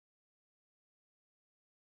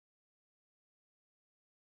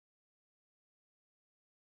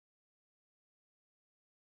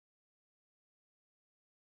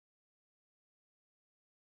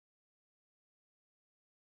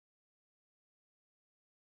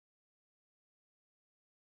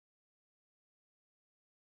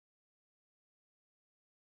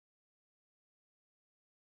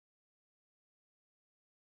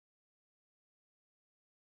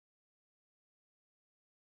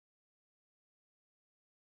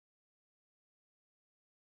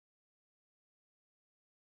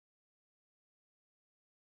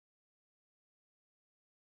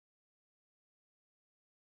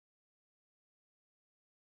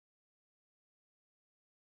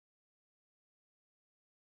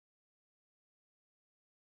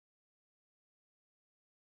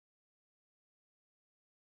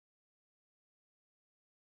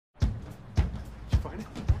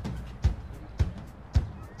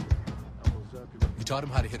taught him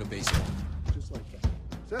how to hit a baseball. Just like that.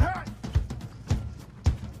 Say hi.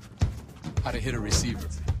 How to hit a receiver.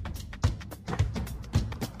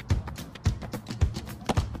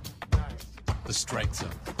 The strike zone.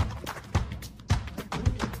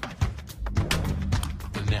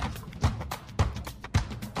 The net.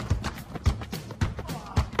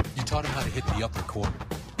 You taught him how to hit the upper corner.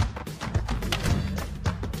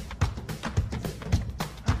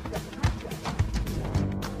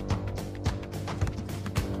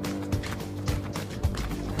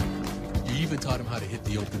 You even taught him how to hit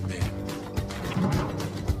the open man.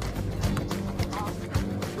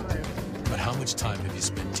 But how much time have you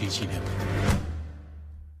spent teaching him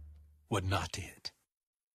what not to hit?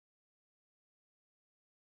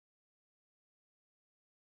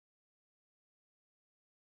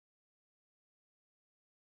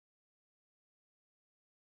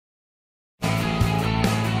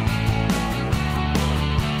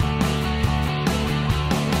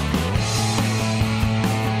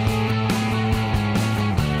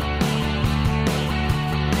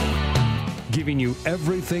 Giving you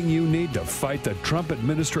everything you need to fight the Trump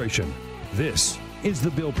administration. This is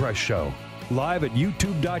The Bill Press Show. Live at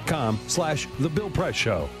youtube.com/The Bill Press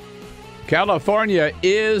Show. California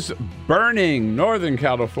is burning. Northern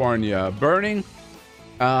California burning.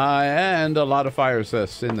 And a lot of fires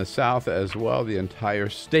in the south as well. The entire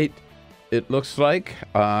state, it looks like.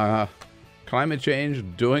 Climate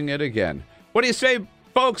change doing it again. What do you say,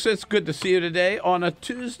 folks? It's good to see you today on a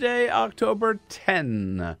Tuesday, October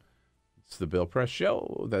 10. It's the Bill Press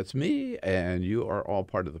Show. That's me, and you are all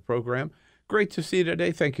part of the program. Great to see you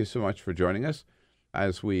today. Thank you so much for joining us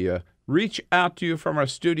as we reach out to you from our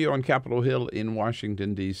studio on Capitol Hill in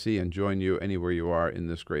Washington, D.C., and join you anywhere you are in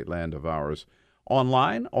this great land of ours.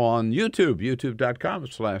 Online on YouTube,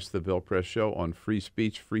 youtube.com/The Bill Press Show, on Free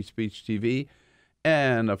Speech TV,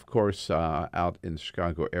 and, of course, out in the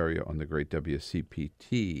Chicago area on the great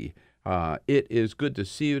WCPT. It is good to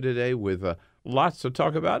see you today with lots to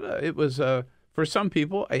talk about. It was, for some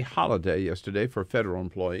people, a holiday yesterday for federal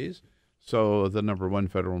employees. So the number one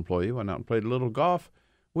federal employee went out and played a little golf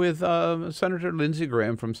with Senator Lindsey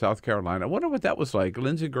Graham from South Carolina. I wonder what that was like.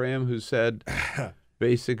 Lindsey Graham, who said,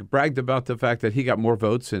 bragged about the fact that he got more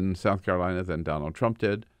votes in South Carolina than Donald Trump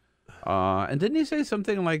did. And didn't he say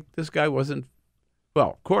something like this guy wasn't,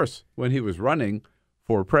 well, of course, when he was running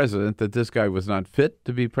for president, that this guy was not fit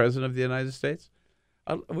to be president of the United States?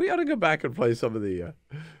 We ought to go back and play some of the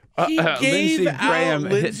he gave out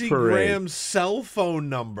Lindsey Graham's cell phone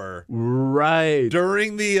number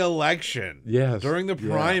during the election, during the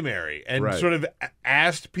primary, and sort of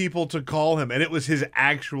asked people to call him, and it was his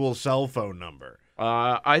actual cell phone number.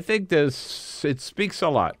 I think it speaks a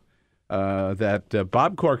lot that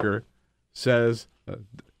Bob Corker says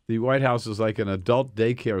the White House is like an adult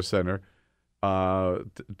daycare center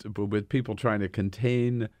with people trying to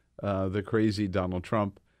contain the crazy Donald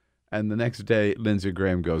Trump, and the next day Lindsey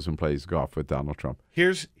Graham goes and plays golf with Donald Trump.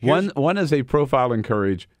 Here's one is a profile in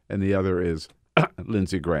courage, and the other is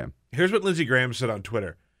Lindsey Graham. Here's what Lindsey Graham said on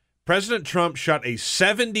Twitter: President Trump shot a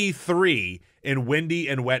 73 in windy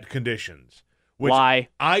and wet conditions. Which Lie.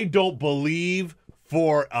 I don't believe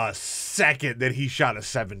for a second that he shot a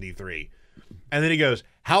 73. And then he goes,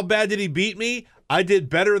 "How bad did he beat me? I did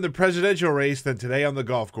better in the presidential race than today on the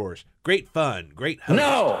golf course. Great fun. Great host."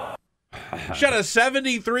 No. Shot a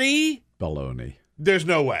 73? Baloney. There's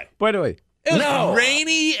no way. By the way, It was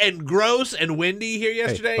rainy and gross and windy here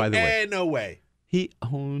yesterday. by the way, no way. he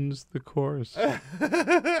owns the course.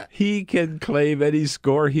 He can claim any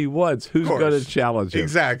score he wants. Who's going to challenge him?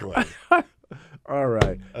 Exactly. All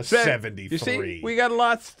right. A 73. You see, we got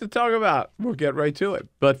lots to talk about. We'll get right to it.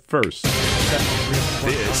 But first,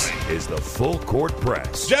 This is the Full Court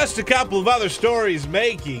Press. Just a couple of other stories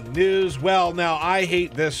making news. Well, now, I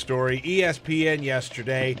hate this story. ESPN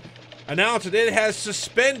yesterday announced that it has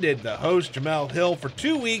suspended the host, Jamel Hill, for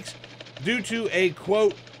 2 weeks due to a,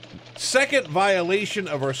 quote, second violation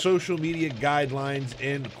of our social media guidelines,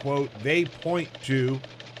 end quote. They point to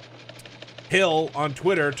Hill on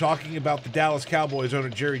Twitter talking about the Dallas Cowboys owner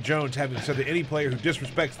Jerry Jones having said that any player who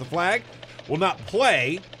disrespects the flag will not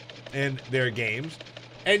play in their games.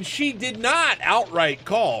 And she did not outright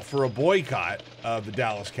call for a boycott of the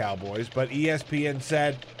Dallas Cowboys, but ESPN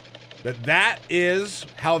said that that is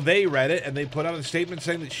how they read it, and they put out a statement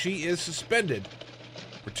saying that she is suspended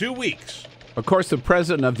for 2 weeks. of course, the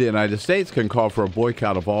president of the United States can call for a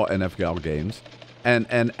boycott of all NFL games and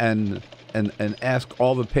ask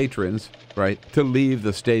all the patrons, right, to leave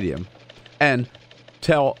the stadium, and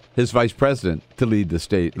tell his vice president to leave the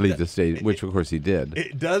stadium, which of course he did.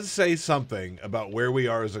 It does say something about where we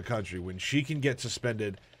are as a country when she can get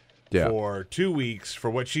suspended for 2 weeks for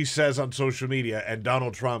what she says on social media, and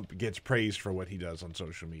Donald Trump gets praised for what he does on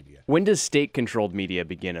social media. When does state-controlled media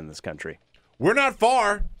begin in this country? We're not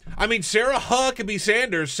far. I mean, Sarah Huckabee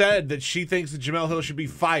Sanders said that she thinks that Jemele Hill should be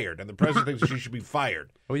fired, and the president thinks that she should be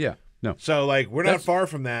fired. Oh, yeah. No. So, we're not far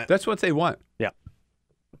from that. That's what they want. Yeah.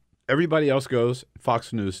 Everybody else goes.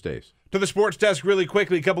 Fox News stays. To the sports desk really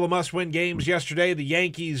quickly, a couple of must-win games yesterday. The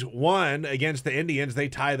Yankees won against the Indians. They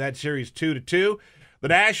tie that series 2-2. The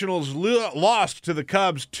Nationals lost to the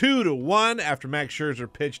Cubs 2-1 after Max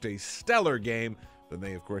Scherzer pitched a stellar game. Then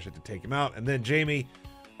they, of course, had to take him out. And then, Jamie,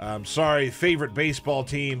 favorite baseball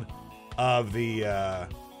team of the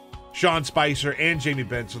Sean Spicer and Jamie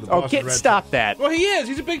Benson, the Boston Red Sox. Stop that. Well, he is.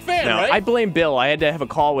 He's a big fan, No, right? I blame Bill. I had to have a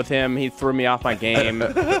call with him. He threw me off my game.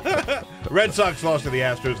 Red Sox lost to the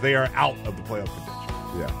Astros. They are out of the playoff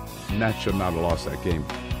contention. Yeah. Nats should not have lost that game.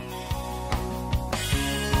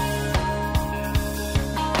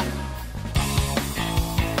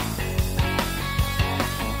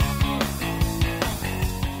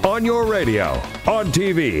 On your radio, on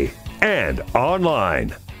TV, and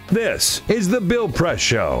online. This is The Bill Press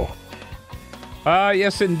Show.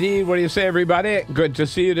 Yes, indeed. What do you say, everybody? Good to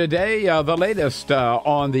see you today. The latest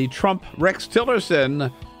on the Trump-Rex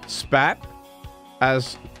Tillerson spat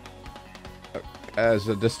as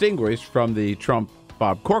distinguished from the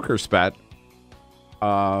Trump-Bob Corker spat.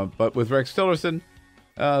 But with Rex Tillerson,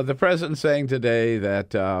 the president saying today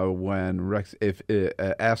that when Rex,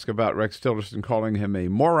 asked about Rex Tillerson calling him a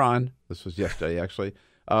moron, this was yesterday actually,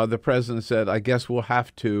 the president said, I guess we'll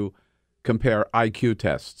have to compare IQ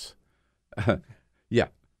tests. Yeah.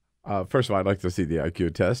 First of all, I'd like to see the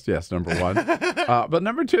IQ test. Yes, number one. But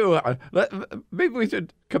number two, maybe we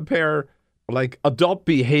should compare adult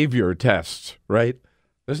behavior tests, right?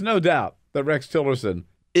 There's no doubt that Rex Tillerson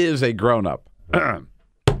is a grown-up.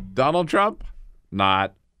 Donald Trump,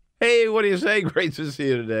 not. Hey, what do you say? Great to see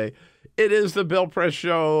you today. It is the Bill Press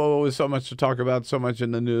Show. So much to talk about, so much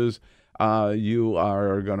in the news. You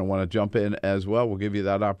are going to want to jump in as well. We'll give you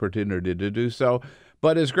that opportunity to do so.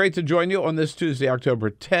 But it's great to join you on this Tuesday, October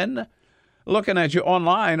 10. Looking at you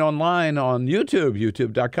online on YouTube,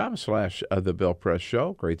 youtube.com/The Bill Press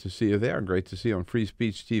Show. Great to see you there. Great to see you on Free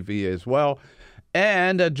Speech TV as well.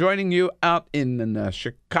 And joining you out in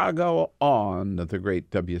Chicago on the great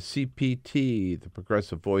WCPT, the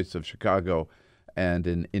progressive voice of Chicago, and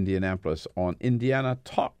in Indianapolis on Indiana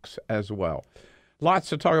Talks as well. Lots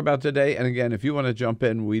to talk about today. And again, if you want to jump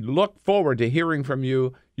in, we look forward to hearing from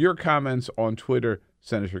you, your comments on Twitter.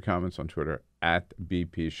 Send us your comments on Twitter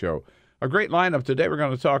 @BP Show. A great lineup today. We're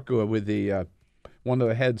going to talk with the one of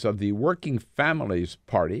the heads of the Working Families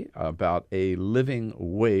Party about a living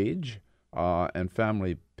wage and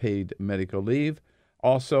family paid medical leave.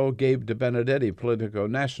 Also, Gabe Debenedetti,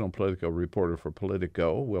 national Politico reporter for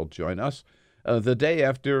Politico, will join us the day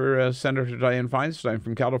after Senator Dianne Feinstein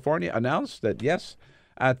from California announced that, yes,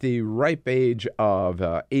 at the ripe age of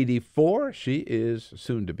 84, she is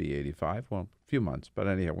soon to be 85. Well, a few months, but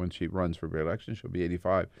anyhow, when she runs for re-election, she'll be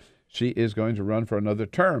 85. She is going to run for another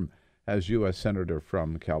term as U.S. Senator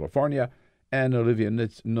from California. And Olivia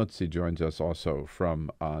Nuzzi joins us also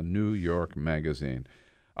from New York Magazine.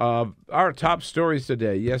 Our top stories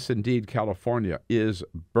today, yes, indeed, California is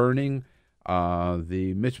burning.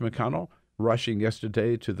 The Mitch McConnell rushing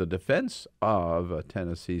yesterday to the defense of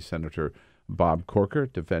Tennessee Senator Bob Corker,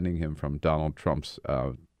 defending him from Donald Trump's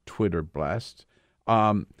Twitter blast.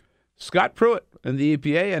 Scott Pruitt and the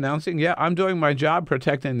EPA announcing, yeah, I'm doing my job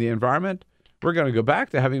protecting the environment. We're going to go back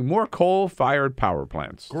to having more coal-fired power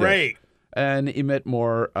plants. Great. Yes. And emit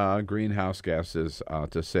more greenhouse gases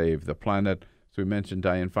to save the planet. So we mentioned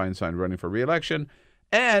Dianne Feinstein running for re-election.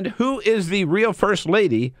 And who is the real First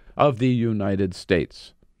Lady of the United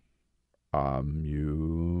States?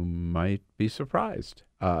 You might be surprised.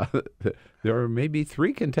 There are maybe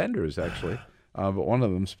three contenders, actually, but one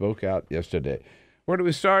of them spoke out yesterday. Where do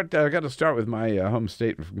we start? I got to start with my home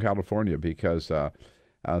state from California because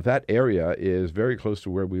that area is very close to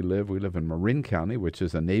where we live. We live in Marin County, which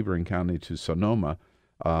is a neighboring county to Sonoma.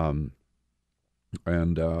 And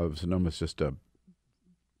Sonoma's just a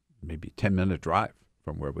maybe 10-minute drive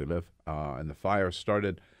from where we live. And the fire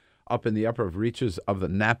started up in the upper reaches of the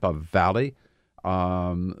Napa Valley,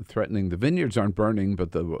 threatening the vineyards aren't burning,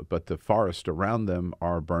 but the forest around them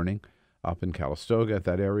are burning. Up in Calistoga,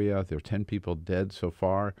 that area, there are 10 people dead so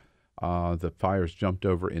far. The fires jumped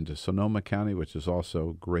over into Sonoma County, which is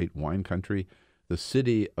also great wine country. The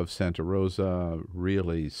city of Santa Rosa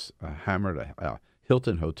really hammered. A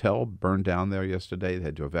Hilton Hotel burned down there yesterday. They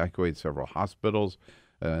had to evacuate several hospitals.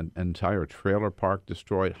 An entire trailer park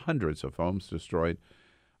destroyed. Hundreds of homes destroyed.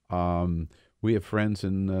 We have friends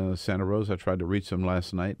in Santa Rosa. I tried to reach them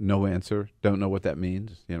last night. No answer. Don't know what that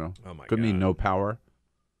means. Oh my Could God. mean no power.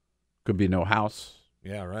 Could be no house.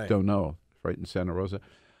 Yeah, right. Don't know. Right in Santa Rosa.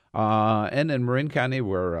 And in Marin County,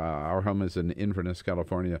 where our home is in Inverness,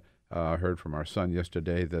 California, heard from our son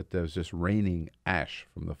yesterday that there's just raining ash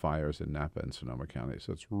from the fires in Napa and Sonoma County.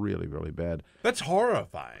 So it's really, really bad. That's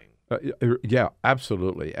horrifying. Yeah,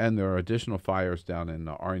 absolutely. And there are additional fires down in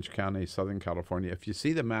Orange County, Southern California. If you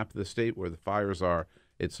see the map of the state where the fires are,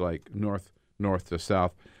 it's like north to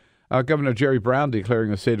south. Governor Jerry Brown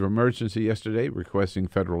declaring a state of emergency yesterday, requesting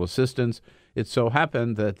federal assistance. It so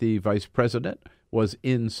happened that the vice president was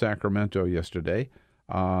in Sacramento yesterday,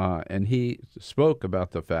 and he spoke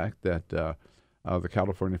about the fact that the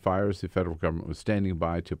California fires, the federal government was standing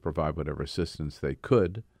by to provide whatever assistance they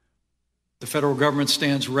could. The federal government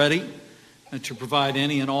stands ready to provide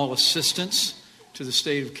any and all assistance to the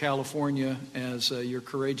state of California as your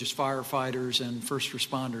courageous firefighters and first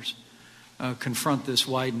responders confront this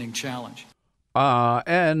widening challenge.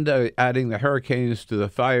 And adding the hurricanes to the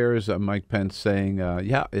fires, Mike Pence saying,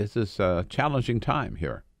 yeah, this is a challenging time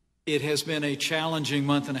here. It has been a challenging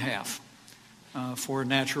month and a half for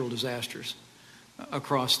natural disasters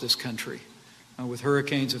across this country, with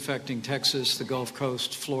hurricanes affecting Texas, the Gulf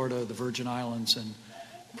Coast, Florida, the Virgin Islands, and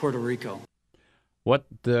Puerto Rico. What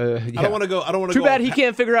the? Yeah. I don't want to go. Too bad he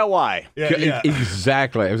can't figure out why. Yeah.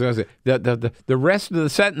 Exactly. I was going to say the rest of the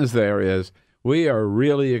sentence there is we are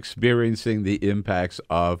really experiencing the impacts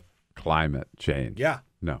of climate change. Yeah.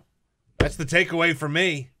 No. That's the takeaway for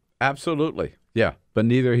me. Absolutely. Yeah. But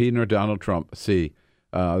neither he nor Donald Trump see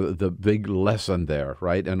the big lesson there,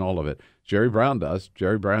 right? And all of it. Jerry Brown does.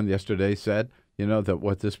 Jerry Brown yesterday said, that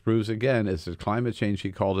what this proves again is that climate change,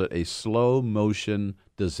 he called it a slow motion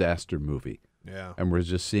disaster movie. Yeah. And we're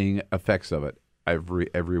just seeing effects of it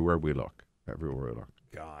everywhere we look.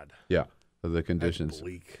 God. Yeah. The conditions. That's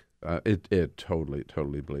bleak. It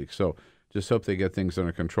totally bleak. So just hope they get things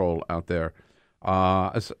under control out there.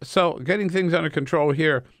 So getting things under control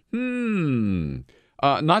here.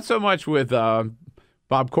 Not so much with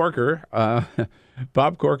Bob Corker.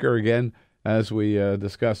 Bob Corker again, as we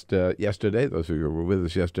discussed yesterday. Those of you who were with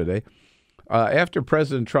us yesterday, after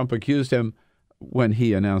President Trump accused him. When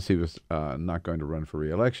he announced he was not going to run for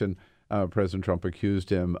re-election, President Trump accused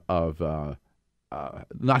him of being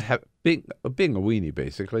a weenie,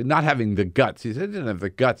 basically, not having the guts. He said he didn't have the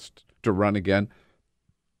guts to run again.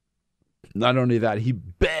 Not only that, he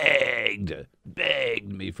begged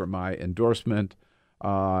me for my endorsement,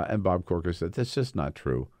 and Bob Corker said, that's just not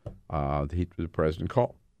true. The president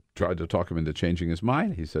tried to talk him into changing his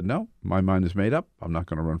mind. He said, no, my mind is made up. I'm not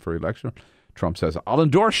going to run for election. Trump says, I'll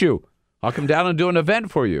endorse you. I'll come down and do an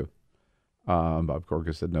event for you. Bob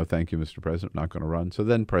Corker said, no, thank you, Mr. President. I'm not going to run. So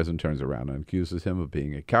then President turns around and accuses him of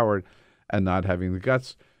being a coward and not having the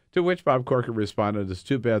guts, to which Bob Corker responded, it's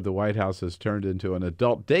too bad the White House has turned into an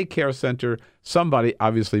adult daycare center. Somebody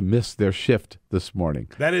obviously missed their shift this morning.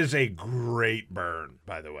 That is a great burn,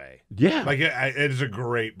 by the way. Yeah. It is a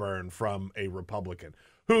great burn from a Republican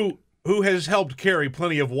who has helped carry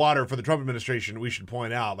plenty of water for the Trump administration, we should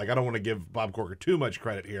point out. I don't want to give Bob Corker too much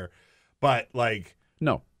credit here. But,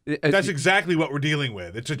 no, that's exactly what we're dealing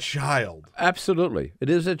with. It's a child. Absolutely.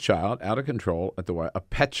 It is a child out of control at the way, a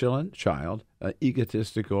petulant child, an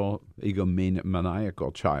egotistical,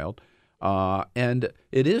 egomaniacal child. And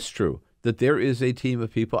it is true that there is a team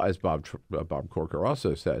of people, as Bob Corker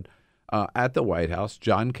also said, at the White House,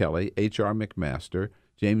 John Kelly, H.R. McMaster,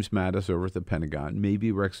 James Mattis over at the Pentagon,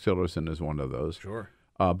 maybe Rex Tillerson is one of those. Sure.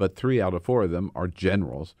 But 3 out of 4 of them are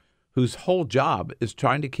generals whose whole job is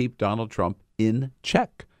trying to keep Donald Trump in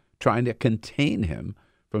check, trying to contain him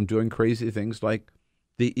from doing crazy things like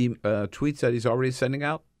the tweets that he's already sending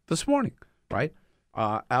out this morning, right?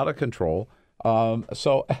 Out of control.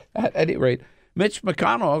 So at any rate, Mitch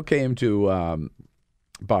McConnell came to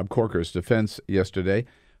Bob Corker's defense yesterday.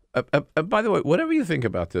 By the way, whatever you think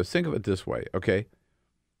about this, think of it this way, okay?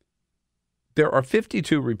 There are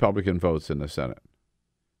 52 Republican votes in the Senate.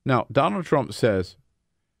 Now, Donald Trump says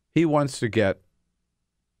he wants to get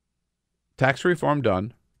tax reform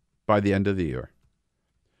done by the end of the year.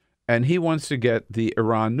 And he wants to get the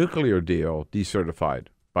Iran nuclear deal decertified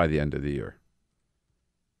by the end of the year.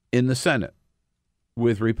 In the Senate,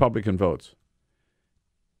 with Republican votes.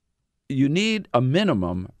 You need a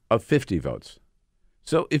minimum of 50 votes.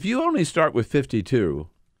 So if you only start with 52,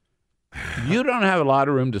 you don't have a lot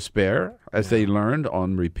of room to spare, as they learned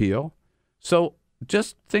on repeal. So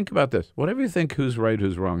just think about this. Whatever you think, who's right,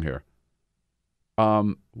 who's wrong here.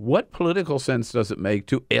 What political sense does it make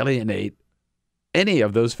to alienate any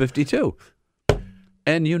of those 52?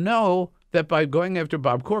 And you know that by going after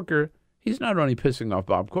Bob Corker, he's not only pissing off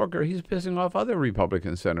Bob Corker, he's pissing off other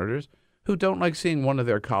Republican senators who don't like seeing one of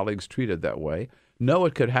their colleagues treated that way, know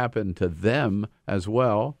it could happen to them as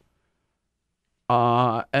well.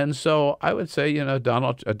 And so I would say,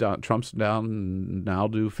 Donald Trump's down now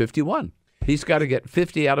to 51. He's got to get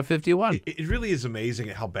 50 out of 51. It really is amazing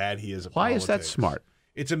at how bad he is at Why politics. is that smart?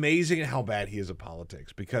 It's amazing at how bad he is at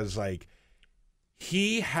politics because,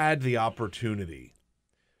 he had the opportunity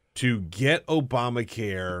to get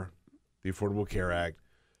Obamacare, the Affordable Care Act,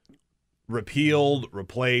 repealed,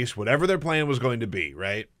 replaced, whatever their plan was going to be,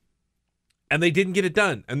 right? And they didn't get it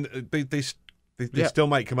done. And they still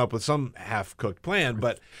might come up with some half-cooked plan,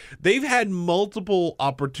 but they've had multiple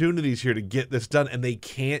opportunities here to get this done, and they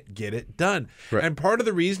can't get it done. Right. And part of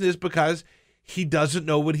the reason is because he doesn't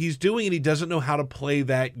know what he's doing, and he doesn't know how to play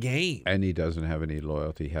that game. And he doesn't have any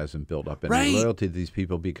loyalty, hasn't built up any loyalty to these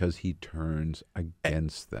people because he turns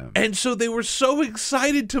against them. And so they were so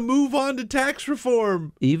excited to move on to tax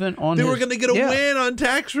reform. Even on They were going to get a win on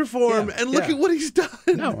tax reform, and look at what he's done.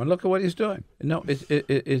 No, and look at what he's doing. No,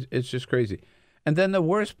 it's just crazy. And then the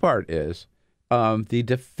worst part is the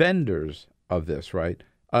defenders of this, right?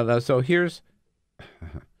 So here's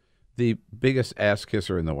the biggest ass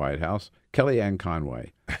kisser in the White House, Kellyanne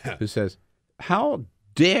Conway, who says, how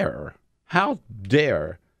dare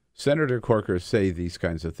Senator Corker say these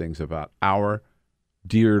kinds of things about our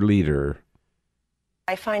dear leader?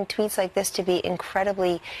 I find tweets like this to be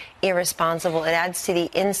incredibly irresponsible. It adds to the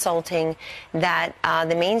insulting that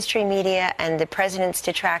the mainstream media and the president's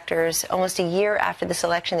detractors, almost a year after this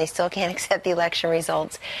election, they still can't accept the election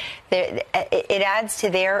results. It adds to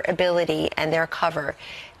their ability and their cover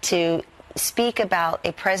to speak about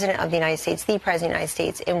a president of the United States, the president of the United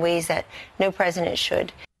States, in ways that no president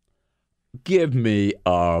should. Give me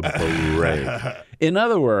a break. In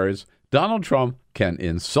other words, Donald Trump can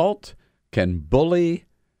insult, can bully,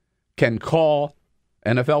 can call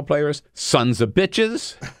NFL players sons of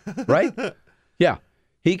bitches, right? Yeah.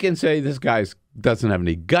 He can say this guy doesn't have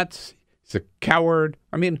any guts. He's a coward.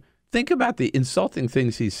 I mean, think about the insulting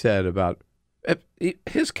things he said about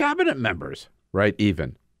his cabinet members, right?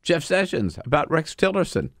 Even Jeff Sessions, about Rex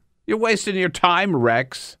Tillerson. You're wasting your time,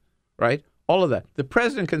 Rex, right? All of that. The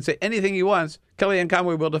president can say anything he wants. Kellyanne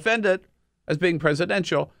Conway will defend it as being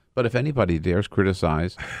presidential. But if anybody dares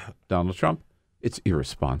criticize Donald Trump, it's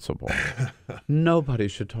irresponsible. Nobody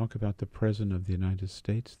should talk about the president of the United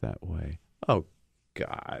States that way. Oh,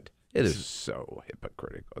 God. It is so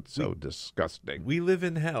hypocritical. It's so disgusting. We live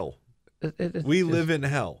in hell. We live in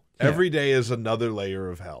hell. Yeah. Every day is another layer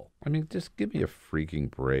of hell. I mean, just give me a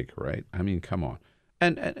freaking break, right? I mean, come on.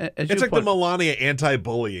 And it's like the Melania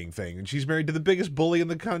anti-bullying thing, and she's married to the biggest bully in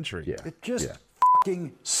the country. Yeah. It just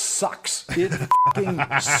fucking sucks. It fucking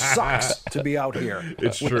sucks to be out here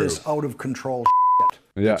with this out of control shit.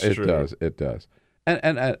 Yeah, it does. It does.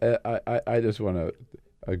 And I just want to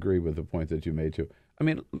agree with the point that you made too. I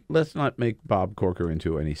mean, let's not make Bob Corker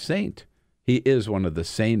into any saint. He is one of the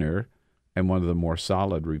saner and one of the more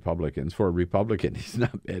solid Republicans. For a Republican, he's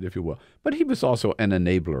not bad, if you will. But he was also an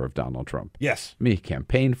enabler of Donald Trump. Yes. I mean, he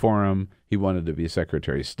campaigned for him. He wanted to be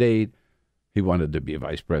Secretary of State. He wanted to be a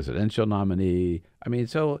vice presidential nominee. I mean,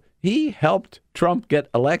 so he helped Trump get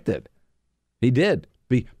elected. He did.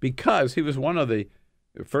 Because he was one of the,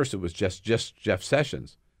 at first it was just Jeff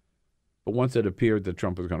Sessions. But once it appeared that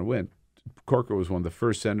Trump was going to win, Corker was one of the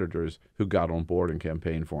first senators who got on board and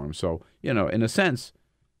campaigned for him. So, in a sense,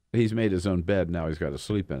 he's made his own bed. Now he's got to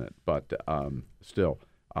sleep in it. But still,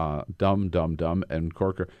 dumb. And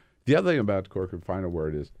Corker, the other thing about Corker, final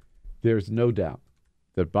word is, there's no doubt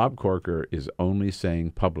that Bob Corker is only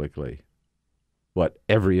saying publicly what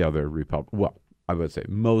every other I would say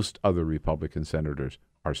most other Republican senators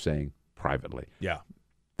are saying privately. Yeah.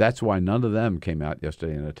 That's why none of them came out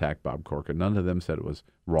yesterday and attacked Bob Corker. None of them said it was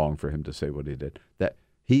wrong for him to say what he did.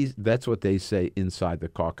 That's what they say inside the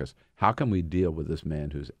caucus. How can we deal with this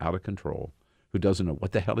man who's out of control, who doesn't know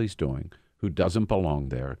what the hell he's doing, who doesn't belong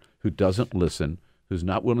there, who doesn't listen, who's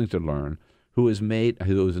not willing to learn, who is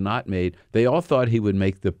not made. They all thought he would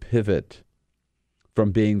make the pivot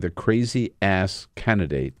from being the crazy ass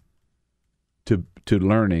candidate to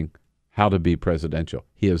learning how to be presidential.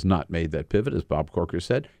 He has not made that pivot, as Bob Corker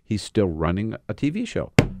said. He's still running a TV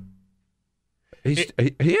show. He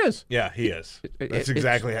is. Yeah, he is. That's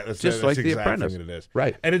exactly how. That's just like The Apprentice. It is.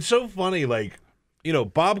 Right. And it's so funny. Like,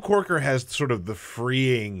 Bob Corker has sort of the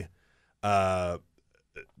freeing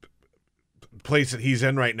place that he's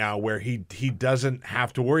in right now, where he doesn't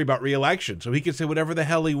have to worry about re-election, so he can say whatever the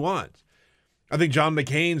hell he wants. I think John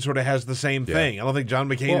McCain sort of has the same thing. I don't think John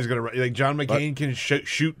McCain is going to John McCain can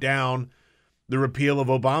shoot down the repeal of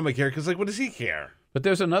Obamacare because, what does he care? But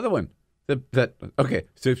there's another one. Okay,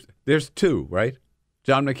 so there's two, right?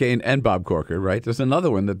 John McCain and Bob Corker, right? There's another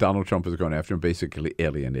one that Donald Trump is going after and basically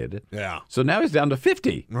alienated. Yeah. So now he's down to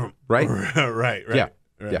 50, right? right.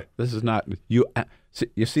 Yeah. This is not you.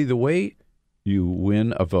 You see, the way you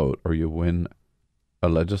win a vote, or you win a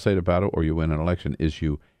legislative battle, or you win an election, is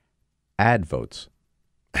you add votes.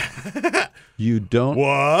 You don't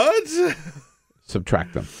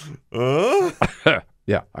subtract them.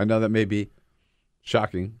 Yeah, I know that may be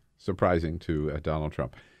shocking, surprising to Donald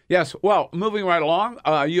Trump. Yes, well, moving right along,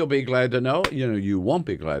 you'll be glad to know. You won't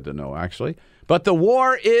be glad to know, actually. But the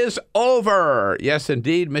war is over. Yes,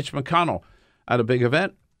 indeed. Mitch McConnell at a big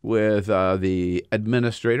event with the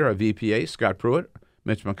administrator of EPA, Scott Pruitt.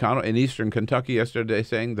 Mitch McConnell in eastern Kentucky yesterday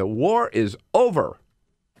saying the war is over.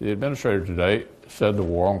 The administrator today said the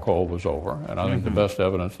war on coal was over, and I think the best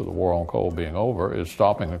evidence of the war on coal being over is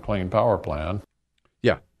stopping the Clean Power Plan.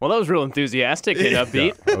 Yeah. Well, that was real enthusiastic and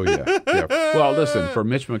upbeat. Yeah. Oh, yeah. Well, listen, for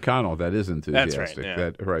Mitch McConnell, that is enthusiastic.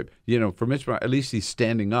 That's right. Right. For Mitch McConnell, at least he's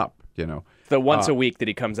standing up, The once a week that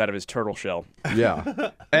he comes out of his turtle shell. Yeah.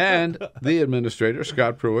 And the administrator,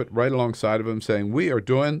 Scott Pruitt, right alongside of him saying, we are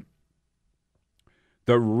doing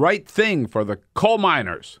the right thing for the coal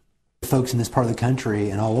miners. Folks in this part of the country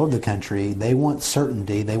and all over the country, they want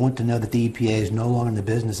certainty. They want to know that the EPA is no longer in the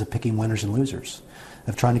business of picking winners and losers,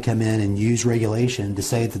 of trying to come in and use regulation to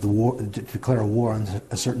say that to declare a war on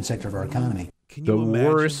a certain sector of our economy. The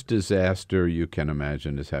worst disaster you can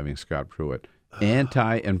imagine is having Scott Pruitt,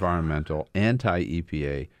 anti-environmental,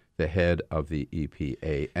 anti-EPA, the head of the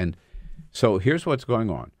EPA. And so here's what's going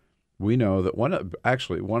on. We know that one of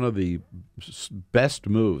the best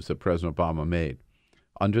moves that President Obama made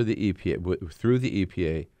under the EPA, through the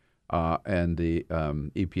EPA and the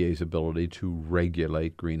EPA's ability to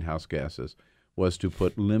regulate greenhouse gases, was to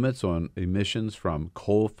put limits on emissions from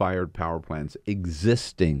coal-fired power plants,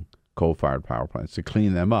 existing coal-fired power plants, to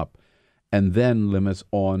clean them up, and then limits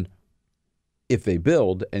on, if they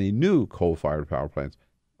build any new coal-fired power plants,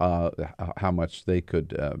 how much they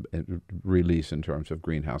could release in terms of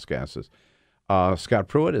greenhouse gases. Scott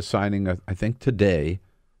Pruitt is signing, I think today,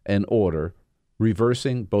 an order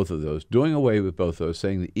reversing both of those, doing away with both of those,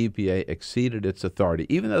 saying the EPA exceeded its authority,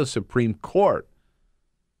 even though the Supreme Court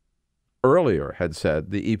earlier had said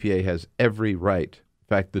the EPA has every right, in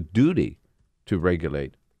fact, the duty to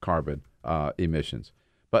regulate carbon emissions.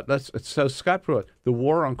 But so Scott Pruitt, the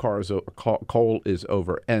war on coal is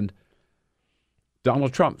over. And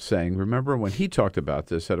Donald Trump saying, remember when he talked about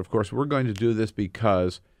this, said, of course, we're going to do this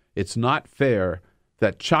because it's not fair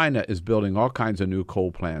that China is building all kinds of new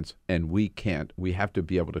coal plants and we can't. We have to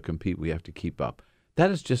be able to compete. We have to keep up. That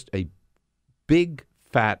is just a big,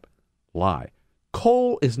 fat lie.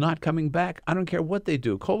 Coal is not coming back. I don't care what they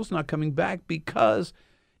do. Coal's not coming back because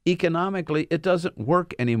economically it doesn't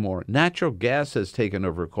work anymore. Natural gas has taken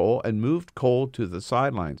over coal and moved coal to the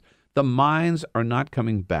sidelines. The mines are not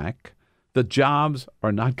coming back. The jobs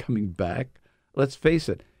are not coming back. Let's face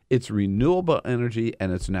it. It's renewable energy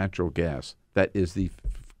and it's natural gas. That is the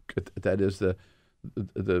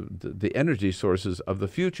energy sources of the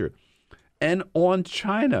future. And on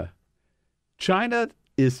China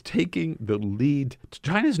is taking the lead.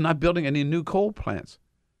 China is not building any new coal plants.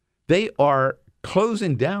 They are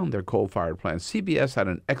closing down their coal-fired plants. CBS had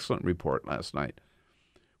an excellent report last night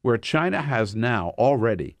where China has now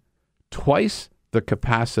already twice the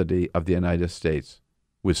capacity of the United States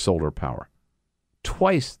with solar power.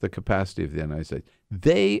 Twice the capacity of the United States.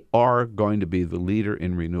 They are going to be the leader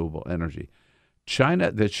in renewable energy.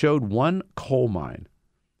 China, that showed one coal mine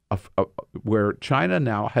where China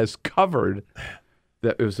now has covered,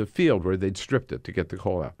 that it was a field where they'd stripped it to get the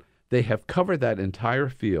coal out. They have covered that entire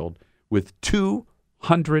field with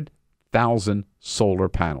 200,000 solar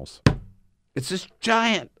panels. It's this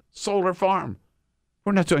giant solar farm.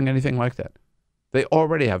 We're not doing anything like that. They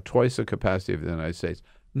already have twice the capacity of the United States.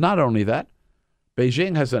 Not only that,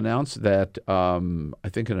 Beijing has announced that, I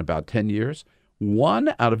think in about 10 years,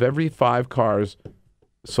 1 out of every 5 cars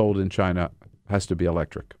sold in China has to be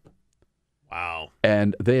electric. Wow.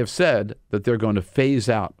 And they have said that they're going to phase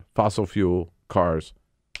out fossil fuel cars,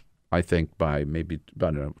 I think, by maybe, I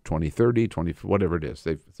don't know, 2030, whatever it is.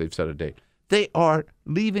 They've set a date. They are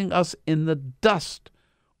leaving us in the dust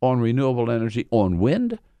on renewable energy, on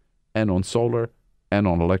wind and on solar and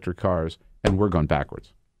on electric cars, and we're going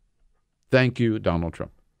backwards. Thank you, Donald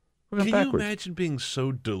Trump. Can you imagine being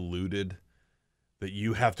so deluded that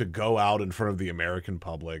you have to go out in front of the American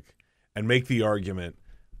public and make the argument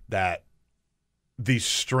that the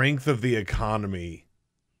strength of the economy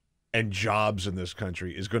and jobs in this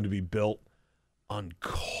country is going to be built on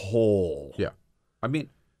coal? Yeah. I mean,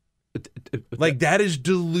 Like, that is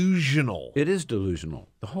delusional. It is delusional.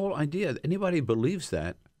 The whole idea that anybody believes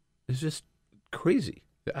that is just crazy.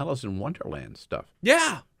 The Alice in Wonderland stuff.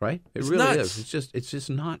 Yeah. Right? It It's really nuts. is. It's just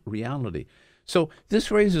not reality. So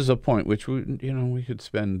this raises a point which we could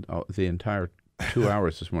spend the entire 2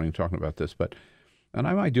 hours this morning talking about this, and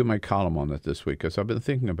I might do my column on it this week because I've been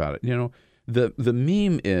thinking about it. The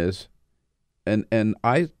meme is, and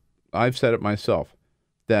I've said it myself,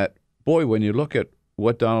 that boy, when you look at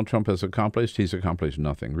what Donald Trump has accomplished, he's accomplished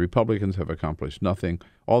nothing. Republicans have accomplished nothing.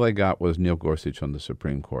 All they got was Neil Gorsuch on the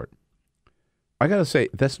Supreme Court. I got to say,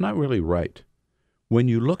 that's not really right. When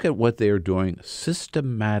you look at what they are doing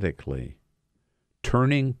systematically,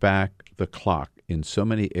 turning back the clock in so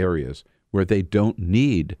many areas where they don't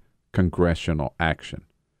need congressional action.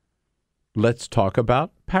 Let's talk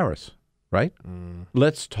about Paris, right?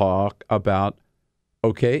 Let's talk about,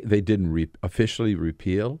 okay, they didn't officially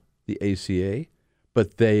repeal the ACA,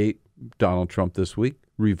 but Donald Trump this week,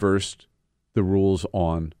 reversed the rules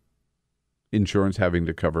on insurance having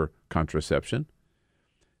to cover contraception.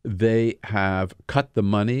 They have cut the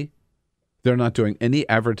money. They're not doing any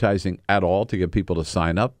advertising at all to get people to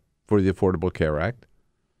sign up for the Affordable Care Act.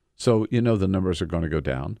 So, the numbers are going to go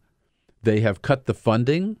down. They have cut the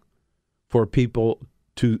funding for people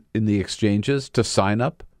in the exchanges to sign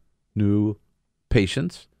up new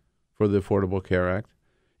patients for the Affordable Care Act.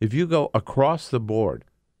 If you go across the board,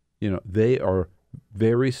 they are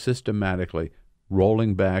very systematically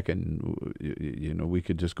rolling back, and we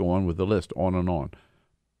could just go on with the list, on and on.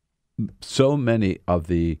 So many of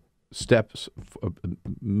the steps,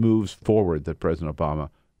 moves forward that President Obama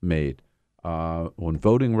made on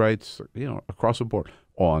voting rights, across the board,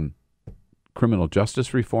 on criminal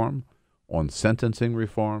justice reform, on sentencing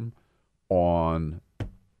reform, on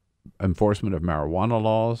enforcement of marijuana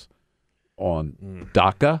laws, on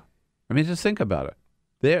DACA. I mean, just think about it.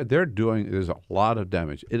 There's a lot of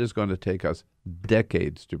damage. It is going to take us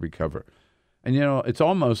decades to recover. And, it's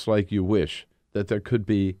almost like you wish that there could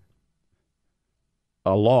be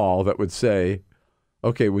a law that would say,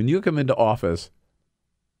 okay, when you come into office,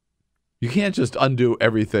 you can't just undo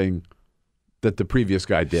everything that the previous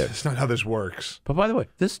guy did. That's not how this works. But by the way,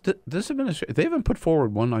 this administration, they haven't put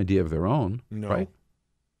forward one idea of their own, right?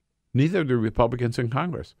 Neither do Republicans in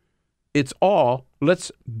Congress. It's all,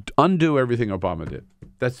 let's undo everything Obama did.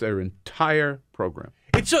 That's their entire program.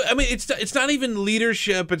 It's not even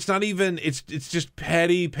leadership. It's not even, it's just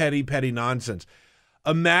petty nonsense.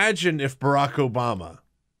 Imagine if Barack Obama,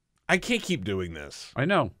 I can't keep doing this. I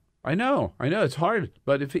know. It's hard.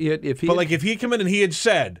 But if he had come in and he had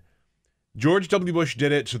said, George W. Bush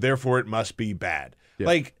did it, so therefore it must be bad. Yeah.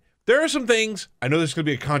 Like, there are some things, I know this is going to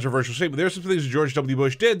be a controversial statement, there are some things that George W.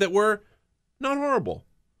 Bush did that were not horrible.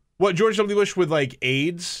 What George W. Bush with, like,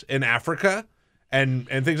 AIDS in Africa and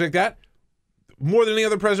things like that, more than any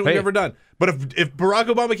other president we've ever done. But if Barack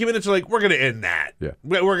Obama came in and said, like, we're going to end that. Yeah.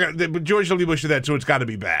 But George W. Bush did that, so it's got to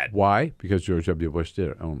be bad. Why? Because George W. Bush did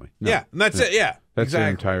it only. No. Yeah, and that's it. Yeah, that's exactly.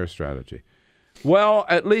 the entire strategy. Well,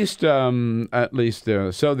 at least, so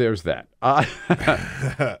there's that.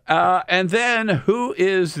 And then, who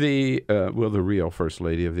is the real First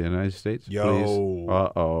Lady of the United States? Yo.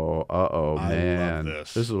 Please? Man. Love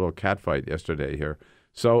this. This is a little catfight yesterday here.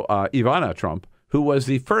 So, Ivana Trump, who was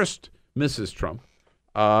the first Mrs. Trump,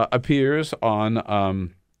 appears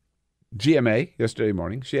on GMA yesterday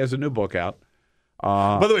morning. She has a new book out.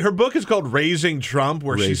 By the way, her book is called Raising Trump,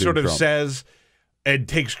 where she sort of says and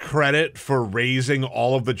takes credit for raising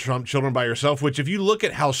all of the Trump children by herself, which if you look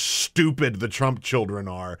at how stupid the Trump children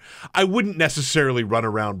are, I wouldn't necessarily run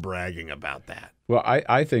around bragging about that. Well,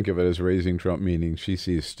 I think of it as raising Trump, meaning she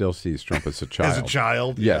still sees Trump as a child. As a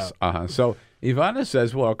child? Yes. Yeah. So Ivana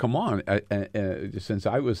says, well, come on. Since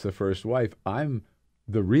I was the first wife, I'm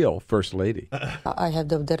the real First Lady. I have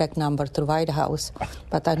the direct number to the White House,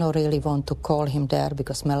 but I don't really want to call him there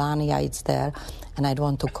because Melania is there, and I don't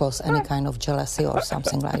want to cause any kind of jealousy or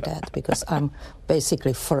something like that because I'm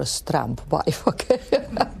basically first Trump wife, okay?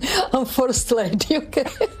 I'm First Lady, okay?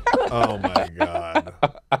 Oh, my God.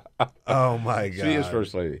 Oh, my God. She is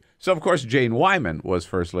First Lady. So, of course, Jane Wyman was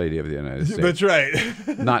First Lady of the United States. That's right.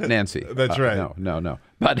 Not Nancy. That's right. No.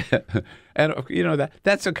 But, and,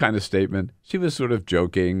 that's a kind of statement. She was sort of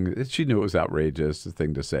joking. She knew it was outrageous, the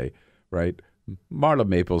thing to say, right? Marla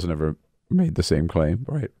Maples never made the same claim,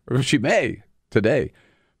 right? Or she may today.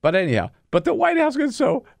 But anyhow, the White House got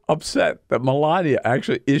so upset that Melania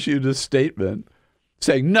actually issued a statement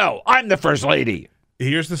saying, no, I'm the First Lady.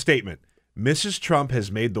 Here's the statement. Mrs. Trump has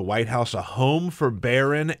made the White House a home for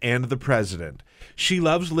Barron and the president. She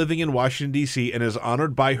loves living in Washington, D.C. and is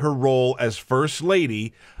honored by her role as First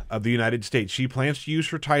Lady of the United States. She plans to use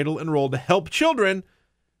her title and role to help children,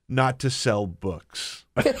 not to sell books.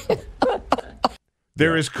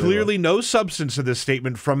 There is clearly no substance to this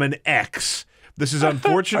statement from an ex. This is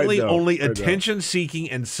unfortunately only attention-seeking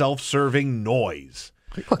and self-serving noise.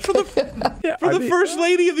 For the first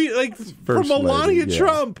lady of the for Melania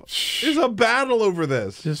Trump, there's a battle over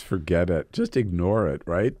this. Just forget it. Just ignore it,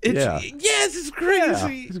 right? Yes, it's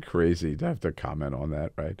crazy. Yeah, it's crazy to have to comment on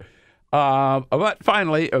that, right? But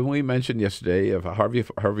finally, we mentioned yesterday of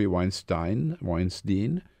Harvey Weinstein.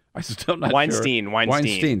 I'm still not Weinstein. sure.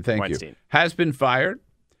 Weinstein. Thank you. Has been fired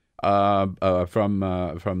from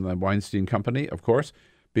the Weinstein Company, of course,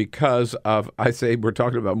 because of, I say we're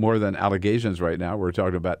talking about more than allegations right now. We're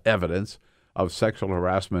talking about evidence of sexual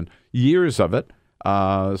harassment, years of it,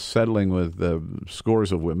 settling with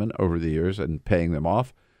scores of women over the years and paying them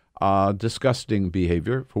off. Disgusting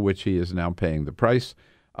behavior for which he is now paying the price.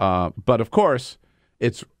 But of course,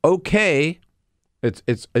 it's okay.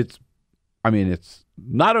 It's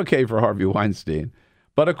not okay for Harvey Weinstein.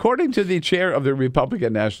 But according to the chair of the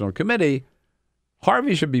Republican National Committee,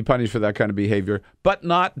 Harvey should be punished for that kind of behavior, but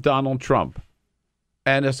not Donald Trump.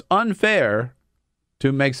 And it's unfair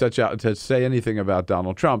to say anything about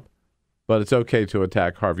Donald Trump, but it's okay to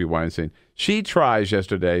attack Harvey Weinstein. She tries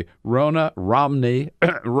yesterday, Ronna Romney,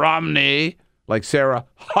 like Sarah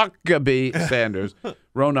Huckabee Sanders,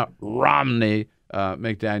 Ronna Romney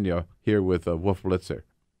McDaniel here with Wolf Blitzer.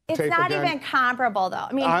 It's not even comparable, though.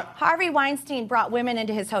 I mean, Harvey Weinstein brought women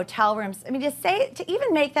into his hotel rooms. I mean, to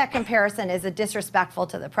even make that comparison is disrespectful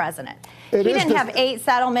to the president. He didn't have 8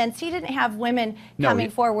 settlements. He didn't have women coming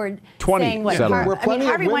forward 20 saying what.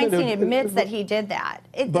 Harvey Weinstein admits that he did that.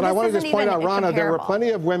 But I want to just point out, Ronna, there were plenty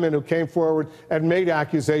of women who came forward and made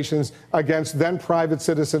accusations against then private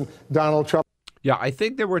citizen Donald Trump. Yeah, I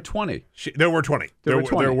think there were 20. There were 20. There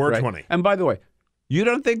were 20. And by the way, you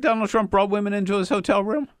don't think Donald Trump brought women into his hotel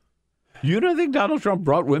room? You don't think Donald Trump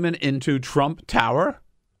brought women into Trump Tower?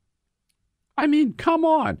 I mean, come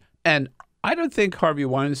on. And I don't think Harvey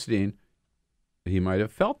Weinstein, he might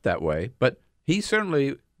have felt that way, but he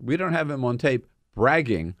certainly, we don't have him on tape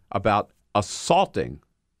bragging about assaulting,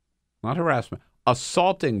 not harassment,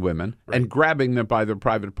 assaulting women and grabbing them by their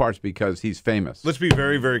private parts because he's famous. Let's be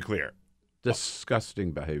very, very clear.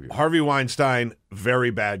 Disgusting behavior. Harvey Weinstein,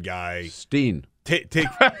 very bad guy. Steen. Take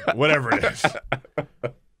whatever it is.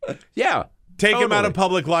 Yeah. Take him out of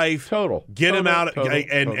public life. Get him out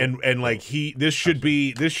this should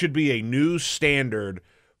be a new standard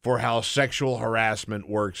for how sexual harassment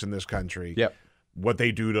works in this country. Yep. What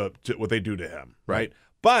they do to him, right?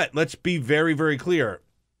 But let's be very, very clear.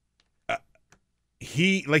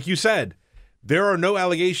 He, like you said, there are no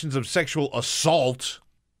allegations of sexual assault,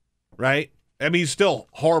 right? I mean, he's still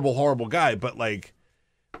horrible, horrible guy, but like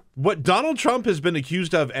what Donald Trump has been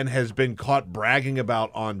accused of and has been caught bragging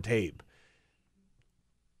about on tape,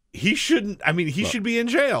 he shouldn't. I mean, he should be in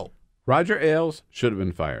jail. Roger Ailes should have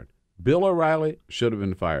been fired. Bill O'Reilly should have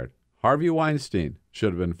been fired. Harvey Weinstein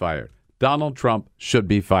should have been fired. Donald Trump should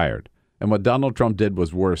be fired. And what Donald Trump did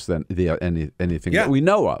was worse than anything that we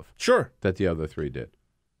know of. Sure. That the other three did.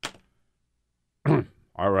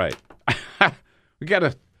 All right. We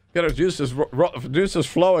got juices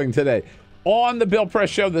flowing today. On the Bill Press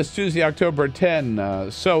Show this Tuesday, October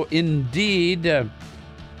 10. So indeed, a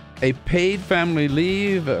paid family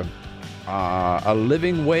leave, a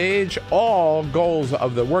living wage, all goals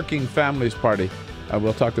of the Working Families Party.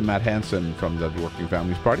 We'll talk to Matt Hanson from the Working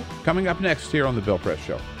Families Party coming up next here on the Bill Press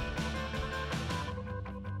Show.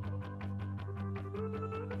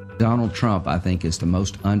 Donald Trump, I think, is the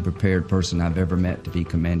most unprepared person I've ever met to be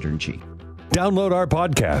commander-in-chief. Download our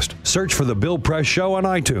podcast, search for The Bill Press Show on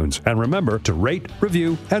iTunes, and remember to rate,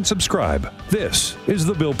 review, and subscribe. This is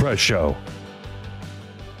The Bill Press Show.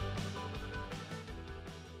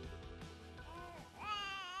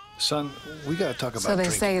 Son, we got to talk about So they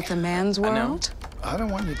drinking. say it's a man's world? I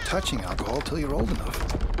don't want you touching alcohol till you're old enough.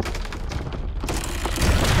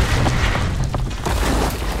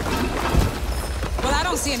 Well, I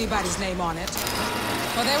don't see anybody's name on it.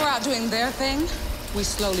 While they were out doing their thing, we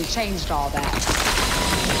slowly changed all that.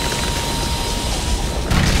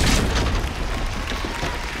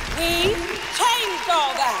 We changed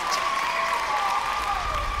all that.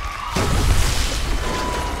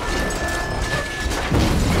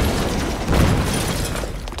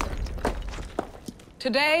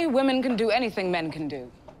 Today, women can do anything men can do.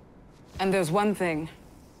 And there's one thing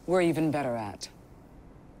we're even better at.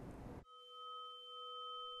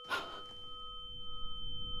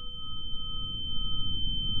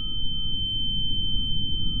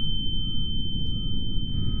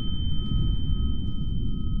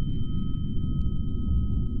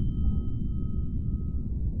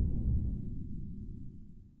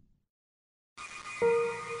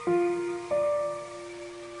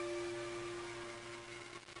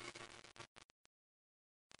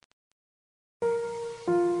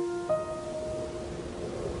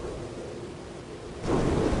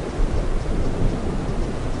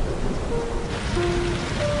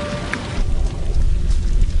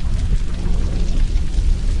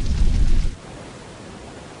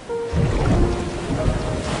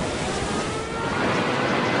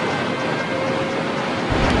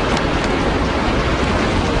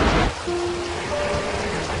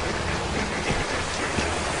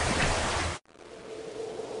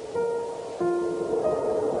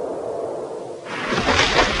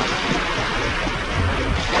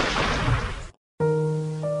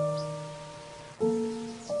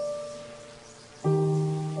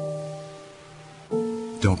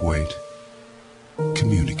 Don't wait.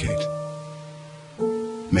 Communicate.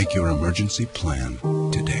 Make your emergency plan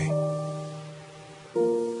today.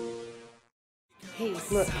 Hey,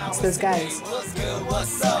 look, it's those guys.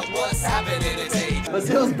 What's up? What's happening today? Let's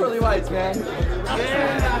do those pearly whites, man.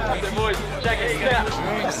 Yeah! The boys, check it out.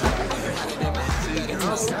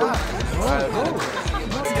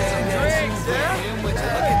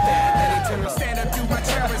 Stand up, do my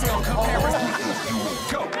terrorists gonna compare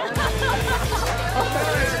us. Go!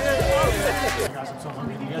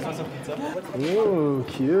 Ooh,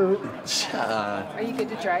 cute. Are you good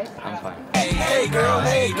to try? I'm fine. Hey girl,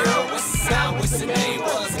 what's up? What's the name?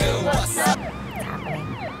 What's good? What's up?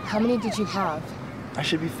 How many did you have? I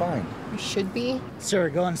should be fine. You should be. Sir,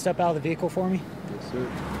 go and step out of the vehicle for me. Yes, sir.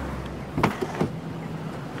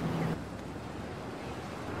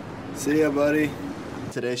 See ya, buddy.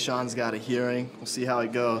 Today, Sean's got a hearing. We'll see how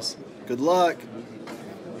it goes. Good luck.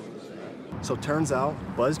 So turns out,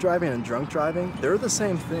 buzz driving and drunk driving, they're the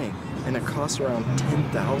same thing, and it costs around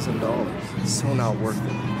 $10,000. So not worth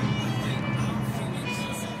it.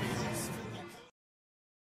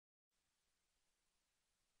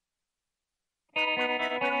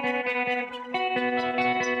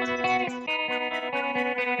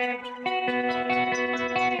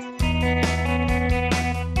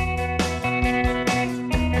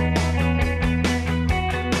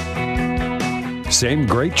 Same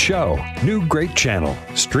great show, new great channel.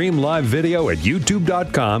 Stream live video at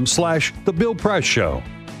youtube.com/The Bill Press Show.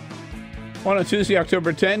 On Tuesday,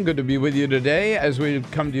 October 10, good to be with you today as we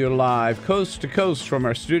come to you live coast to coast from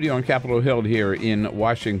our studio on Capitol Hill here in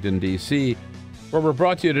Washington, D.C., where we're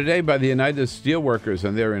brought to you today by the United Steelworkers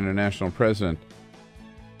and their international president,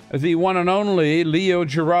 the one and only Leo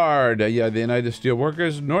Gerard. The United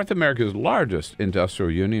Steelworkers, North America's largest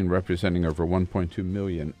industrial union, representing over 1.2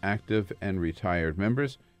 million active and retired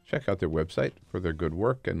members. Check out their website for their good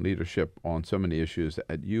work and leadership on so many issues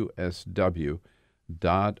at usw.org.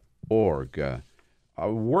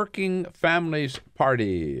 Working Families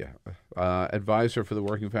Party, advisor for the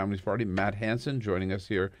Working Families Party, Matt Hanson, joining us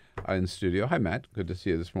here in studio. Hi, Matt. Good to see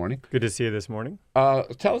you this morning. Good to see you this morning.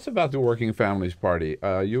 Tell us about the Working Families Party.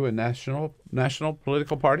 You a national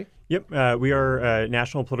political party? Yep. We are a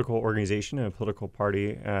national political organization and a political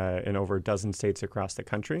party in over a dozen states across the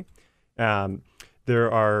country.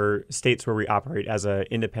 There are states where we operate as an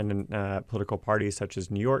independent political party, such as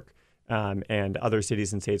New York, and other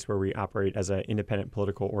cities and states where we operate as an independent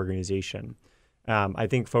political organization. I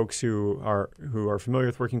think folks who are familiar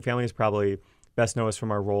with Working Families probably best know us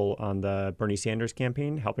from our role on the Bernie Sanders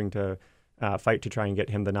campaign, helping to fight to try and get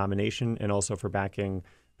him the nomination, and also for backing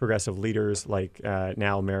progressive leaders like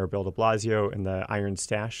now Mayor Bill de Blasio and the Iron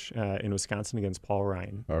Stash in Wisconsin against Paul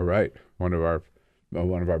Ryan. All right, one of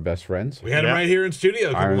our best friends. We had him right here in studio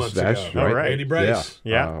a couple months ago. Right? All right. Andy Bryce.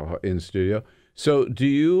 Yeah. In studio. So do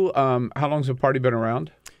you, how long's the party been around?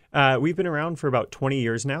 We've been around for about 20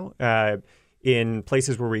 years now. In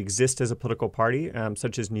places where we exist as a political party,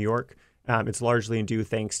 such as New York, it's largely due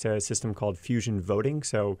thanks to a system called fusion voting.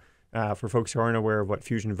 So for folks who aren't aware of what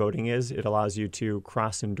fusion voting is, it allows you to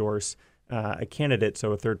cross-endorse a candidate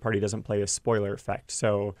so a third party doesn't play a spoiler effect.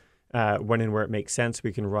 So when and where it makes sense,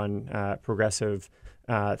 we can run progressive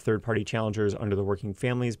third-party challengers under the Working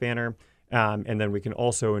Families banner. And then we can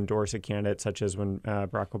also endorse a candidate, such as when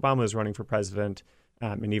Barack Obama was running for president,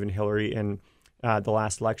 and even Hillary in the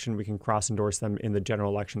last election. We can cross-endorse them in the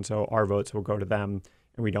general election, so our votes will go to them,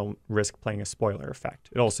 and we don't risk playing a spoiler effect.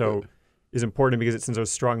 It also is important because it sends a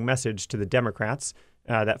strong message to the Democrats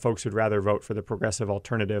that folks would rather vote for the progressive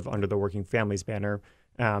alternative under the Working Families banner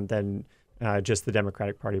than just the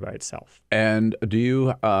Democratic Party by itself. And do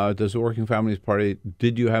you, does the Working Families Party,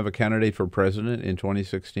 did you have a candidate for president in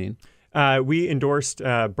 2016? We endorsed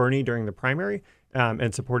Bernie during the primary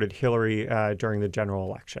and supported Hillary during the general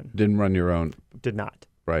election. Didn't run your own? Did not.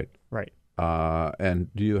 Right. Right.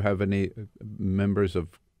 And do you have any members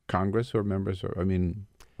of Congress who are members,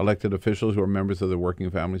 elected officials who are members of the Working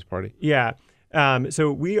Families Party? Yeah.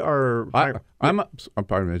 So we are. Pardon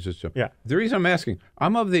me, yeah. The reason I'm asking,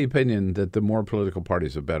 I'm of the opinion that the more political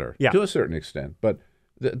parties are better, to a certain extent. But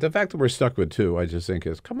the fact that we're stuck with two, I just think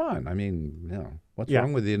is, come on. What's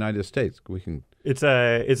wrong with the United States? It's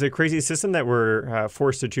a crazy system that we're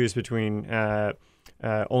forced to choose between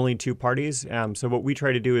only two parties. So what we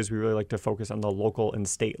try to do is we really like to focus on the local and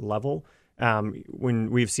state level.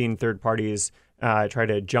 When we've seen third parties try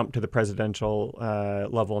to jump to the presidential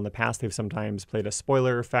level in the past, they've sometimes played a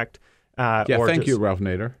spoiler effect. Thank you, Ralph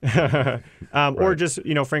Nader. Or just,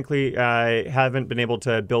 frankly, haven't been able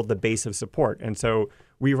to build the base of support. And so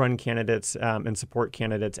we run candidates and support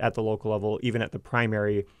candidates at the local level, even at the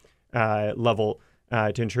primary level,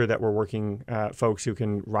 to ensure that we're working folks who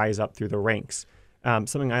can rise up through the ranks.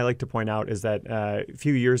 Something I like to point out is that a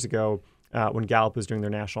few years ago, when Gallup was doing their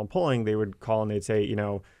national polling, they would call and they'd say,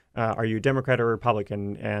 are you Democrat or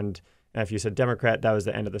Republican? And if you said Democrat, that was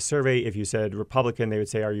the end of the survey. If you said Republican, they would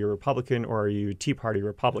say, are you a Republican or are you Tea Party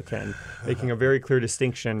Republican? Making a very clear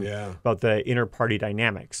distinction about the inner party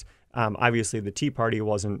dynamics. Obviously, the Tea Party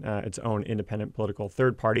wasn't its own independent political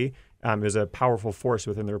third party. It was a powerful force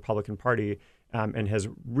within the Republican Party and has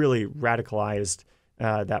really radicalized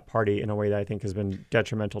that party in a way that I think has been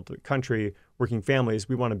detrimental to the country. Working families,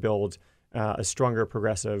 we want to build a stronger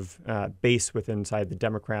progressive base inside the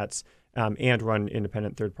Democrats and run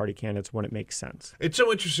independent third-party candidates when it makes sense. It's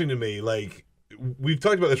so interesting to me. Like, we've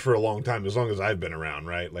talked about this for a long time, as long as I've been around,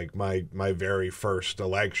 right? Like, my very first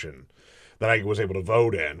election that I was able to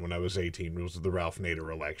vote in when I was 18 was the Ralph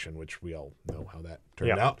Nader election, which we all know how that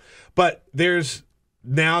turned out. But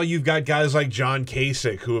now you've got guys like John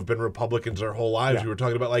Kasich who have been Republicans their whole lives. We were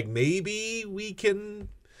talking about, like, maybe we can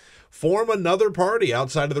form another party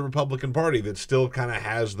outside of the Republican Party that still kind of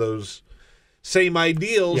has those same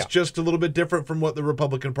ideals, just a little bit different from what the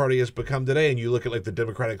Republican Party has become today. And you look at, like, the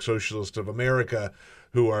Democratic Socialists of America,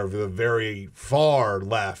 who are the very far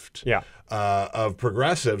left of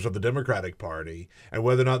progressives of the Democratic Party, and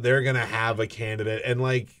whether or not they're going to have a candidate. And,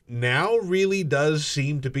 like, now really does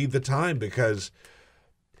seem to be the time, because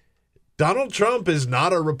Donald Trump is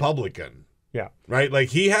not a Republican. Yeah. Right? Like,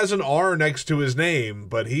 he has an R next to his name,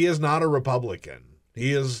 but he is not a Republican.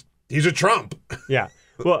 He's a Trump. Yeah.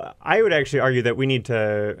 Well, I would actually argue that we need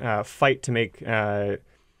to fight to make the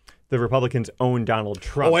Republicans own Donald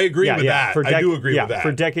Trump. Oh, I agree with that. I do agree with that.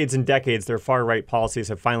 For decades and decades, their far-right policies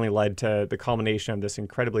have finally led to the culmination of this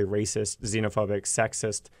incredibly racist, xenophobic,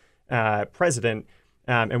 sexist president,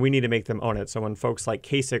 and we need to make them own it. So when folks like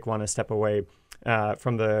Kasich want to step away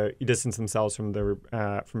distance themselves from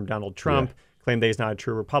Donald Trump, claim that he's not a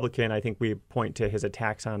true Republican, I think we point to his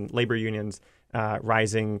attacks on labor unions,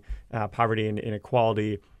 rising poverty and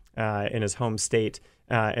inequality in his home state,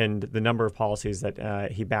 and the number of policies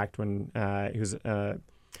that he backed when he was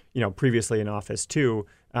previously in office too,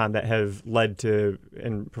 that have led to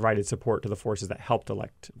and provided support to the forces that helped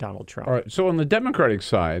elect Donald Trump. All right. So on the Democratic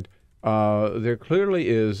side, there clearly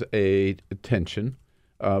is a tension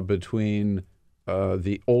between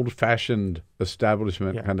the old-fashioned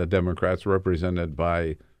establishment kind of Democrats represented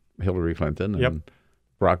by Hillary Clinton and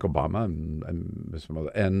Barack Obama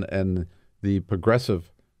and the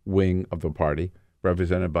progressive wing of the party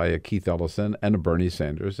represented by a Keith Ellison and a Bernie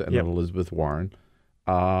Sanders and an Elizabeth Warren.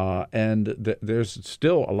 And there's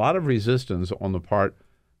still a lot of resistance on the part,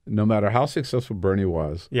 no matter how successful Bernie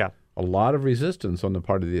was, a lot of resistance on the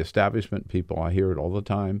part of the establishment people. I hear it all the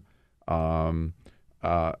time.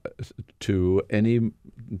 To any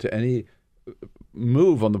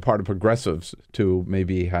move on the part of progressives to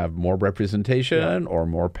maybe have more representation or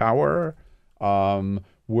more power.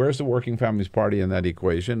 Where's the Working Families Party in that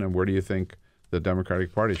equation, and where do you think the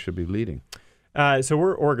Democratic Party should be leading? So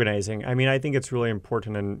we're organizing. I mean, I think it's really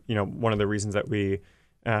important, and one of the reasons that we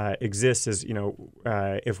exist is,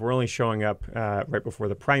 if we're only showing up right before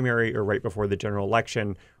the primary or right before the general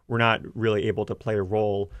election, we're not really able to play a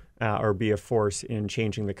role or be a force in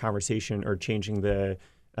changing the conversation or changing the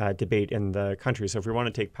debate in the country. So if we want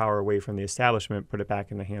to take power away from the establishment, put it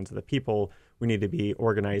back in the hands of the people, we need to be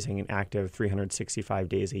organizing and active 365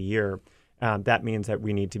 days a year. That means that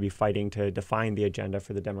we need to be fighting to define the agenda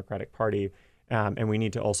for the Democratic Party. And we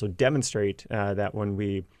need to also demonstrate that when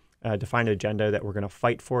we define an agenda, that we're going to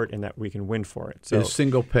fight for it and that we can win for it. So, is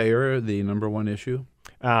single payer the number one issue?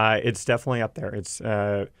 It's definitely up there. It's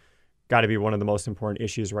got to be one of the most important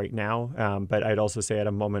issues right now. But I'd also say at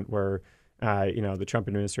a moment where, the Trump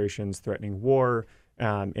administration's threatening war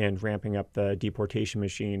and ramping up the deportation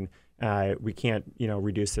machine, we can't,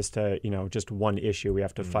 reduce this to, just one issue. We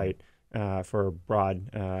have to fight for a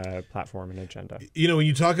broad platform and agenda. When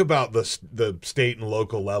you talk about the state and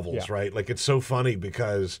local levels, right? Like, it's so funny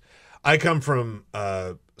because I come from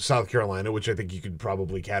South Carolina, which I think you could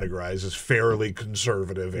probably categorize as fairly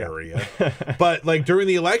conservative area. But like during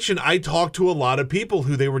the election, I talked to a lot of people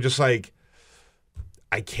who they were just like,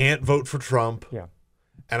 I can't vote for Trump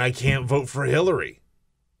and I can't vote for Hillary.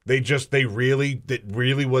 It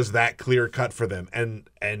really was that clear cut for them.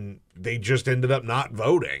 And they just ended up not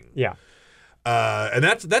voting. Yeah. And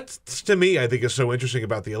that's to me, I think, is so interesting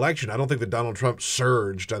about the election. I don't think that Donald Trump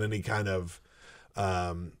surged on any kind of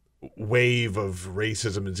wave of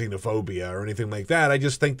racism and xenophobia or anything like that. I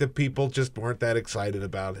just think that people just weren't that excited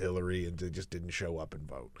about Hillary and they just didn't show up and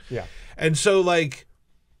vote. Yeah. And so, like,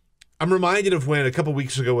 I'm reminded of when a couple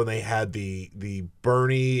weeks ago when they had the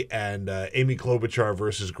Bernie and Amy Klobuchar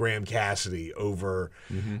versus Graham Cassidy over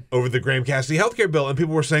the Graham Cassidy healthcare bill, and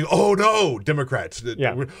people were saying, "Oh no, Democrats!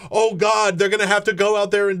 Oh God, they're going to have to go out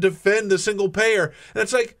there and defend the single payer." And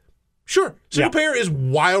it's like, sure, single payer is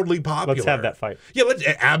wildly popular. Let's have that fight. Yeah,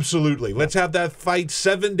 absolutely. Let's have that fight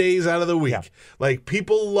 7 days out of the week. Yeah. Like,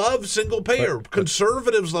 people love single payer.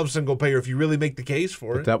 Conservatives love single payer if you really make the case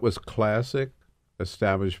for it. That was classic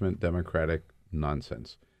establishment Democratic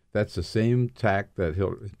nonsense. That's the same tack that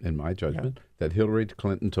in my judgment, that Hillary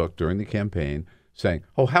Clinton took during the campaign, saying,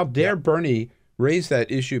 "Oh, how dare Bernie raise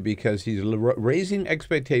that issue because he's raising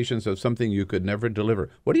expectations of something you could never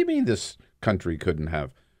deliver." What do you mean this country couldn't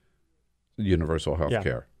have universal health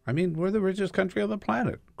care? I mean, we're the richest country on the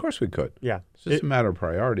planet. Of course we could. Yeah. It's just a matter of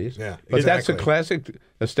priorities. Yeah, but that's a classic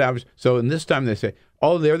established. So in this time they say,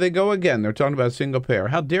 "Oh, there they go again. They're talking about single payer.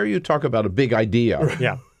 How dare you talk about a big idea?"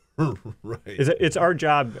 Yeah. Right. It's our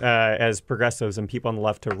job as progressives and people on the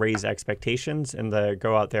left to raise expectations and to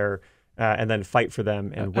go out there and then fight for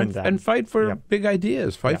them and win them. And fight for big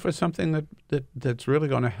ideas. Fight for something that's really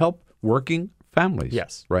going to help working families.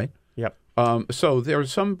 Yes. Right? Yep. So there are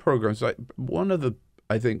some programs. One of the,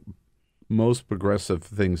 I think, most progressive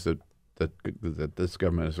things that this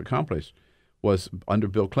government has accomplished was under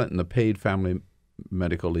Bill Clinton, the Paid Family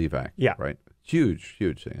Medical Leave Act. Yeah. Right. Huge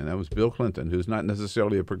thing. And that was Bill Clinton, who's not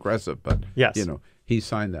necessarily a progressive, but he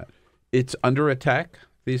signed that. It's under attack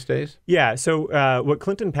these days? Yeah. So what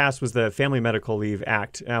Clinton passed was the Family Medical Leave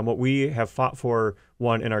Act. What we have fought for,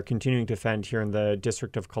 and are continuing to defend here in the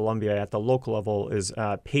District of Columbia at the local level, is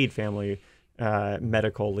paid family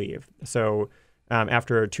medical leave. So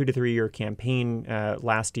after a 2 to 3 year campaign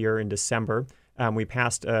last year in December, we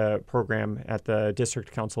passed a program at the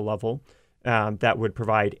district council level that would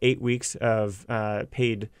provide 8 weeks of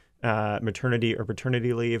paid maternity or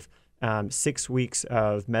paternity leave, 6 weeks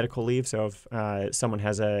of medical leave. So if someone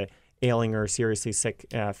has a ailing or seriously sick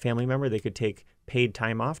family member, they could take paid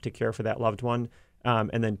time off to care for that loved one,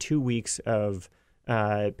 and then 2 weeks of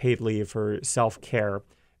paid leave for self-care.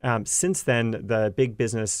 Since then, the big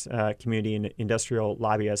business community and industrial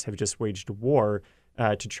lobbyists have just waged war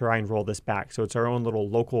to try and roll this back. So it's our own little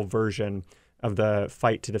local version of the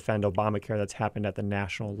fight to defend Obamacare that's happened at the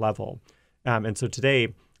national level. And so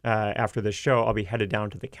today, after this show, I'll be headed down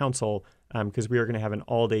to the council because we are going to have an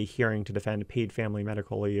all-day hearing to defend paid family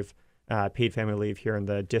medical leave, paid family leave here in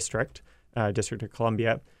the District of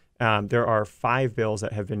Columbia. There are 5 bills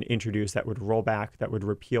that have been introduced that would roll back, that would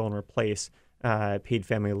repeal and replace paid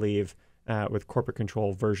family leave with corporate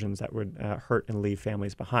control versions that would hurt and leave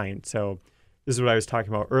families behind. So this is what I was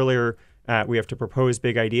talking about earlier. We have to propose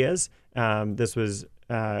big ideas. This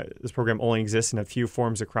program only exists in a few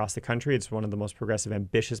forms across the country. It's one of the most progressive,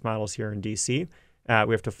 ambitious models here in D.C.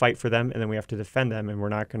 We have to fight for them, and then we have to defend them, and we're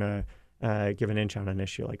not going to give an inch on an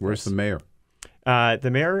issue like this. Where's the mayor?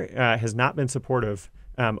 The mayor has not been supportive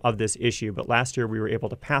of this issue, but last year we were able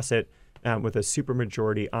to pass it with a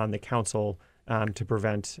supermajority on the council to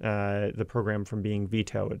prevent the program from being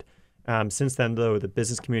vetoed. Since then, though, the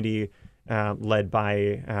business community, led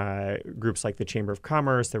by groups like the Chamber of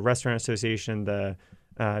Commerce, the Restaurant Association, the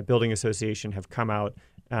Building Association, have come out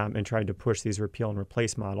and tried to push these repeal and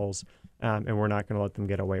replace models, and we're not going to let them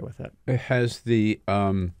get away with it. Has the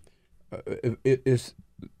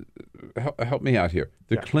help me out here.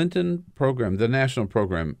 The Clinton program, the national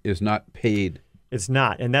program, is not paid. It's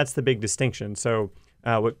not, and that's the big distinction. So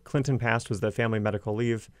what Clinton passed was the Family Medical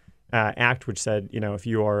Leave Act, which said, if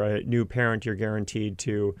you are a new parent, you're guaranteed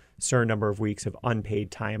to a certain number of weeks of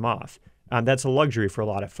unpaid time off. That's a luxury for a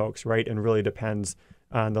lot of folks, right? And really depends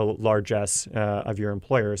on the largesse of your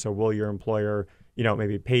employer. So will your employer,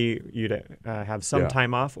 maybe pay you to have some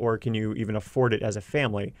time off, or can you even afford it as a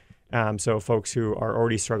family? So folks who are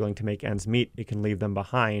already struggling to make ends meet, it can leave them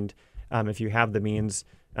behind. If you have the means,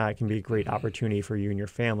 it can be a great opportunity for you and your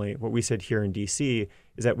family. What we said here in D.C.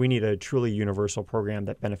 is that we need a truly universal program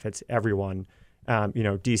that benefits everyone.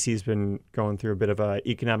 D.C.'s been going through a bit of an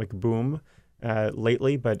economic boom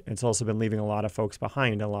lately, but it's also been leaving a lot of folks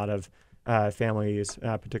behind. A lot of families,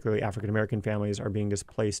 particularly African-American families, are being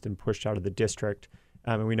displaced and pushed out of the district.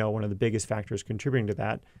 And we know one of the biggest factors contributing to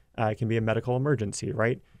that can be a medical emergency,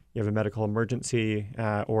 right? You have a medical emergency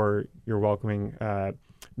or you're welcoming a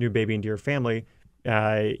new baby into your family.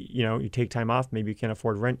 You take time off, maybe you can't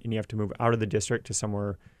afford rent, and you have to move out of the district to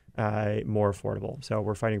somewhere more affordable. So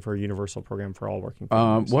we're fighting for a universal program for all working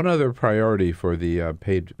families. One other priority for the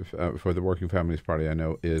for the Working Families Party, I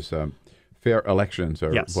know, is fair elections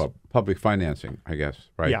or public financing, I guess,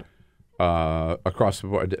 right? Yeah. Across the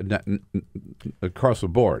board. Across the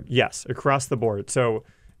board. Yes, across the board. So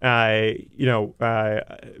big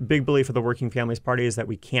belief of the Working Families Party is that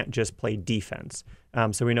we can't just play defense.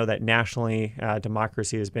 So we know that nationally,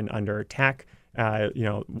 democracy has been under attack.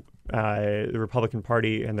 The Republican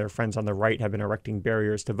Party and their friends on the right have been erecting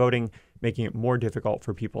barriers to voting, making it more difficult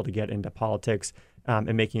for people to get into politics,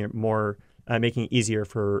 and making it easier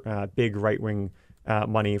for big right-wing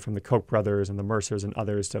money from the Koch brothers and the Mercers and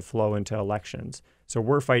others to flow into elections. So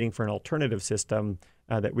we're fighting for an alternative system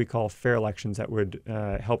that we call fair elections that would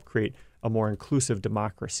help create a more inclusive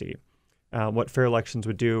democracy. What fair elections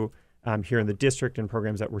would do here in the district and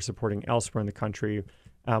programs that we're supporting elsewhere in the country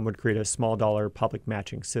would create a small dollar public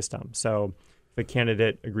matching system. So if a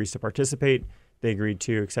candidate agrees to participate, they agreed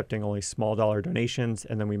to accepting only small dollar donations,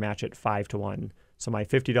 and then we match it 5-1. So my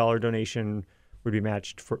 $50 donation would be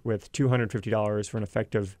matched with $250 for an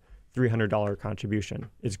effective $300 contribution.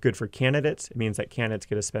 It's good for candidates. It means that candidates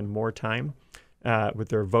get to spend more time with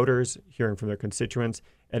their voters, hearing from their constituents,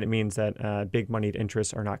 and it means that big moneyed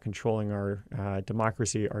interests are not controlling our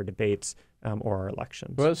democracy, our debates, or our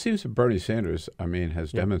elections. Well, it seems that Bernie Sanders,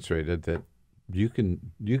 has demonstrated that you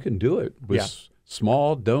can do it with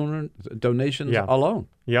small donations alone.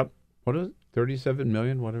 Yep. What is it? 37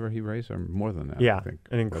 million, whatever he raised, or more than that? Yeah, I think.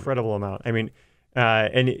 an incredible amount. And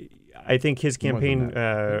I think his campaign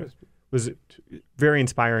was very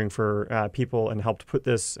inspiring for people and helped put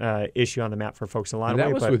this issue on the map for folks in a lot of ways.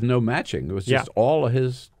 That was with no matching. It was just all of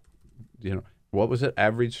his, what was it?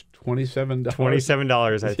 Average $27?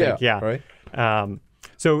 $27, I think. Yeah. Right.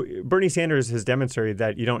 So Bernie Sanders has demonstrated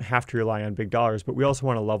that you don't have to rely on big dollars, but we also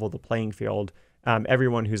want to level the playing field.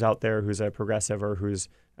 Everyone who's out there who's a progressive or who's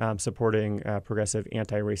supporting a progressive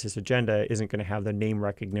anti-racist agenda isn't going to have the name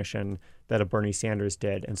recognition that a Bernie Sanders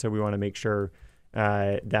did. And so we want to make sure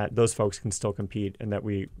that those folks can still compete and that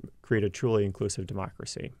we create a truly inclusive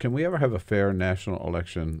democracy. Can we ever have a fair national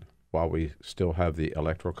election while we still have the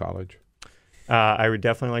Electoral College? I would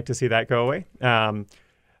definitely like to see that go away.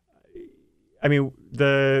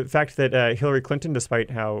 The fact that Hillary Clinton, despite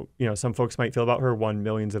how some folks might feel about her, won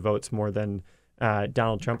millions of votes more than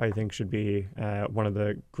Donald Trump, I think should be one of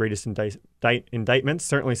the greatest indictments,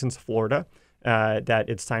 certainly since Florida, that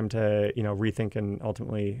it's time to rethink and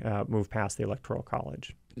ultimately move past the Electoral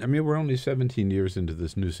College. We're only 17 years into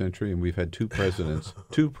this new century, and we've had two presidents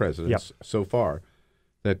so far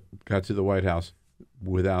that got to the White House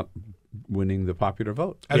without winning the popular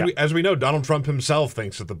vote. As we know, Donald Trump himself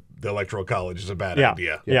thinks that the Electoral College is a bad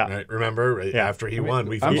idea. Right? Remember, after he won,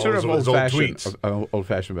 we I'm sort of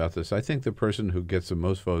old-fashioned about this. I think the person who gets the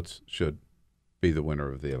most votes should be the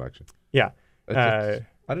winner of the election. Yeah. I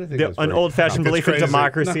don't think that's an old-fashioned belief in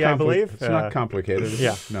democracy, I believe. It's not complicated.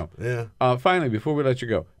 No. Yeah. Finally, before we let you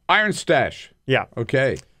go, Iron Stash. Yeah.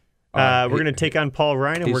 Okay. We're going to take on Paul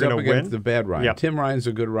Ryan, and we're going to win. The bad Ryan. Yeah. Tim Ryan's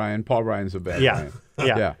a good Ryan. Paul Ryan's a bad Ryan.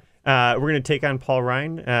 Yeah. We're going to take on Paul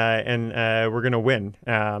Ryan, and we're going to win.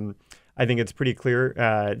 I think it's pretty clear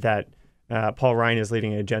that Paul Ryan is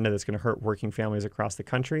leading an agenda that's going to hurt working families across the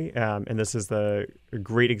country. And this is a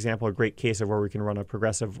great example, a great case of where we can run a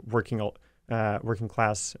progressive working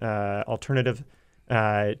class alternative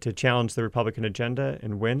to challenge the Republican agenda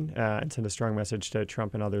and win, and send a strong message to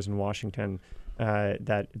Trump and others in Washington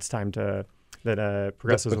that it's time that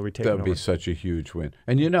progressives will be taking over. That would be such a huge win.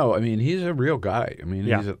 And he's a real guy.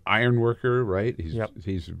 He's an iron worker, right?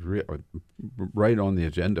 He's right on the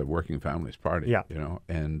agenda of Working Families Party.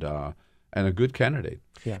 And a good candidate.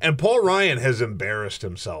 Yeah. And Paul Ryan has embarrassed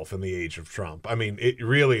himself in the age of Trump. It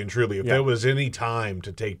really and truly, if there was any time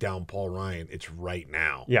to take down Paul Ryan, it's right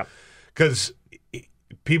now. Yeah. Because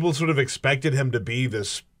people sort of expected him to be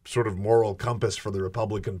this sort of moral compass for the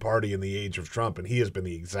Republican Party in the age of Trump, and he has been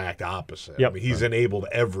the exact opposite. Yep. He's enabled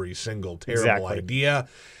every single terrible idea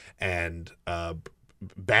and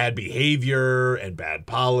bad behavior and bad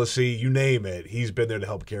policy, you name it. He's been there to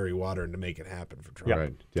help carry water and to make it happen for Trump.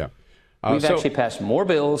 Right. Yeah. We've actually passed more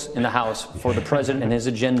bills in the House for the president and his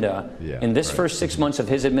agenda in this first 6 months of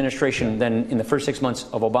his administration than in the first 6 months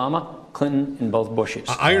of Obama, Clinton, and both Bushes.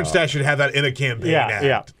 Iron Stash should have that in a campaign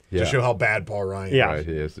act to show how bad Paul Ryan is. Right,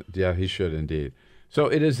 he is. Yeah, he should indeed. So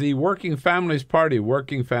it is the Working Families Party,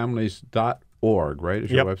 workingfamilies.org, right?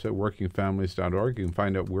 It's your website, workingfamilies.org. You can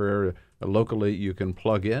find out where locally you can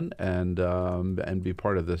plug in and be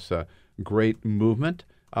part of this great movement.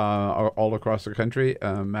 All across the country.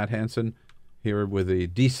 Matt Hanson here with the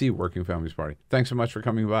D.C. Working Families Party. Thanks so much for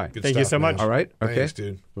coming by. Thank you so much. All right. Okay. Thanks,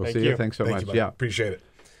 dude. We'll see you. Thanks so much. You, appreciate it.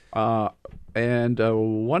 And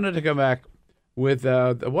wanted to come back with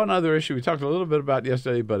one other issue we talked a little bit about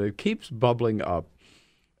yesterday, but it keeps bubbling up,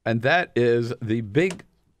 and that is the big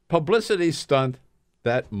publicity stunt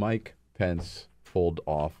that Mike Pence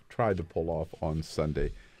tried to pull off on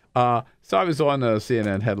Sunday. So I was on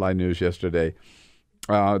CNN Headline News yesterday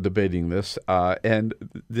debating this, and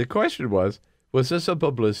the question was this a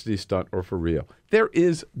publicity stunt or for real? There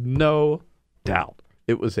is no doubt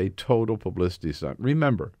it was a total publicity stunt.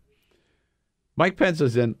 Remember, Mike Pence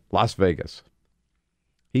is in Las Vegas.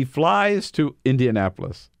 He flies to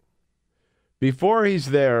Indianapolis. Before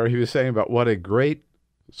he's there, he was saying about what a great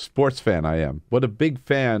sports fan I am, what a big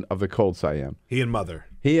fan of the Colts I am. He and Mother.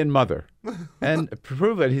 And to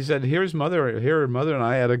prove it, he said, here Mother and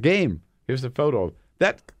I at a game. Here's the photo.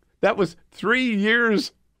 That was 3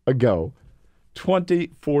 years ago,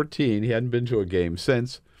 2014. He hadn't been to a game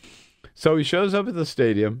since. So he shows up at the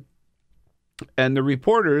stadium, and the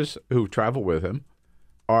reporters who travel with him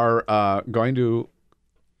are going to,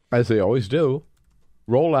 as they always do,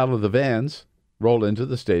 roll out of the vans, roll into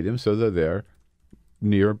the stadium, so they're there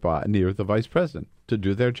near the vice president to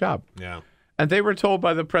do their job. Yeah. And they were told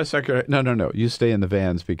by the press secretary, no, you stay in the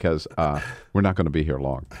vans because we're not going to be here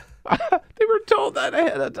long. They were told that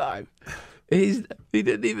ahead of time. He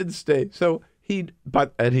didn't even stay. So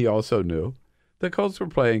and he also knew the Colts were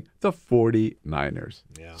playing the 49ers.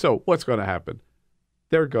 Yeah. So what's going to happen?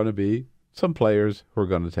 There are going to be some players who are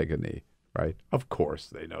going to take a knee, right? Of course,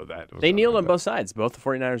 they know that. They kneeled on both sides, both the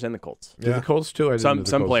 49ers and the Colts. Yeah. The Colts too. Some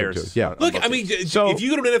players. Yeah. Look, I mean, if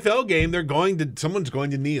you go to an NFL game, someone's going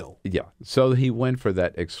to kneel. Yeah. So he went for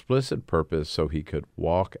that explicit purpose so he could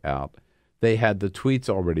walk out. They had the tweets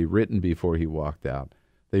already written before he walked out.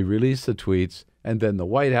 They released the tweets, and then the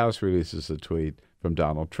White House releases a tweet from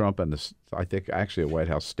Donald Trump, and I think actually a White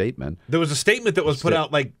House statement. There was a statement that was put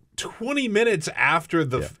out like 20 minutes after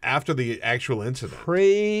the actual incident,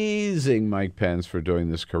 praising Mike Pence for doing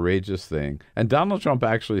this courageous thing. And Donald Trump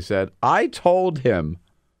actually said, I told him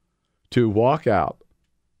to walk out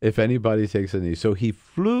if anybody takes a knee. So he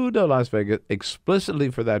flew to Las Vegas explicitly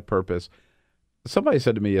for that purpose. Somebody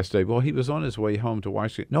said to me yesterday, well, he was on his way home to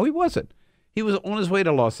Washington. No, he wasn't. He was on his way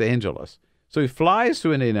to Los Angeles. So he flies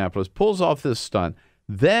to Indianapolis, pulls off this stunt,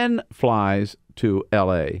 then flies to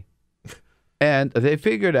L.A., and they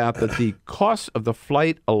figured out that the cost of the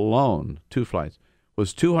flight alone, 2 flights,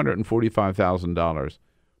 was $245,000,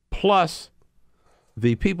 plus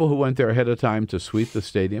the people who went there ahead of time to sweep the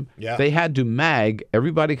stadium. Yeah. They had to mag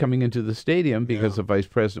everybody coming into the stadium because the vice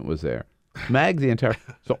president was there. Mag the entire.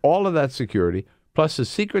 So all of that security, plus the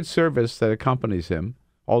Secret Service that accompanies him,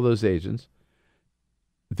 all those agents,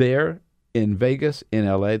 there in Vegas, in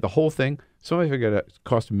L.A., the whole thing, somebody figured out it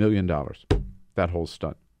cost $1 million, that whole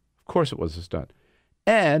stunt. Of course it was a stunt.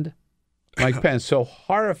 And Mike Pence, so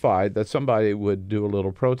horrified that somebody would do a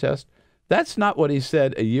little protest. That's not what he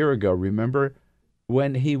said a year ago. Remember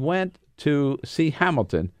when he went to see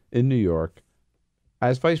Hamilton in New York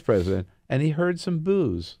as vice president, and he heard some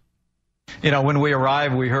boos. You know, when we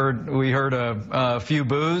arrived, we heard a few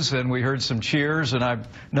boos and we heard some cheers, and I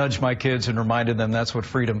nudged my kids and reminded them that's what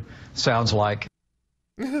freedom sounds like.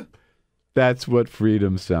 That's what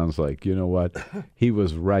freedom sounds like. You know what? He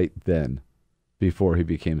was right then, before he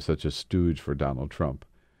became such a stooge for Donald Trump.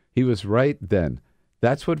 He was right then.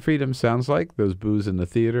 That's what freedom sounds like, those boos in the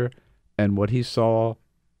theater, and what he saw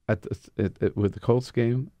with the Colts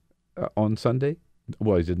game on Sunday.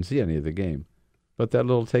 Well, he didn't see any of the game. But that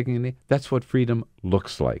little taking a knee, that's what freedom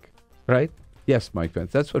looks like, right? Yes, Mike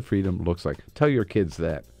Pence, that's what freedom looks like. Tell your kids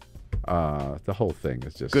that. The whole thing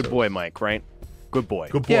is just good boy, Mike, right? Good boy.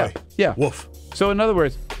 Good boy. Yeah. Woof. So in other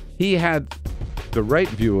words, he had the right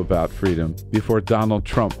view about freedom before Donald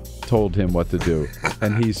Trump told him what to do.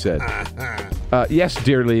 And he said, yes,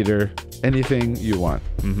 dear leader, anything you want.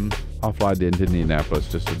 I'll fly to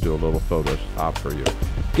Indianapolis just to do a little photo op for you.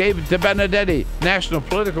 Gabe Debenedetti, national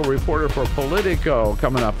political reporter for Politico,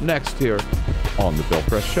 coming up next here on The Bill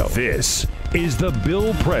Press Show. This is The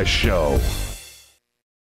Bill Press Show.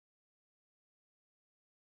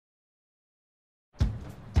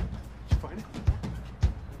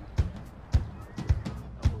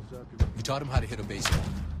 You taught him how to hit a baseball.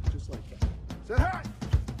 Just like that. Say hi.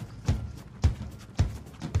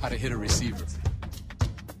 How to hit a receiver.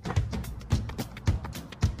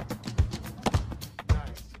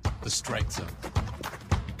 The strike zone.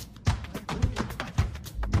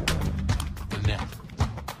 The net.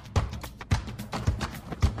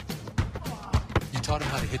 You taught him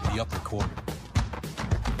how to hit the upper corner.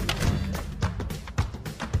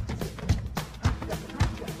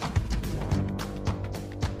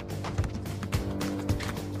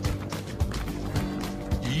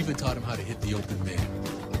 You even taught him how to hit the open man.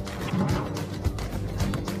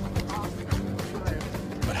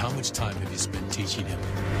 But how much time have you spent teaching him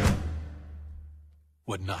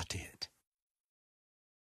what not to hit?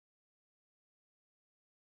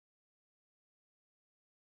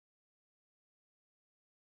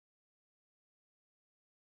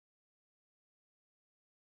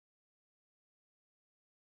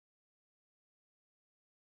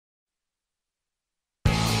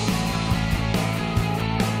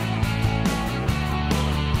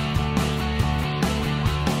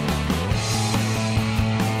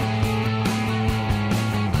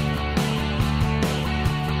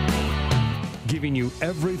 you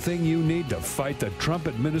everything you need to fight the Trump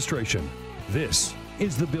administration. This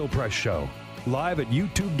is The Bill Press Show, live at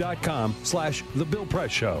youtube.com/The Bill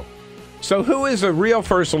Press Show. So who is the real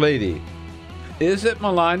First Lady? Is it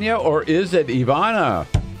Melania or is it Ivana?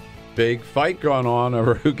 Big fight going on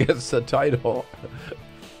over who gets the title.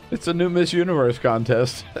 It's a new Miss Universe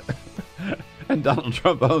contest. And Donald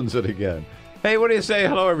Trump owns it again. Hey, what do you say?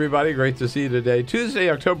 Hello, everybody. Great to see you today. Tuesday,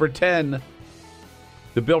 October 10.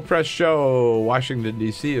 The Bill Press Show, Washington,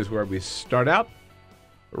 D.C. is where we start out.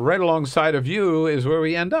 Right alongside of you is where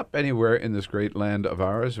we end up, anywhere in this great land of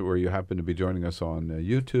ours, where you happen to be joining us on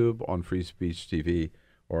YouTube, on Free Speech TV,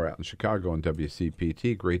 or out in Chicago on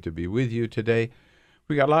WCPT. Great to be with you today.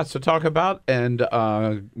 We got lots to talk about, and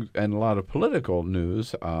a lot of political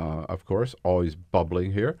news, of course, always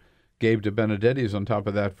bubbling here. Gabe Debenedetti is on top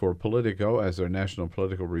of that for Politico as their national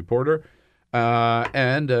political reporter.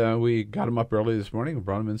 And we got him up early this morning and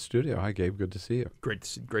brought him in studio. Hi, Gabe. Good to see you. Great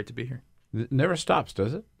to be here. It never stops,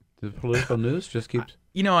 does it? The political news just keeps...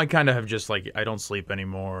 I kind of have just I don't sleep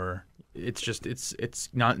anymore. It's just, it's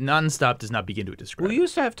not nonstop does not begin to describe. We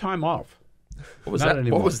used to have time off. What was that?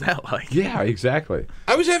 Anymore. What was that like? Yeah, exactly.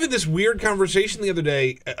 I was having this weird conversation the other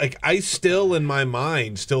day. I still, in my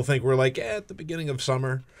mind, think we're at the beginning of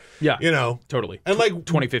summer. Yeah, totally. And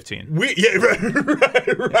 2015. Right. Yeah.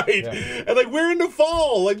 And we're in the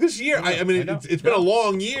fall, this year. I mean, it's been a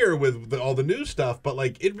long year with all the new stuff, but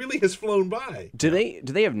it really has flown by. Do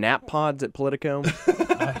they have nap pods at Politico?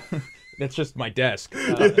 That's just my desk.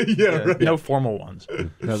 Right. No formal ones.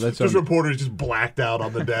 No, that's just reporters just blacked out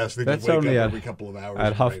on the desk. They that's just wake only up every couple of hours.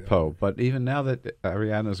 At HuffPo, but even now that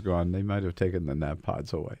Ariana's gone, they might have taken the nap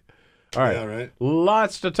pods away. All right. Yeah, right.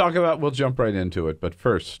 Lots to talk about. We'll jump right into it. But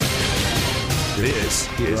first, this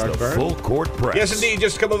is the Full Court Press. Yes, indeed.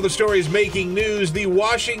 Just a couple of the stories making news. The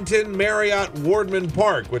Washington Marriott Wardman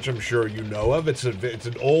Park, which I'm sure you know of. It's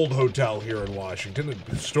an old hotel here in Washington, a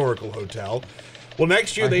historical hotel. Well,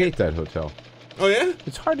 next year I hate that hotel. Oh, yeah?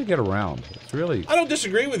 It's hard to get around. It's really... I don't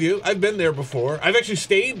disagree with you. I've been there before. I've actually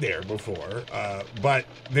stayed there before. But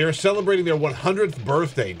they're celebrating their 100th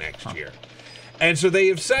birthday next year. And so they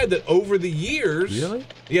have said that over the years... Really?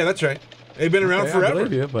 Yeah, that's right. They've been around forever. I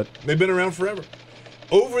believe you, but... They've been around forever.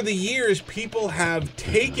 Over the years, people have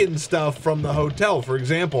taken stuff from the hotel. For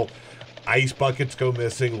example, ice buckets go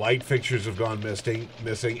missing, light fixtures have gone missing,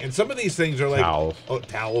 and some of these things are towels.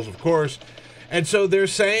 Towels, of course. And so they're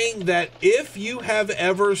saying that if you have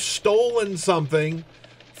ever stolen something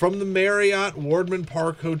from the Marriott Wardman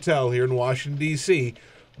Park Hotel here in Washington, D.C.,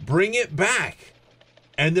 bring it back,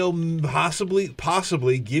 and they'll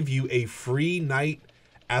possibly give you a free night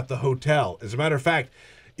at the hotel. As a matter of fact,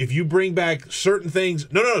 if you bring back certain things...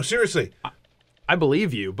 No, seriously. I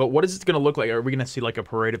believe you, but what is it going to look like? Are we going to see a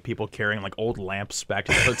parade of people carrying old lamps back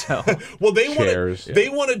to the hotel? Well, they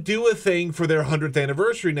want to do a thing for their 100th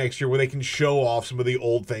anniversary next year where they can show off some of the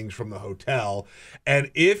old things from the hotel.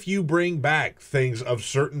 And if you bring back things of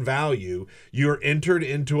certain value, you're entered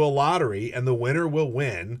into a lottery, and the winner will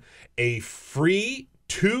win a free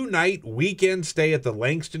 2-night weekend stay at the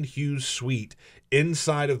Langston Hughes Suite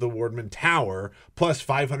inside of the Wardman Tower, plus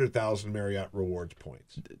 500,000 Marriott Rewards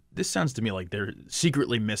points. This sounds to me like they're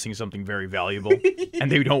secretly missing something very valuable,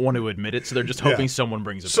 and they don't want to admit it, so they're just hoping someone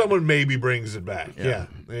brings it back. Someone maybe brings it back. Yeah,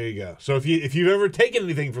 there you go. So if you've ever taken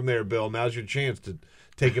anything from there, Bill, now's your chance to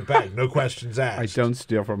take it back. No questions asked. I don't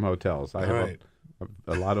steal from hotels. I have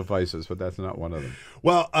a lot of vices, but that's not one of them.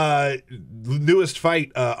 Well, newest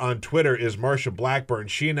fight on Twitter is Marsha Blackburn.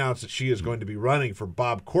 She announced that she is going to be running for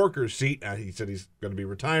Bob Corker's seat. He said he's going to be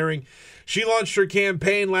retiring. She launched her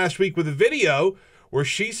campaign last week with a video where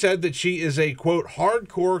she said that she is a, quote,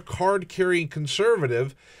 hardcore card-carrying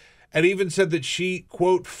conservative, and even said that she,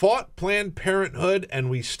 quote, fought Planned Parenthood and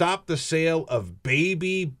we stopped the sale of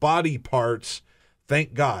baby body parts.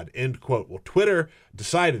 Thank God, end quote. Well, Twitter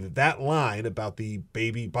decided that line about the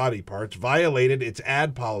baby body parts violated its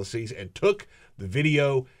ad policies and took the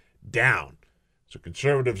video down. So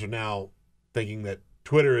conservatives are now thinking that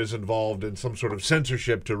Twitter is involved in some sort of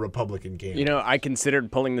censorship to Republican candidates. I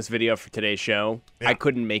considered pulling this video for today's show. Yeah. I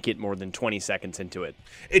couldn't make it more than 20 seconds into it.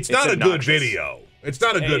 It's not a good video. It's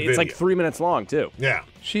not a good video. It's 3 minutes long, too. Yeah.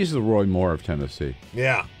 She's the Roy Moore of Tennessee.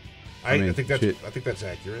 Yeah. I think that's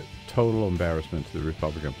accurate. Total embarrassment to the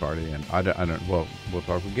Republican Party, and I don't. Well, we'll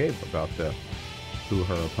talk with Gabe about who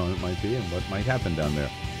her opponent might be and what might happen down there.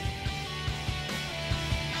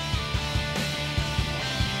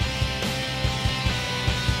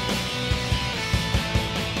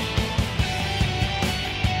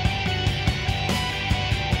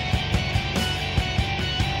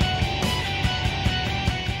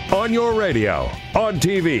 On your radio, on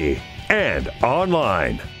TV, and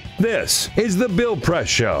online. This is The Bill Press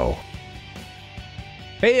Show.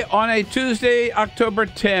 Hey, on a Tuesday, October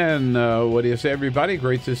 10, what do you say, everybody?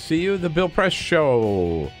 Great to see you. The Bill Press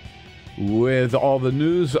Show with all the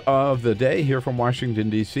news of the day here from Washington,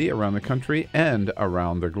 D.C., around the country and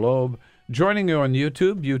around the globe. Joining you on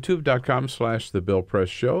YouTube, youtube.com/The Bill Press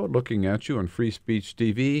Show, looking at you on Free Speech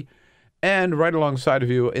TV, and right alongside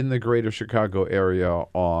of you in the greater Chicago area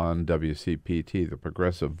on WCPT, the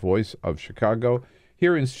progressive voice of Chicago.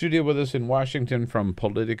 Here in studio with us in Washington from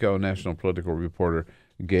Politico, national political reporter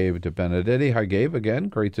Gabe Debenedetti. Hi, Gabe. Again,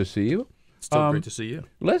 great to see you. Still great to see you.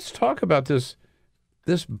 Let's talk about this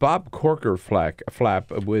Bob Corker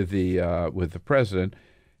flap with the president.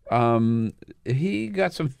 He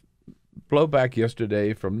got some blowback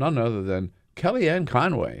yesterday from none other than Kellyanne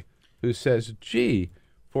Conway, who says, "Gee,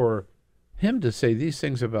 for him to say these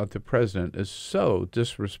things about the president is so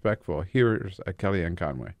disrespectful." Here's Kellyanne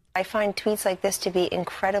Conway. I find tweets like this to be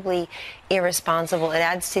incredibly irresponsible. It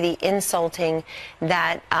adds to the insulting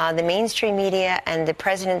that the mainstream media and the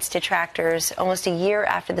president's detractors, almost a year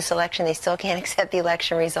after this election, they still can't accept the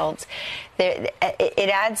election results. It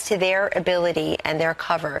adds to their ability and their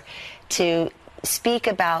cover to speak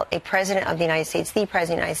about a president of the United States, the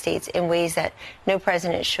president of the United States, in ways that no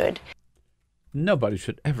president should. Nobody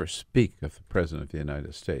should ever speak of the president of the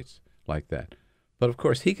United States like that. But, of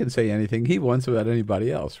course, he can say anything he wants about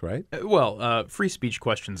anybody else, right? Well, free speech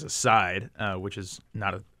questions aside, which is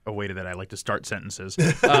not a way that I like to start sentences,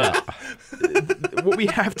 what we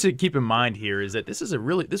have to keep in mind here is that this was a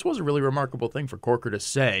really remarkable thing for Corker to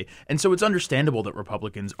say. And so it's understandable that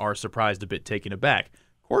Republicans are surprised, a bit taken aback.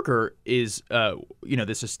 Corker is,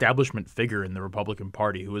 this establishment figure in the Republican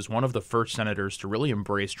Party who was one of the first senators to really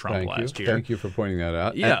embrace Trump last year. Thank you for pointing that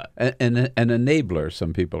out. Yeah. An enabler,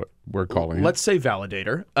 some people were calling him. Let's say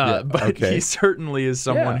validator. But he certainly is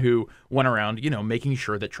someone who went around, making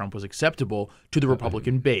sure that Trump was acceptable to the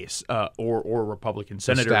Republican base or Republican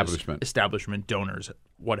senators, establishment donors,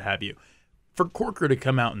 what have you. For Corker to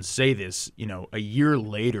come out and say this, a year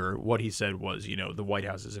later, what he said was, the White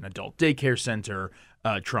House is an adult daycare center.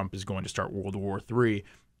 Trump is going to start World War III,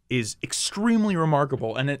 is extremely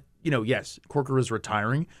remarkable. And yes, Corker is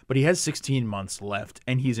retiring, but he has 16 months left,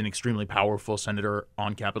 and he's an extremely powerful senator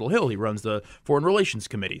on Capitol Hill. He runs the Foreign Relations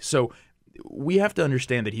Committee. So we have to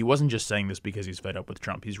understand that he wasn't just saying this because he's fed up with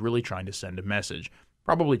Trump. He's really trying to send a message,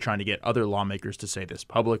 probably trying to get other lawmakers to say this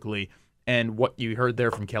publicly. And what you heard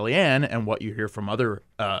there from Kellyanne and what you hear from other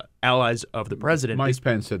allies of the president. Mike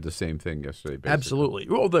Pence said the same thing yesterday, basically. Absolutely.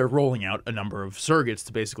 Well, they're rolling out a number of surrogates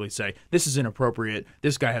to basically say, this is inappropriate,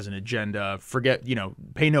 this guy has an agenda, forget,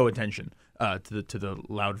 pay no attention to the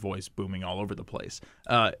loud voice booming all over the place.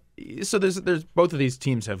 So there's both of these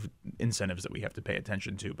teams have incentives that we have to pay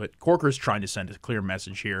attention to. But Corker's trying to send a clear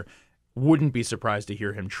message here. Wouldn't be surprised to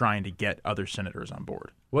hear him trying to get other senators on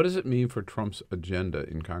board. What does it mean for Trump's agenda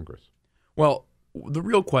in Congress? Well, the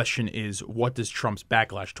real question is, what does Trump's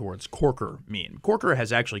backlash towards Corker mean? Corker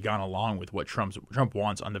has actually gone along with what Trump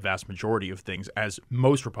wants on the vast majority of things, as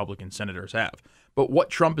most Republican senators have. But what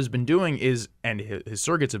Trump has been doing is, and his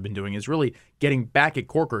surrogates have been doing, is really getting back at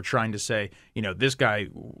Corker, trying to say, this guy,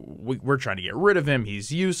 we're trying to get rid of him.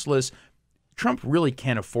 He's useless. Trump really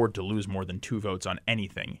can't afford to lose more than 2 votes on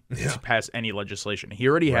anything to pass any legislation. He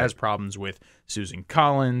already has problems with Susan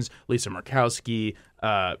Collins, Lisa Murkowski,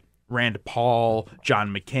 Rand Paul,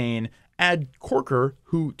 John McCain. Add Corker,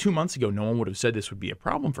 who 2 months ago no one would have said this would be a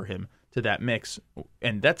problem for him, to that mix.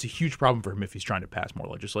 And that's a huge problem for him if he's trying to pass more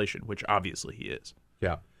legislation, which obviously he is.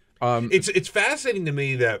 Yeah. It's fascinating to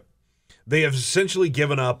me that they have essentially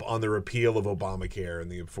given up on the repeal of Obamacare and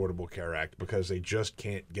the Affordable Care Act because they just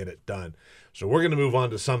can't get it done. So we're going to move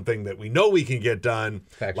on to something that we know we can get done,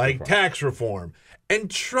 tax reform. And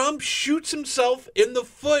Trump shoots himself in the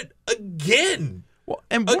foot again. Well,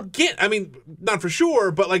 and again, I mean, not for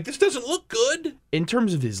sure, but this doesn't look good. In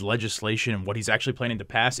terms of his legislation and what he's actually planning to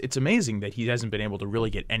pass, it's amazing that he hasn't been able to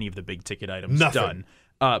really get any of the big ticket items done.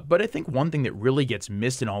 But I think one thing that really gets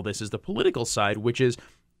missed in all this is the political side, which is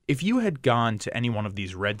if you had gone to any one of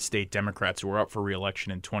these red state Democrats who were up for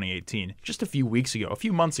re-election in 2018, just a few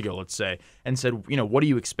months ago, let's say, and said, what are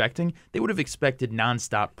you expecting? They would have expected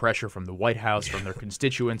nonstop pressure from the White House, from their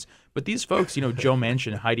constituents. But these folks, Joe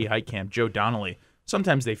Manchin, Heidi Heitkamp, Joe Donnelly,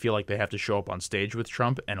 sometimes they feel like they have to show up on stage with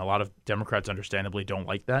Trump, and a lot of Democrats understandably don't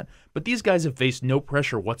like that. But these guys have faced no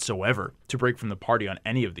pressure whatsoever to break from the party on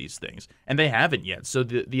any of these things, and they haven't yet. So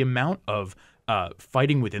the amount of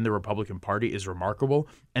fighting within the Republican Party is remarkable,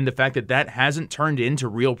 and the fact that hasn't turned into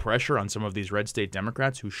real pressure on some of these red state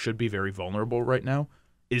Democrats who should be very vulnerable right now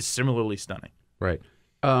is similarly stunning. Right.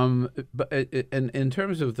 But in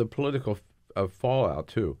terms of the political fallout,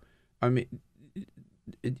 too, I mean,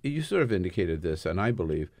 you sort of indicated this, and I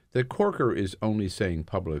believe that Corker is only saying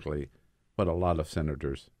publicly what a lot of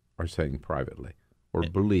senators are saying privately or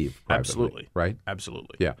believe privately. Absolutely. Right?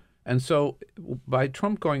 Absolutely. Yeah. And so by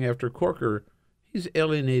Trump going after Corker, he's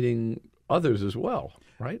alienating others as well,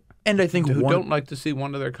 right? And I think who don't like to see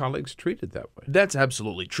one of their colleagues treated that way. That's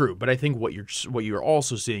absolutely true. But I think what you're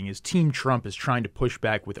also seeing is Team Trump is trying to push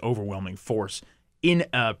back with overwhelming force in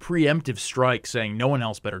a preemptive strike, saying no one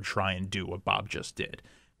else better try and do what Bob just did.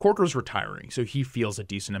 Corker's retiring, so he feels a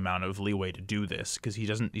decent amount of leeway to do this because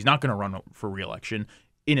he's not going to run for re-election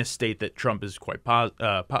in a state that Trump is quite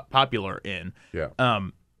popular in. Yeah.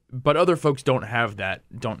 But other folks don't have that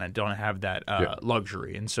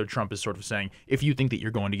luxury, and so Trump is sort of saying, if you think that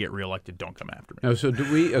you're going to get reelected, don't come after me. Now, so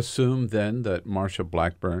do we assume then that Marsha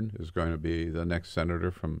Blackburn is going to be the next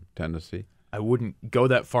senator from Tennessee? I wouldn't go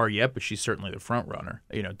that far yet, but she's certainly the front runner.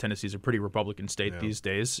 You know, Tennessee's a pretty Republican state these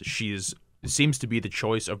days. She seems to be the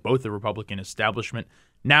choice of both the Republican establishment,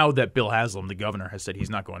 now that Bill Haslam, the governor, has said he's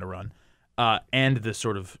not going to run, and the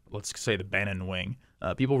sort of, let's say, the Bannon wing.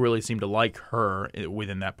 People really seem to like her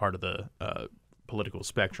within that part of the political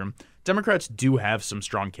spectrum. Democrats do have some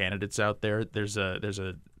strong candidates out there. There's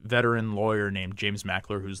a veteran lawyer named James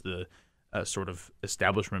Mackler who's the sort of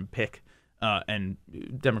establishment pick. And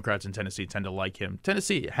Democrats in Tennessee tend to like him.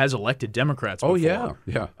 Tennessee has elected Democrats before. Oh,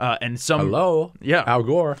 yeah. And some... Hello? Yeah. Al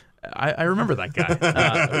Gore. I remember that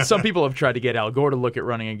guy. Some people have tried to get Al Gore to look at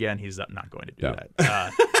running again. He's not going to do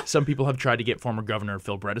that. Some people have tried to get former Governor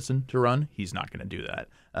Phil Bredesen to run. He's not going to do that.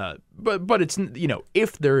 But it's,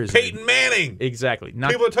 if there is... Peyton Manning! Exactly.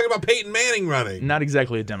 People are talking about Peyton Manning running. Not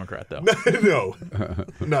exactly a Democrat, though. No,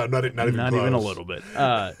 not even Not close. even a little bit.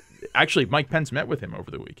 Actually, Mike Pence met with him over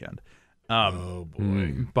the weekend. Oh,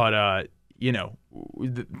 boy. But,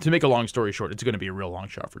 to make a long story short, it's going to be a real long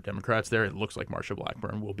shot for Democrats there. It looks like Marsha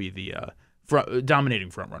Blackburn will be the dominating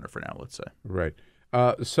front runner for now, let's say. Right.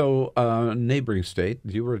 So neighboring state,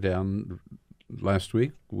 you were down last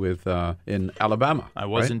week with in Alabama. I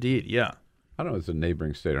was right? indeed, yeah. I don't know if it's a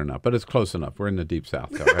neighboring state or not, but it's close enough. We're in the deep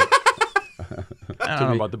south, though, right? I don't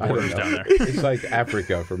know about the borders down there. It's like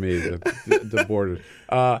Africa for me, the borders.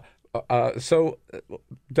 So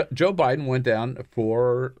Joe Biden went down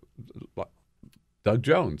for Doug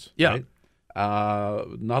Jones. Yeah. Right?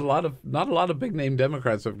 Not a lot of big name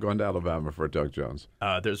Democrats have gone to Alabama for Doug Jones.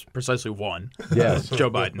 There's precisely one. Yes, Joe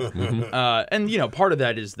Biden. Mm-hmm. And part of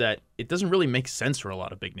that is that it doesn't really make sense for a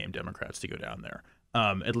lot of big name Democrats to go down there.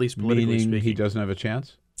 At least politically Meaning speaking. he doesn't have a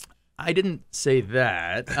chance? I didn't say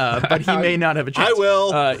that, but he may not have a chance. I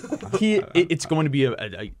will. It's going to be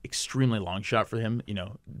a extremely long shot for him.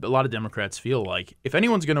 A lot of Democrats feel like if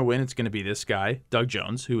anyone's going to win, it's going to be this guy, Doug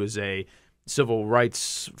Jones, who is a civil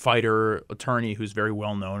rights fighter, attorney who's very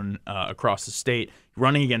well known across the state,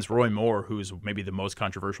 running against Roy Moore, who's maybe the most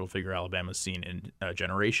controversial figure Alabama's seen in a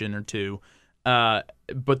generation or two.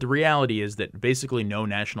 But the reality is that basically no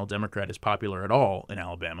national Democrat is popular at all in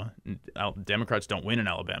Alabama. Democrats don't win in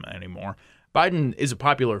Alabama anymore. Biden is a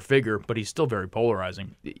popular figure, but he's still very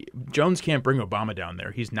polarizing. Jones can't bring Obama down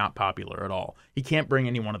there. He's not popular at all. He can't bring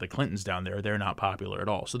any one of the Clintons down there. They're not popular at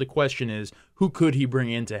all. So the question is, who could he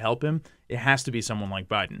bring in to help him? It has to be someone like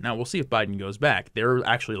Biden. Now, we'll see if Biden goes back. They're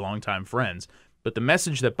actually longtime friends. But the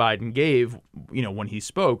message that Biden gave, when he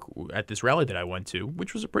spoke at this rally that I went to,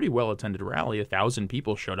 which was a pretty well-attended rally, 1,000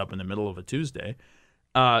 people showed up in the middle of a Tuesday,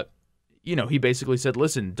 he basically said,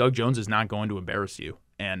 listen, Doug Jones is not going to embarrass you.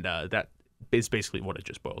 And that is basically what it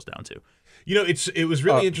just boils down to. It was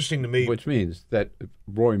really interesting to me. Which means that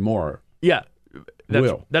Roy Moore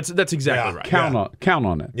that's exactly right. Count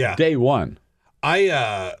on it. Yeah. Day one.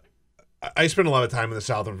 I spend a lot of time in the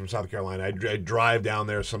South. I'm from South Carolina. I drive down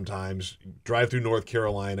there sometimes, drive through North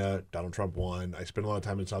Carolina. Donald Trump won. I spend a lot of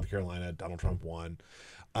time in South Carolina. Donald Trump won.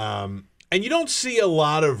 And you don't see a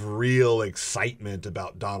lot of real excitement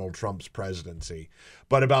about Donald Trump's presidency.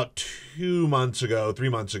 But about 3 months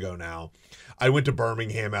ago now, I went to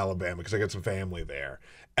Birmingham, Alabama, because I got some family there.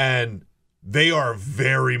 And they are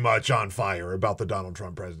very much on fire about the Donald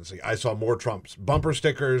Trump presidency. I saw more Trump's bumper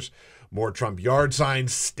stickers, more Trump yard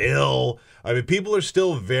signs still. I mean, people are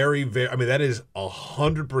still very, very, that is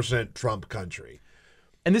 100% Trump country.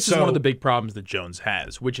 And this is one of the big problems that Jones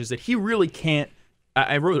has, which is that he really can't,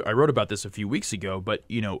 I wrote about this a few weeks ago, but,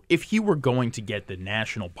 if he were going to get the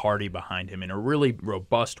national party behind him in a really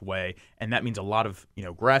robust way, and that means a lot of,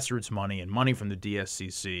 grassroots money and money from the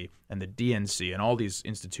DSCC and the DNC and all these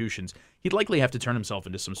institutions, he'd likely have to turn himself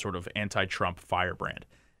into some sort of anti-Trump firebrand.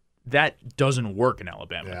 That doesn't work in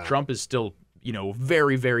Alabama. Yeah. Trump is still,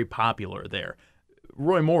 very, very popular there.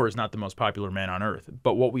 Roy Moore is not the most popular man on earth,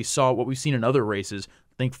 but what we've seen in other races,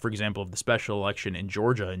 think, for example, of the special election in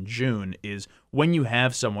Georgia in June, is when you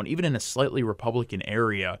have someone, even in a slightly Republican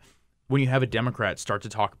area, when you have a Democrat start to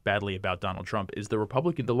talk badly about Donald Trump, is the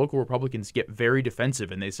local Republicans get very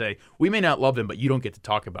defensive, and they say, we may not love him, but you don't get to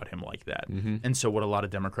talk about him like that. And so what a lot of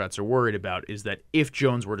Democrats are worried about is that if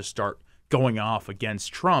Jones were to start going off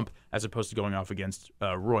against Trump, as opposed to going off against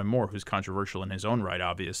Roy Moore, who's controversial in his own right,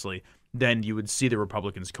 obviously, then you would see the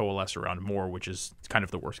Republicans coalesce around Moore, which is kind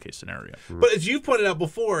of the worst-case scenario. But as you've pointed out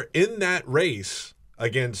before, in that race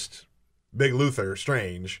against Big Luther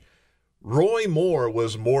Strange, Roy Moore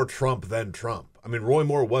was more Trump than Trump. I mean, Roy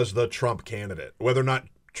Moore was the Trump candidate. Whether or not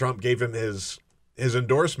Trump gave him his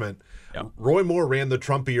endorsement, Roy Moore ran the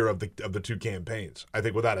Trumpier of the two campaigns, I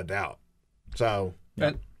think, without a doubt. So,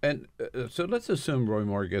 so let's assume Roy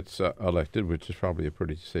Moore gets elected, which is probably a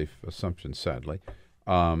pretty safe assumption, sadly.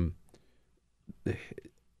 We were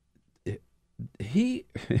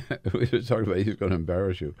talking about he's going to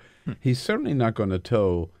embarrass you. He's certainly not going to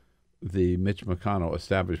toe the Mitch McConnell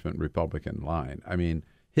establishment Republican line. I mean,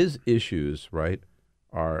 his issues, right,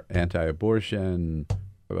 are anti-abortion,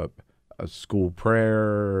 school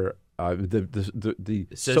prayer. It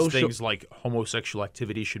says social things like homosexual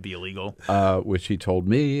activity should be illegal, which he told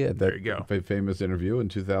me at that famous interview in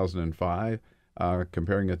 2005,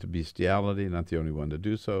 comparing it to bestiality. Not the only one to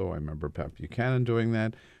do so. I remember Pat Buchanan doing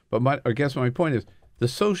that. But I guess my point is the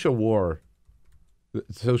social wars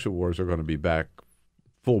are going to be back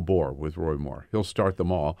full bore with Roy Moore. He'll start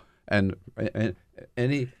them all, and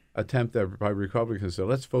any attempt by Republicans to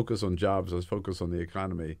let's focus on jobs, let's focus on the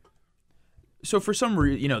economy. So for some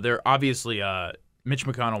reason, they're obviously Mitch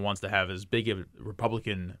McConnell wants to have as big a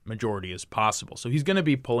Republican majority as possible. So he's going to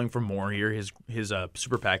be pulling for Moore here. His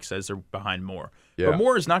super PAC says they're behind Moore. Yeah. But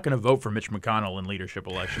Moore is not going to vote for Mitch McConnell in leadership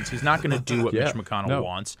elections. He's not going to do what Mitch McConnell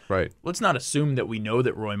wants. Right. Let's not assume that we know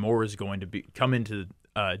that Roy Moore is going to come into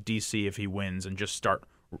D.C. if he wins and just start,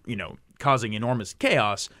 causing enormous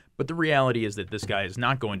chaos. But the reality is that this guy is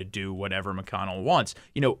not going to do whatever McConnell wants.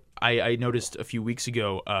 I noticed a few weeks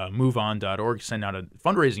ago, MoveOn.org sent out a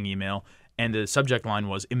fundraising email, and the subject line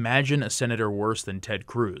was, imagine a senator worse than Ted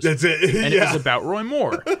Cruz. That's it. And it was about Roy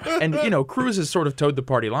Moore. And, Cruz has sort of towed the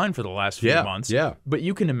party line for the last few months. Yeah. But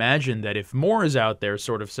you can imagine that if Moore is out there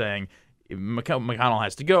sort of saying, McConnell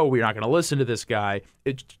has to go, we're not going to listen to this guy,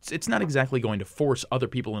 it's not exactly going to force other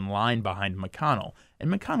people in line behind McConnell. And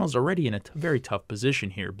McConnell's already in a very tough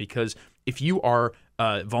position here, because if you are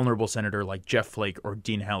a vulnerable senator like Jeff Flake or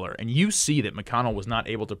Dean Heller, and you see that McConnell was not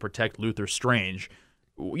able to protect Luther Strange,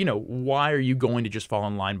 why are you going to just fall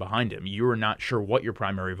in line behind him? You are not sure what your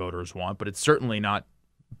primary voters want, but it's certainly not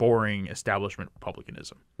boring establishment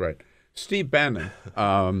Republicanism. Right. Steve Bannon,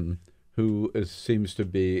 who seems to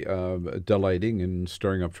be delighting in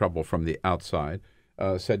stirring up trouble from the outside,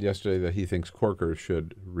 said yesterday that he thinks Corker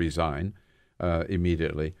should resign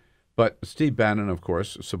immediately. But Steve Bannon, of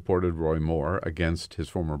course, supported Roy Moore against his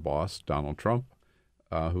former boss, Donald Trump,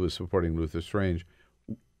 who was supporting Luther Strange.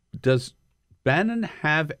 Does Bannon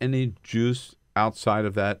have any juice outside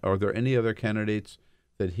of that? Are there any other candidates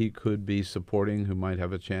that he could be supporting who might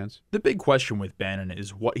have a chance? The big question with Bannon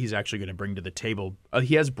is what he's actually going to bring to the table.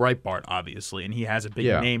 He has Breitbart, obviously, and he has a big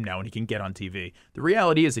name now, and he can get on TV. The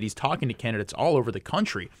reality is that he's talking to candidates all over the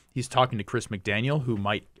country. He's talking to Chris McDaniel, who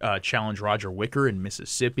might challenge Roger Wicker in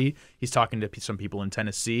Mississippi. He's talking to some people in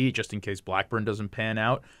Tennessee, just in case Blackburn doesn't pan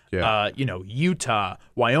out. Utah,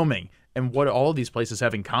 Wyoming. And what all of these places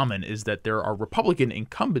have in common is that there are Republican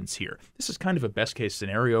incumbents here. This is kind of a best-case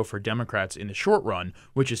scenario for Democrats in the short run,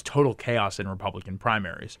 which is total chaos in Republican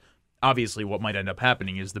primaries. Obviously, what might end up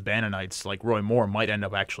happening is the Bannonites, like Roy Moore, might end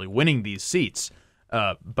up actually winning these seats.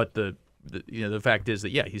 But the fact is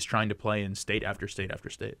that, he's trying to play in state after state after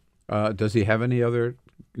state. Does he have another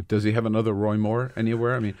Roy Moore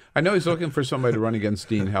anywhere? I mean, I know he's looking for somebody to run against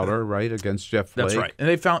Dean Heller, right? Against Jeff Flake. That's right. And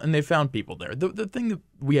they found people there. The thing that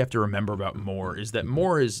we have to remember about Moore is that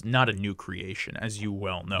Moore is not a new creation, as you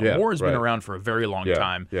well know. Yeah, Moore has been around for a very long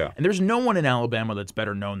time. Yeah. And there's no one in Alabama that's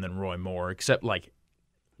better known than Roy Moore, except like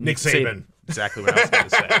Nick Saban. Exactly what I was going to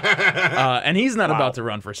say. And he's not about to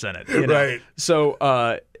run for Senate. Right. So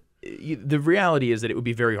the reality is that it would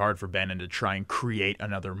be very hard for Bannon to try and create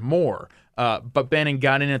another Moore. But Bannon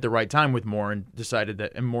got in at the right time with Moore and decided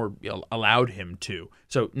that, and Moore allowed him to.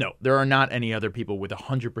 So, no, there are not any other people with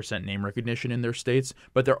 100% name recognition in their states,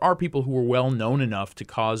 but there are people who are well known enough to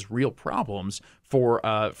cause real problems for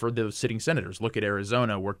those sitting senators. Look at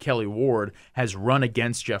Arizona, where Kelly Ward has run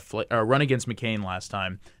against run against McCain last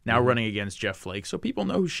time, now running against Jeff Flake. So people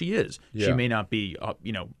know who she is. Yeah. She may not be,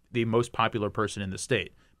 the most popular person in the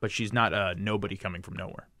state, but she's not a nobody coming from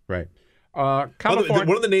nowhere. Right. One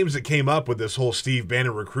of the names that came up with this whole Steve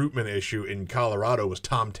Bannon recruitment issue in Colorado was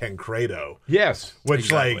Tom Tancredo. Yes.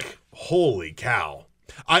 Which, like, holy cow.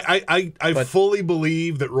 I fully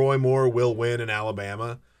believe that Roy Moore will win in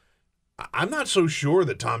Alabama. I'm not so sure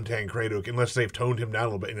that Tom Tancredo, unless they've toned him down a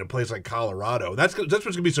little bit in a place like Colorado. That's what's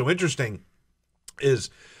going to be so interesting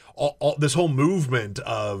is all this whole movement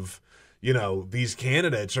of, you know, these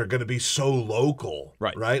candidates are going to be so local,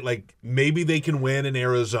 right? Like, maybe they can win in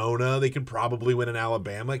Arizona. They can probably win in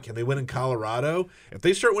Alabama. Can they win in Colorado? If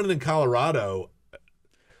they start winning in Colorado...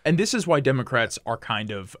 And this is why Democrats are kind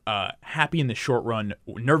of happy in the short run,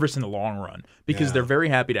 nervous in the long run, because they're very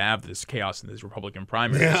happy to have this chaos in these Republican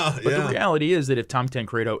primaries. But the reality is that if Tom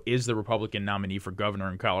Tancredo is the Republican nominee for governor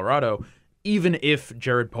in Colorado, even if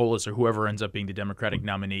Jared Polis or whoever ends up being the Democratic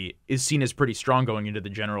nominee is seen as pretty strong going into the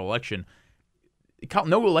general election,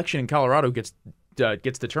 no election in Colorado gets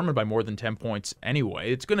determined by more than 10 points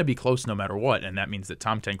anyway. It's going to be close no matter what, and that means that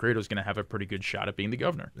Tom Tancredo is going to have a pretty good shot at being the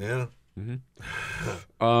governor. Yeah.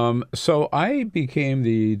 So I became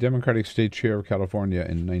the Democratic State Chair of California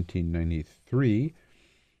in 1993,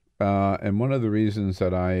 and one of the reasons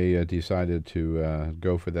that I decided to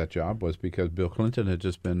go for that job was because Bill Clinton had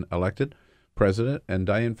just been elected president, and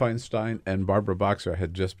Dianne Feinstein and Barbara Boxer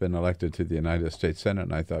had just been elected to the United States Senate,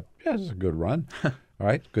 and I thought, yeah, this is a good run. All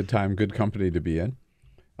right, good time, good company to be in.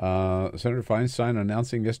 Senator Feinstein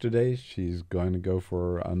announcing yesterday she's going to go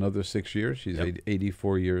for another 6 years. She's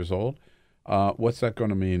 84 years old. What's that going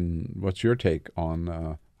to mean? What's your take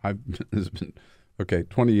on? It's been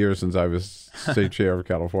 20 years since I was state chair of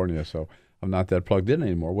California, so I'm not that plugged in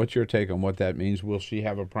anymore. What's your take on what that means? Will she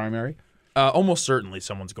have a primary? Almost certainly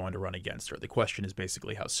someone's going to run against her. The question is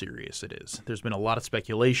basically how serious it is. There's been a lot of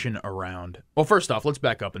speculation around... Well, first off, let's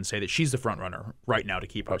back up and say that she's the front runner right now to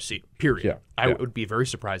keep her seat, period. Yeah, I would be very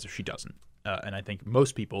surprised if she doesn't. And I think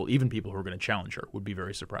most people, even people who are going to challenge her, would be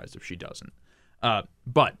very surprised if she doesn't.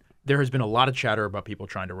 But there has been a lot of chatter about people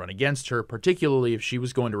trying to run against her, particularly if she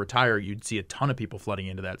was going to retire, you'd see a ton of people flooding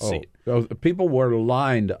into that seat. People were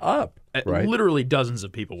lined up, right? Literally dozens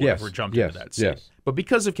of people were jumped into that seat. But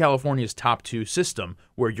because of California's top two system,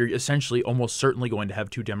 where you're essentially almost certainly going to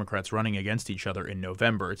have two Democrats running against each other in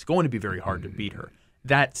November, it's going to be very hard to beat her.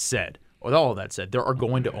 That said, with all of that said, there are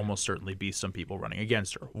going to almost certainly be some people running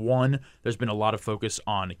against her. One, there's been a lot of focus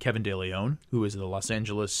on Kevin De Leon, who is the Los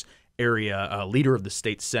Angeles area leader of the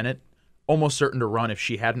state Senate, almost certain to run if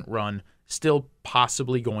she hadn't run, still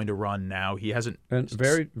possibly going to run now. He hasn't. And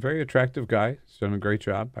very, very attractive guy. He's done a great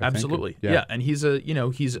job. Absolutely. Yeah. And he's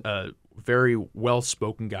a very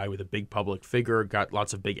well-spoken guy with a big public figure, got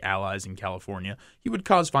lots of big allies in California. He would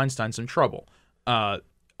cause Feinstein some trouble.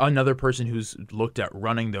 Another person who's looked at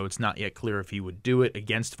running, though it's not yet clear if he would do it,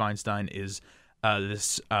 against Feinstein is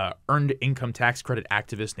this earned income tax credit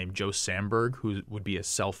activist named Joe Sandberg, who would be a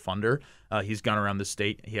self-funder. He's gone around the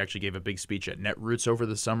state. He actually gave a big speech at Netroots over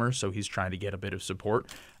the summer, so he's trying to get a bit of support.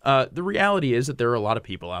 The reality is that there are a lot of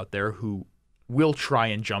people out there who will try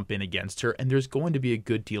and jump in against her, and there's going to be a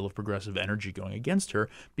good deal of progressive energy going against her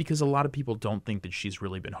because a lot of people don't think that she's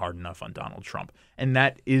really been hard enough on Donald Trump. And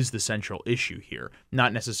that is the central issue here,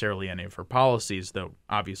 not necessarily any of her policies, though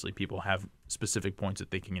obviously people have specific points that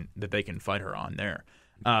they can fight her on there.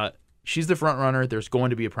 She's the front runner. There's going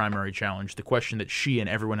to be a primary challenge. The question that she and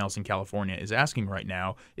everyone else in California is asking right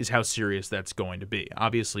now is how serious that's going to be.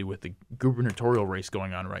 Obviously, with the gubernatorial race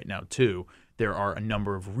going on right now, too, there are a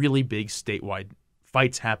number of really big statewide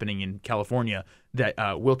fights happening in California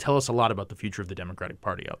that will tell us a lot about the future of the Democratic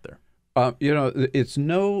Party out there. It's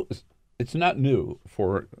not new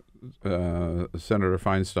for Senator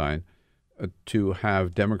Feinstein to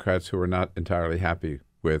have Democrats who are not entirely happy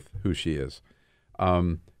with who she is.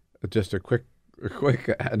 Just a quick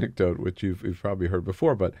anecdote, which you've probably heard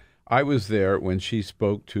before, but I was there when she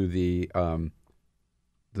spoke to the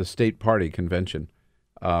state party convention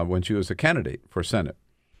when she was a candidate for Senate.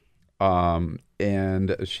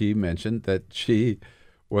 And she mentioned that she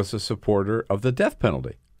was a supporter of the death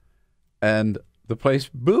penalty. And the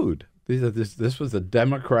place booed. This was a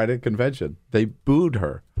Democratic convention. They booed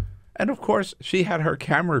her. And, of course, she had her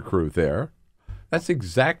camera crew there. That's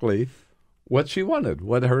exactly what she wanted,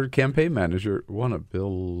 what her campaign manager wanted.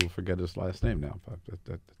 Bill, forget his last name now.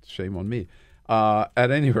 Shame on me.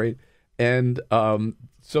 At any rate, and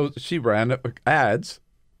so she ran ads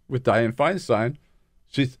with Dianne Feinstein.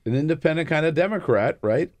 She's an independent kind of Democrat,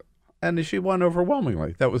 right? And she won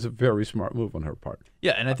overwhelmingly. That was a very smart move on her part.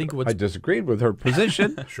 Yeah, and I think I disagreed with her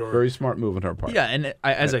position. Sure. Very smart move on her part. Yeah, and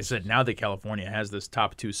as I said, now that California has this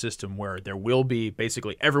top two system where there will be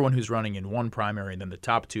basically everyone who's running in one primary and then the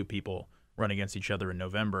top two people run against each other in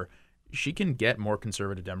November, she can get more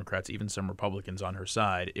conservative Democrats, even some Republicans, on her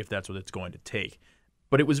side if that's what it's going to take.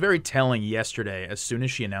 But it was very telling yesterday, as soon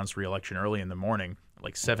as she announced re-election early in the morning,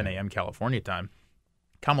 like 7 a.m. California time,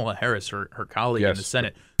 Kamala Harris, her colleague in the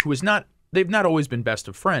Senate, who is not, they've not always been best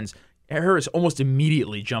of friends, Harris almost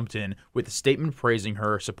immediately jumped in with a statement praising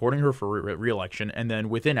her, supporting her for re-election, and then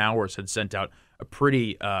within hours had sent out a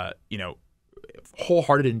pretty,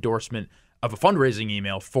 wholehearted endorsement of a fundraising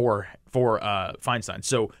email for Feinstein.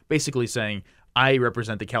 So basically saying, I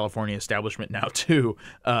represent the California establishment now too,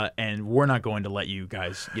 and we're not going to let you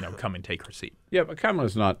guys, come and take her seat. Yeah, but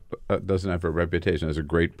Kamala's not doesn't have a reputation as a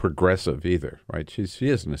great progressive either, right? She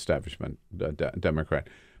is an establishment Democrat.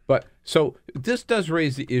 But so this does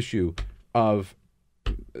raise the issue of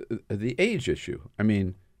the age issue. I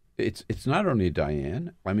mean, it's not only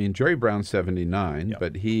Diane. I mean, Jerry Brown's 79,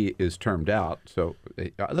 but he is termed out. So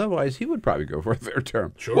otherwise, he would probably go for a third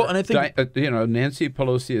term. Sure. Well, and I think Nancy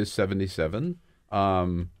Pelosi is 77.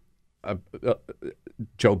 Joe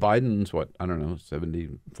Biden's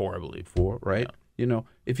 74, I believe. 4, right? Yeah.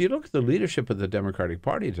 If you look at the leadership of the Democratic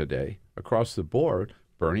Party today across the board,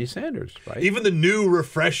 Bernie Sanders, right? Even the new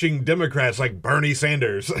refreshing Democrats like Bernie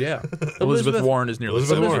Sanders. Yeah. Elizabeth Warren is nearly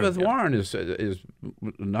Elizabeth Warren is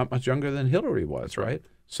not much younger than Hillary was, right?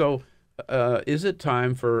 So is it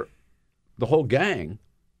time for the whole gang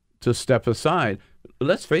to step aside?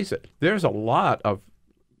 Let's face it, there's a lot of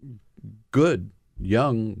good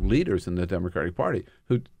young leaders in the Democratic Party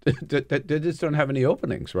who they just don't have any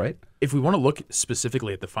openings, right? If we want to look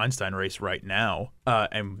specifically at the Feinstein race right now,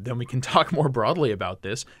 and then we can talk more broadly about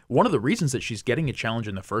this, one of the reasons that she's getting a challenge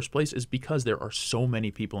in the first place is because there are so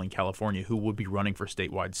many people in California who would be running for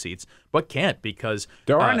statewide seats, but can't because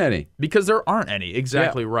there aren't any. Because there aren't any.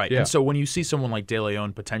 Exactly right. Yeah. And so when you see someone like De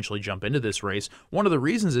Leon potentially jump into this race, one of the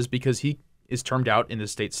reasons is because he is termed out in the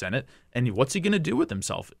state Senate, and what's he going to do with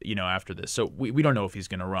himself, after this? So we don't know if he's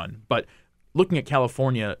going to run. But looking at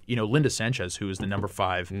California, Linda Sanchez, who is the number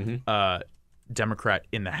 5 Democrat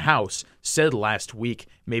in the House, said last week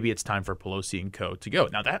maybe it's time for Pelosi and co. to go.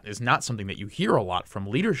 Now, that is not something that you hear a lot from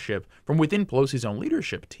leadership, from within Pelosi's own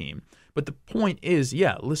leadership team. But the point is,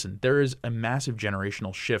 listen, there is a massive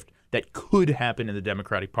generational shift that could happen in the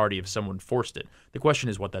Democratic Party if someone forced it. The question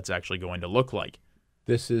is what that's actually going to look like.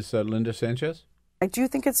 This is Linda Sanchez. I do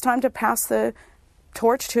think it's time to pass the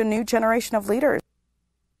torch to a new generation of leaders.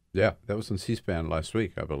 Yeah, that was on C-SPAN last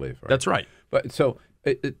week, I believe. Right? That's right. But so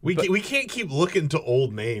we can't keep looking to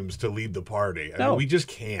old names to lead the party. I mean, we just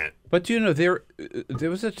can't. But there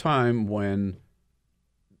was a time when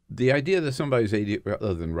the idea that somebody's 80,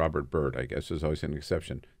 other than Robert Byrd, I guess, is always an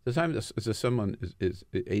exception. The time that someone is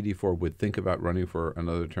 84 would think about running for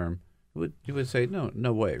another term, you would say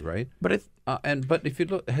no way, right? But if you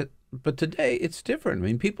look, but today it's different. I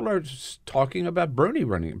mean, people are just talking about Bernie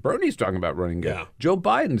running. Bernie's talking about running again. Yeah. Joe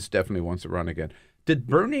Biden's definitely wants to run again. Did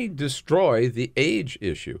Bernie destroy the age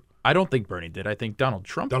issue? I don't think Bernie did. I think Donald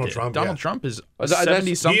Trump did. Donald Trump is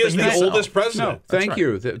 70-something. He is the oldest president. No, thank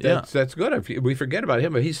you. That's good. We forget about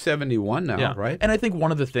him, but he's 71 now, right? And I think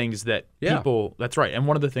one of the things that people, that's right, and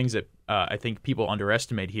one of the things that I think people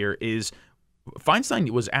underestimate here is Feinstein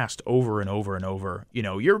was asked over and over and over,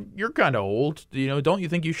 you're kind of old, don't you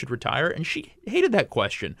think you should retire? And she hated that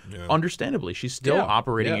question. Yeah. Understandably, she's still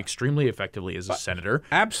operating extremely effectively as a senator.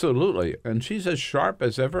 Absolutely. And she's as sharp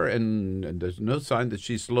as ever, and there's no sign that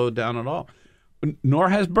she's slowed down at all. Nor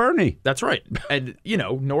has Bernie. That's right. And,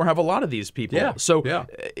 nor have a lot of these people. Yeah. So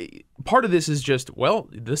part of this is just,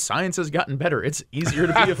 the science has gotten better. It's easier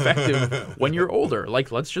to be effective when you're older.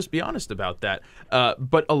 Let's just be honest about that.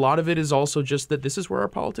 But a lot of it is also just that this is where our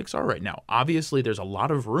politics are right now. Obviously, there's a lot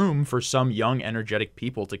of room for some young, energetic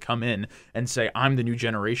people to come in and say, I'm the new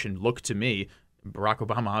generation, look to me. Barack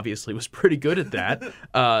Obama obviously was pretty good at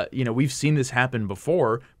that. We've seen this happen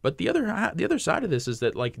before. But the other side of this is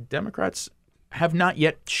that, Democrats have not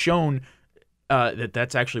yet shown that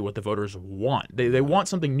that's actually what the voters want. They want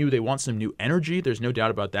something new. They want some new energy. There's no doubt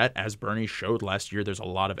about that. As Bernie showed last year, there's a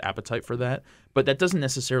lot of appetite for that. But that doesn't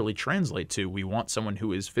necessarily translate to we want someone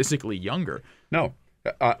who is physically younger. No.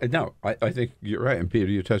 I think you're right. And Peter,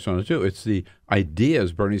 you touched on it too. It's the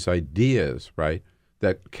ideas, Bernie's ideas, right,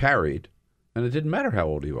 that carried. And it didn't matter how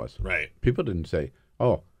old he was. Right. People didn't say,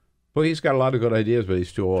 well, he's got a lot of good ideas, but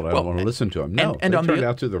he's too old. I don't want to listen to him. No, and they turned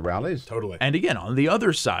out to the rallies. Totally. And again, on the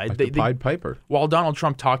other side, the Pied Piper. While Donald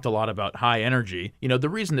Trump talked a lot about high energy, the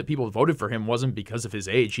reason that people voted for him wasn't because of his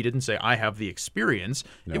age. He didn't say, I have the experience.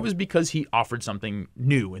 No. It was because he offered something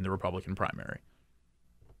new in the Republican primary.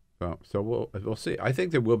 So we'll see. I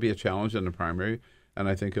think there will be a challenge in the primary, and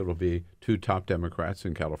I think it'll be 2 top Democrats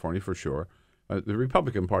in California for sure. The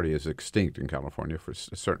Republican Party is extinct in California,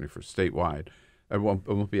 certainly for statewide. It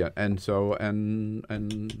won't be, and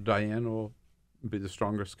Diane will be the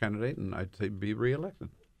strongest candidate, and I'd say be reelected.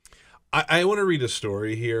 I want to read a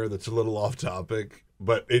story here that's a little off topic,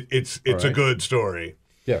 but it's a good story.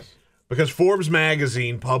 Yes. Because Forbes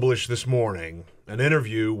magazine published this morning an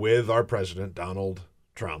interview with our president, Donald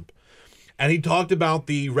Trump, and he talked about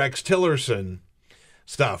the Rex Tillerson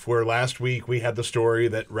stuff, where last week we had the story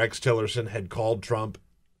that Rex Tillerson had called Trump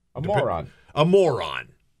a moron. A moron.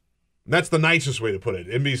 That's the nicest way to put it.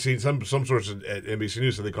 NBC, some sources at NBC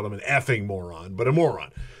News said they called him an effing moron, but a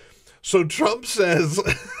moron. So Trump says,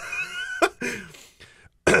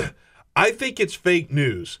 I think it's fake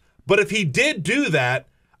news. But if he did do that,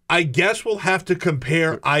 I guess we'll have to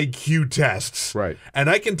compare IQ tests. Right. And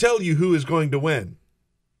I can tell you who is going to win.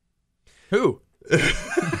 Who?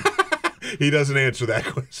 He doesn't answer that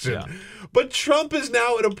question. Yeah. But Trump is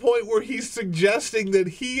now at a point where he's suggesting that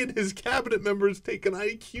he and his cabinet members take an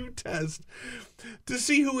IQ test to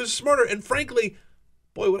see who is smarter. And frankly,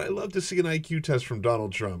 boy, would I love to see an IQ test from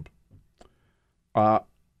Donald Trump. I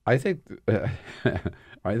think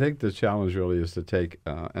I think the challenge really is to take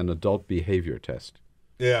an adult behavior test.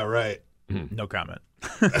 Yeah, right. No comment.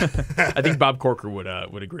 I think Bob Corker would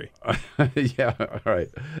agree. Yeah, all right.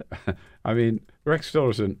 I mean, Rex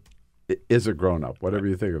Tillerson is a grown-up, whatever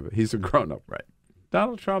you think of it. He's a grown-up. Right.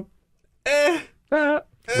 Donald Trump, But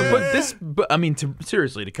I mean,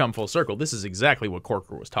 seriously, to come full circle, this is exactly what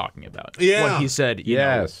Corker was talking about. Yeah. When he said,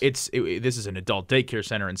 Yes. this is an adult daycare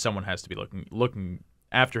center and someone has to be looking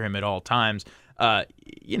after him at all times.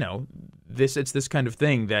 It's this kind of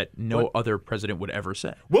thing that no other president would ever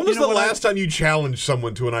say. When was the last time you challenged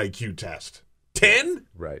someone to an IQ test? 10?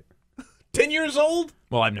 Right. 10 years old?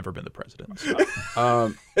 Well, I've never been the president.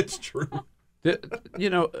 So. It's true.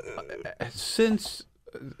 Since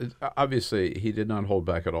obviously he did not hold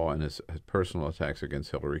back at all in his personal attacks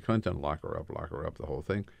against Hillary Clinton, lock her up, the whole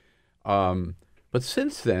thing. But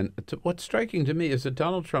since then, what's striking to me is that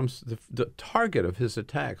Donald Trump's the target of his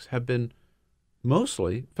attacks have been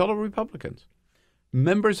mostly fellow Republicans,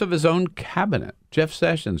 members of his own cabinet, Jeff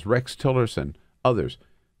Sessions, Rex Tillerson, others,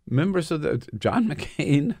 members of John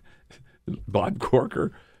McCain, Bob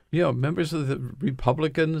Corker, members of the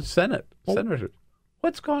Republican senators.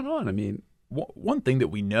 What's going on? I mean, one thing that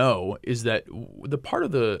we know is that the part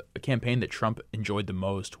of the campaign that Trump enjoyed the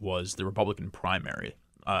most was the Republican primary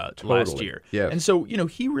last year. Yes. And so,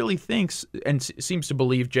 he really thinks and seems to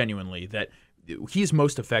believe genuinely that he's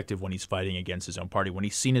most effective when he's fighting against his own party, when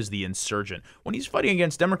he's seen as the insurgent. When he's fighting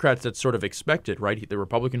against Democrats, that's sort of expected, right? The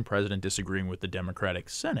Republican president disagreeing with the Democratic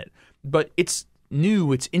Senate. But it's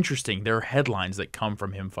new, it's interesting. There are headlines that come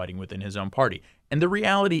from him fighting within his own party. And the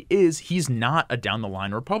reality is he's not a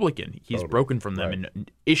down-the-line Republican. He's broken from them in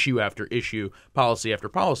issue after issue, policy after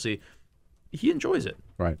policy. He enjoys it.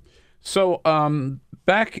 Right. So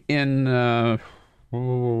back in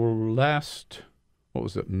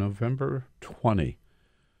November 20,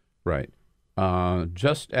 right,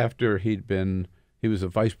 just after he was a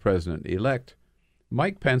vice president-elect,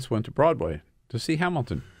 Mike Pence went to Broadway to see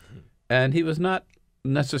Hamilton. And he was not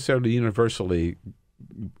necessarily universally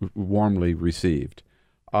warmly received.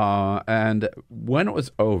 And when it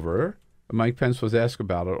was over, Mike Pence was asked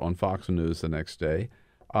about it on Fox News the next day,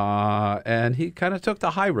 and he kind of took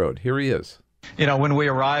the high road. Here he is. When we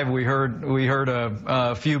arrived, we heard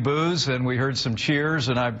a few boos and we heard some cheers,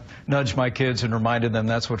 and I nudged my kids and reminded them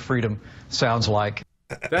that's what freedom sounds like.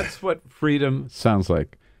 That's what freedom sounds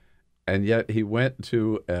like. And yet he went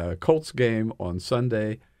to a Colts game on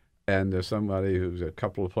Sunday, and there's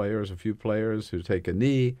a few players who take a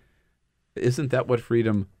knee. Isn't that what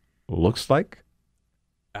freedom looks like?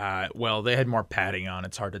 Well, they had more padding on.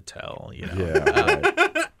 It's hard to tell. Yeah.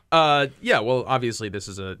 Right. Well, obviously this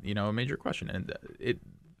is a major question, and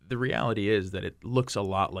the reality is that it looks a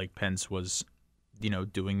lot like Pence was,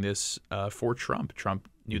 doing this for Trump. Trump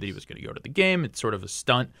knew that he was going to go to the game. It's sort of a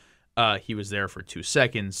stunt. He was there for 2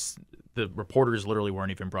 seconds. The reporters literally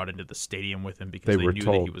weren't even brought into the stadium with him because they knew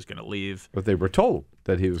that he was going to leave. But they were told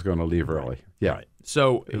that he was going to leave early. Yeah. Right.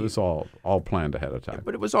 So it was all planned ahead of time.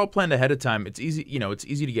 But it was all planned ahead of time. It's easy, it's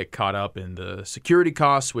easy to get caught up in the security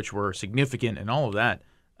costs, which were significant, and all of that.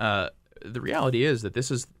 The reality is that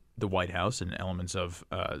this is the White House and elements of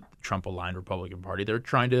Trump-aligned Republican Party. They're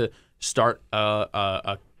trying to start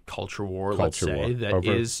a culture war,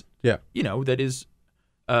 that is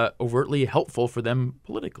overtly helpful for them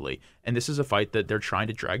politically. And this is a fight that they're trying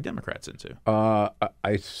to drag Democrats into. I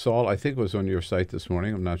think it was on your site this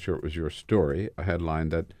morning, I'm not sure it was your story, a headline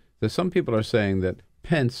that some people are saying that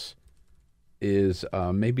Pence is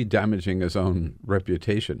maybe damaging his own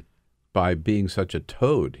reputation by being such a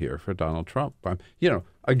toad here for Donald Trump.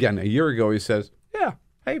 Again, a year ago he says, yeah,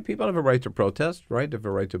 hey, people have a right to protest, right? They have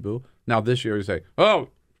a right to boo. Now this year he say, oh,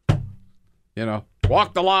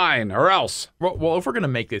 walk the line or else. Well, if we're going to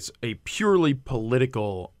make this a purely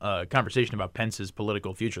political conversation about Pence's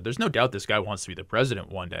political future, there's no doubt this guy wants to be the president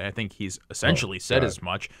one day. I think he's essentially said as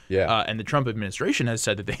much. Yeah. And the Trump administration has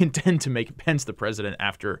said that they intend to make Pence the president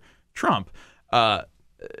after Trump.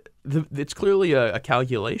 It's clearly a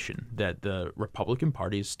calculation that the Republican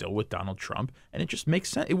Party is still with Donald Trump, and it just makes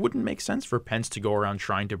sense. It wouldn't make sense for Pence to go around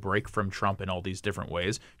trying to break from Trump in all these different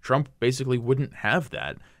ways. Trump basically wouldn't have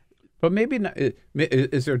that. But maybe not,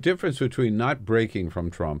 is there a difference between not breaking from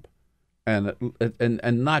Trump and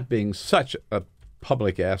not being such a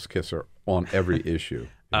public ass kisser on every issue?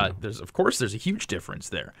 There's a huge difference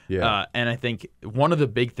there. Yeah. And I think one of the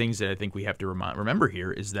big things that I think we have to remember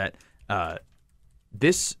here is that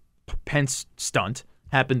this Pence stunt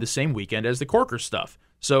happened the same weekend as the Corker stuff.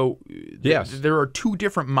 So there are two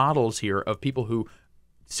different models here of people who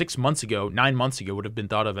 9 months ago would have been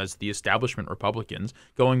thought of as the establishment Republicans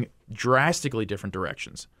going drastically different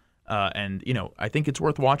directions. And I think it's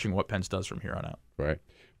worth watching what Pence does from here on out. Right.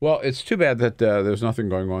 Well, it's too bad that there's nothing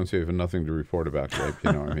going on, so you have nothing to report about, Gabe.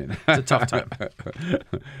 You know what I mean? It's a tough time.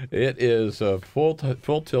 It is a full tilt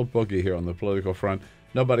boogie here on the political front.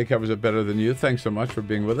 Nobody covers it better than you. Thanks so much for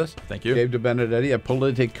being with us. Thank you. Gabe Debenedetti at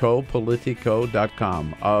Politico.com.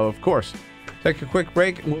 Of course, take a quick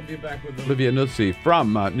break, and we'll be back with Olivia Nuzzi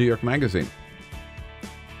from New York Magazine.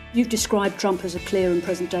 You've described Trump as a clear and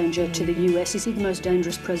present danger to the U.S. Is he the most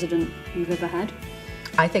dangerous president you've ever had?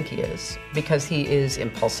 I think he is, because he is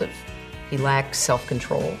impulsive. He lacks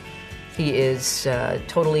self-control. He is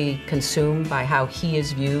totally consumed by how he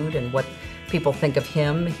is viewed and what people think of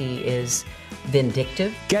him. He is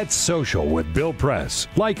vindictive. Get social with Bill Press.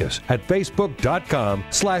 Like us at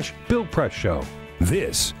Facebook.com/Bill Press Show.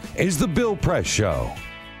 This is The Bill Press Show.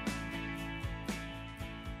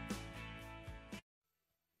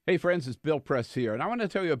 Hey friends, it's Bill Press here, and I want to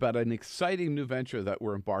tell you about an exciting new venture that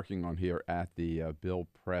we're embarking on here at the Bill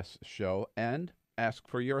Press Show and ask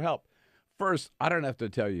for your help. First, I don't have to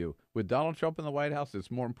tell you, with Donald Trump in the White House, it's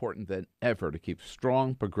more important than ever to keep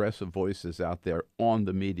strong progressive voices out there on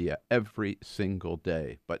the media every single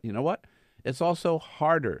day. But you know what? It's also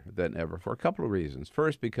harder than ever for a couple of reasons.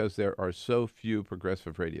 First, because there are so few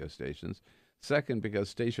progressive radio stations. Second, because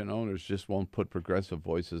station owners just won't put progressive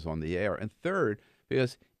voices on the air. And third,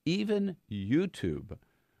 because even YouTube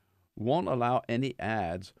won't allow any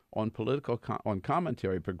ads on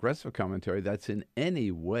commentary, progressive commentary that's in any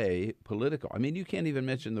way political. I mean, you can't even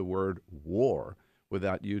mention the word war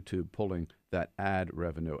without YouTube pulling that ad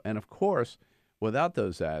revenue. And of course, without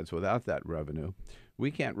those ads, without that revenue, we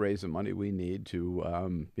can't raise the money we need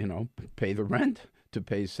to, pay the rent, to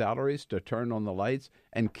pay salaries, to turn on the lights,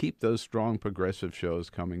 and keep those strong progressive shows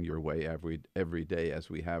coming your way every day, as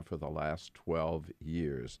we have for the last 12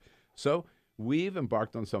 years. So we've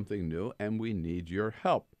embarked on something new, and we need your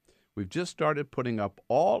help. We've just started putting up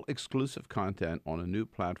all exclusive content on a new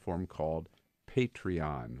platform called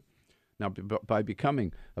Patreon. Now, by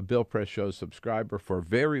becoming a Bill Press Show subscriber for a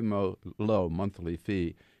very low monthly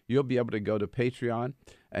fee, you'll be able to go to Patreon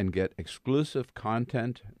and get exclusive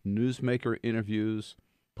content, newsmaker interviews,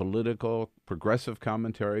 political, progressive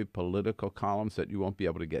commentary, political columns that you won't be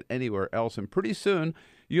able to get anywhere else. And pretty soon,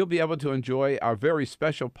 you'll be able to enjoy our very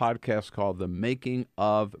special podcast called The Making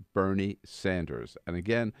of Bernie Sanders. And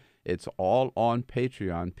again, it's all on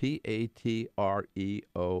Patreon, Patreon.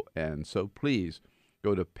 So please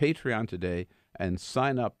go to Patreon today and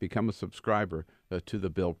sign up, become a subscriber to the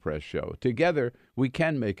Bill Press Show. Together, we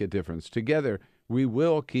can make a difference. Together, we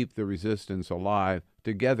will keep the resistance alive.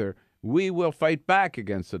 Together, we will fight back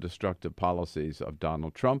against the destructive policies of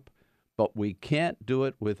Donald Trump, but we can't do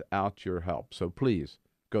it without your help. So please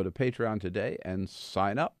go to Patreon today and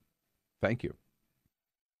sign up. Thank you.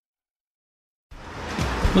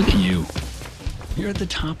 Look at you. You're at the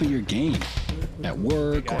top of your game. At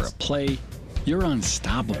work or at play, you're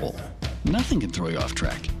unstoppable. Nothing can throw you off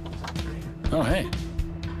track. Oh, hey,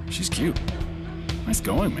 she's cute. Nice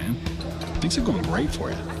going, man. Things are going great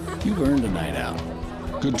for you. You've earned a night out.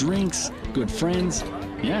 Good drinks, good friends.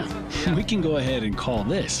 Yeah, we can go ahead and call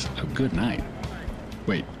this a good night.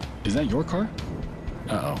 Wait, is that your car?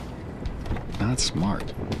 Uh-oh. Not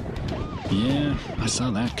smart. Yeah, I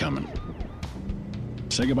saw that coming.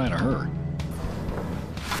 Say goodbye to her.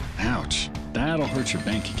 Ouch, that'll hurt your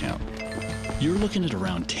bank account. You're looking at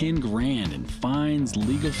around 10 grand in fines,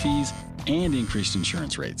 legal fees, and increased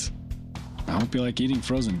insurance rates. I hope you like eating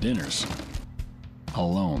frozen dinners.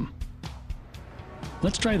 Alone.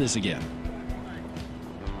 Let's try this again.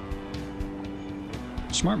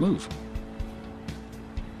 Smart move.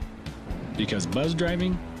 Because buzz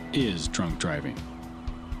driving is drunk driving.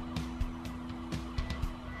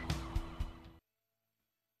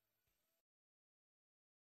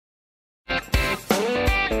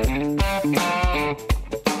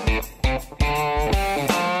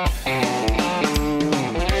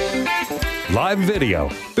 Live video,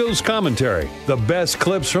 Bill's commentary, the best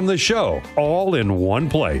clips from the show, all in one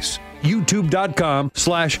place.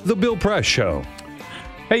 YouTube.com/The Bill Press Show.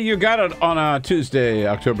 Hey, you got it on Tuesday,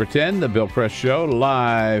 October 10, The Bill Press Show,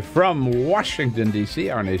 live from Washington, D.C.,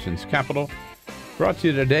 our nation's capital. Brought to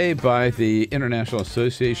you today by the International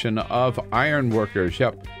Association of Iron Workers.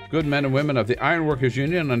 Yep, good men and women of the Iron Workers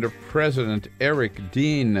Union under President Eric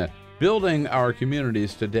Dean, building our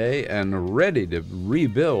communities today and ready to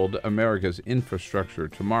rebuild America's infrastructure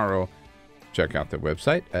tomorrow. Check out their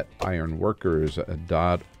website at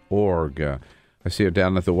ironworkers.org. I see her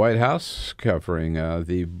down at the White House covering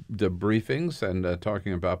the briefings and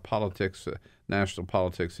talking about politics, national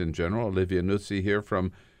politics in general. Olivia Nuzzi here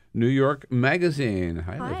from New York Magazine.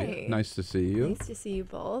 Hi, Olivia. Nice to see you. Nice to see you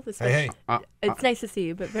both. Hey. It's nice to see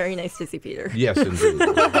you, but very nice to see Peter. Yes, indeed.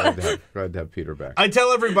 glad to have Peter back. I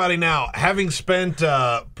tell everybody now, having spent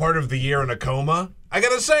part of the year in a coma, I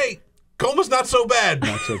got to say, coma's not so bad.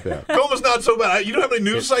 Not so bad. Coma's not so bad. You know how many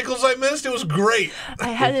news cycles I missed? It was great. I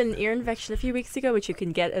had an ear infection a few weeks ago, which you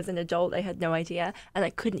can get as an adult. I had no idea. And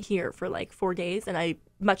I couldn't hear for like 4 days, and I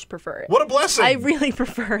much prefer it. What a blessing. I really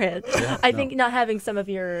prefer it. Yeah, I think not having some of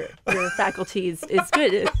your faculties is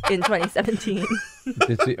good in 2017.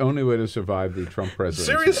 It's the only way to survive the Trump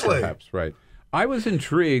presidency. Seriously. Perhaps, right. I was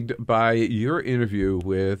intrigued by your interview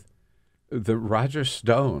with the Roger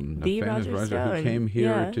Stone, the famous Roger, who came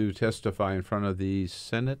here to testify in front of the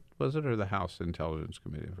Senate, was it, or the House Intelligence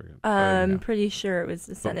Committee? I forget. I'm pretty sure it was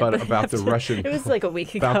the Senate. But about the Russian... It was like a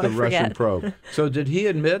week ago. About the Russian probe. So did he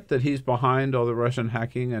admit that he's behind all the Russian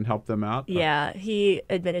hacking and helped them out? Yeah, he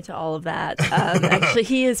admitted to all of that. Actually,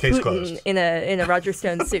 he is Putin closed. in a Roger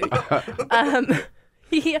Stone suit.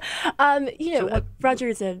 Roger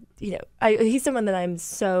is he's someone that I'm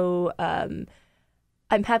so...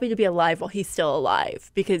 I'm happy to be alive while he's still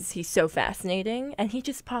alive because he's so fascinating and he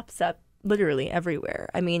just pops up literally everywhere.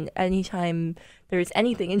 I mean, anytime there's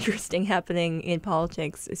anything interesting happening in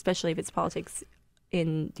politics, especially if it's politics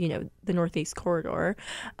in, the Northeast corridor,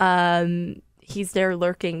 he's there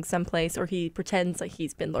lurking someplace or he pretends like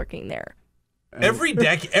he's been lurking there. Every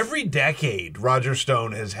decade, Roger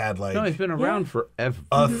Stone has had No, he's been around forever.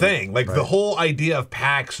 A thing. Like the whole idea of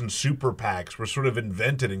PACs and super PACs were sort of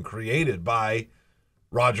invented and created by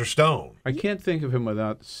Roger Stone. I can't think of him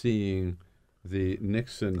without seeing the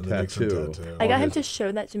Nixon tattoo. I got him to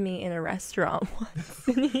show that to me in a restaurant once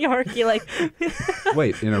in New York.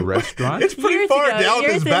 Wait, in a restaurant? It's pretty far down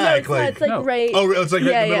his back. No, it's like right. Oh, it's like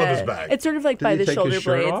right in the middle of his back. It's sort of like by the shoulder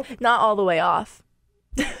blades, not all the way off.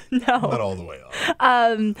 No, not all the way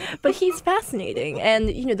off. But he's fascinating, and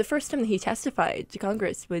the first time that he testified to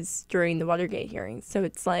Congress was during the Watergate hearings. So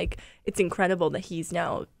it's incredible that he's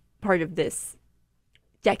now part of this.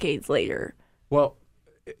 Decades later. Well,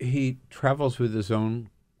 he travels with his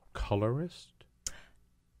own colorist?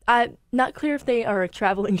 Not clear if they are a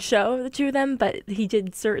traveling show, the two of them, but he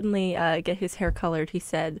did certainly get his hair colored, he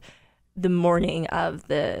said, the morning of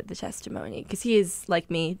the testimony. Because he is,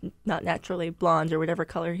 like me, not naturally blonde or whatever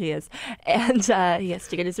color he is. And he has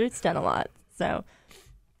to get his roots done a lot. So...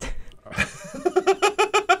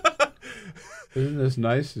 Isn't this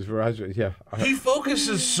nice? Is Roger? Yeah. He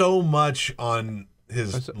focuses so much on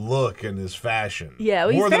his look and his fashion. Yeah,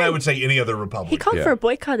 well, more than I would say any other Republican. He called for a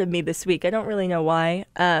boycott of me this week. I don't really know why.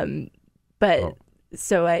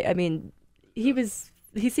 So I mean,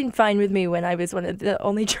 he seemed fine with me when I was one of the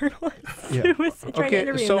only journalists who was trying to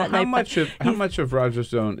interview him that night. How much of Roger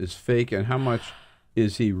Stone is fake, and how much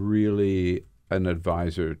is he really an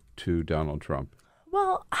advisor to Donald Trump?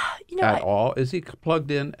 Well, at all? Is he plugged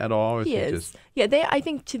in at all? Or he is. Yeah, I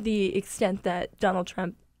think to the extent that Donald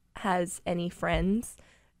Trump has any friends,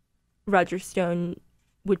 Roger Stone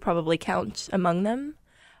would probably count among them.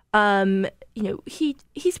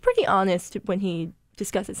 He's pretty honest when he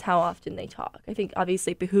discusses how often they talk. I think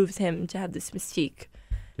obviously it behooves him to have this mystique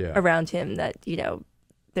around him that,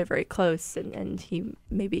 they're very close and he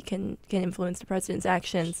maybe can influence the president's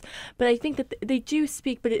actions. But I think that they do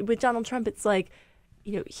speak, but with Donald Trump, it's like,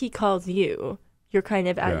 he calls you. You're kind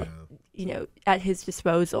of at, at his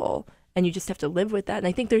disposal. And you just have to live with that. And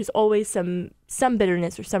I think there's always some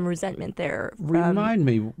bitterness or some resentment there. Remind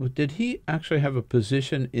me, did he actually have a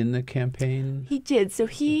position in the campaign? He did. So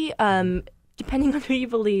he depending on who you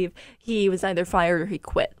believe, he was either fired or he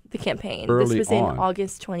quit the campaign. Early this was on. in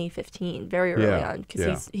August 2015, very early on,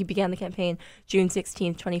 because he began the campaign June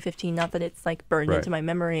 16th, 2015. Not that it's like burned into my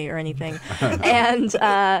memory or anything. and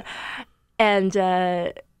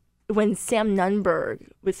when Sam Nunberg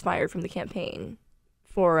was fired from the campaign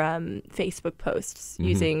for Facebook posts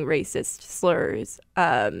using racist slurs,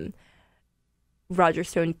 Roger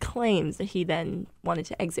Stone claims that he then wanted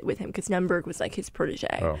to exit with him because Nunberg was like his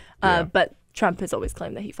protege. But Trump has always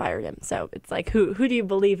claimed that he fired him. So it's like, who do you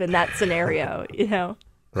believe in that scenario? You know?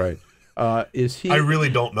 Right. Is he? I really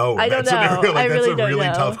don't know. I don't know. Scenario. Like, that's a really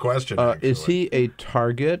tough question. Is he a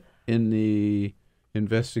target in the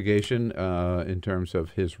investigation in terms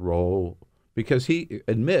of his role? Because he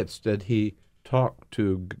admits that he talked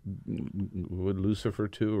to Lucifer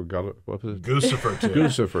II or what was it? Guccifer II.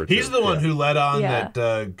 Guccifer II. He's the one who let on that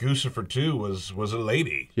Guccifer II was a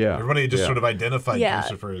lady. Yeah. Everybody just sort of identified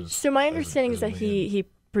Guccifer as. So my understanding is that he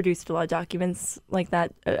produced a lot of documents like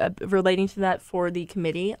that relating to that for the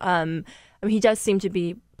committee. I mean, he does seem to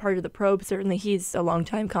be part of the probe. Certainly, he's a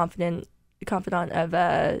longtime confidant of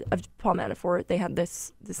Paul Manafort. They had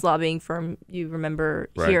this lobbying firm, you remember,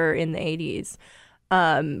 here in the 80s.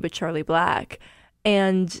 With Charlie Black,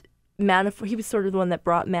 and Manafort, he was sort of the one that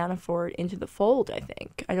brought Manafort into the fold, I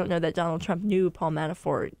think. I don't know that Donald Trump knew Paul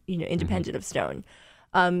Manafort, independent of Stone.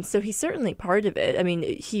 So he's certainly part of it. I mean,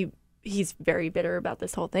 he's very bitter about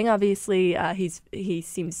this whole thing, obviously. He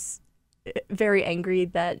seems very angry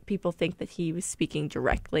that people think that he was speaking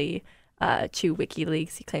directly to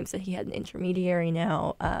WikiLeaks. He claims that he had an intermediary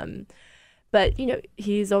now. But,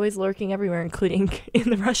 he's always lurking everywhere, including in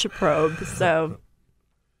the Russia probe, so...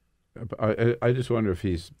 I just wonder if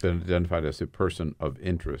he's been identified as a person of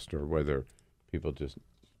interest or whether people just,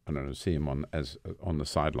 I don't know, see him on the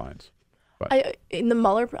sidelines. But in the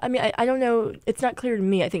Mueller, I don't know. It's not clear to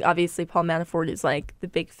me. I think obviously Paul Manafort is like the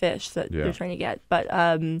big fish that they're trying to get. But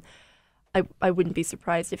I wouldn't be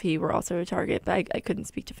surprised if he were also a target. But I couldn't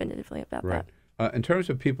speak definitively about that. In terms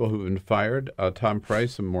of people who've been fired, Tom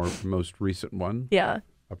Price, the most recent one. Yeah.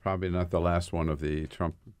 Probably not the last one of the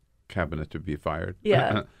Trump cabinet to be fired.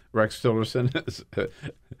 Yeah. Rex Tillerson is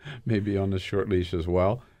maybe on the short leash as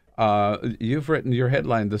well. You've written your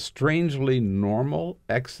headline, "The Strangely Normal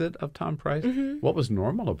Exit of Tom Price." Mm-hmm. What was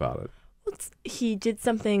normal about it? Well, he did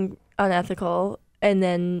something unethical, and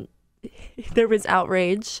then there was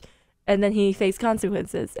outrage, and then he faced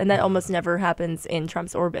consequences. And that almost never happens in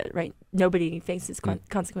Trump's orbit, right? Nobody faces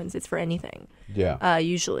consequences for anything,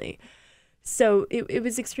 usually. So it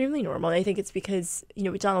was extremely normal. And I think it's because,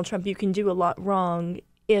 with Donald Trump, you can do a lot wrong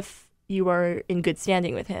if you are in good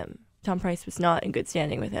standing with him. Tom Price was not in good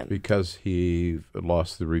standing with him. Because he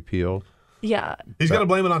lost the repeal? Yeah. He's got to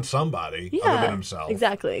blame it on somebody other than himself.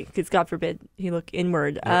 Exactly, because God forbid he look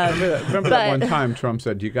inward. Remember that one time Trump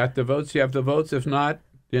said, "You got the votes, you have the votes. If not,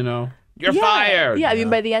 you're fired." Yeah, I mean,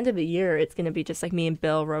 by the end of the year, it's going to be just like me and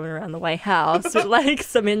Bill roaming around the White House with like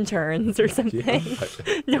some interns or something.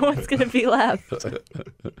 No one's going to be left.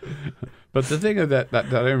 But the thing that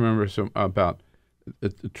I remember about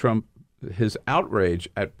Trump, his outrage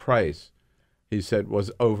at Price, he said,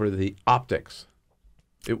 was over the optics.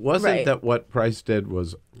 It wasn't that what Price did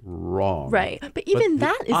was wrong. Right. But even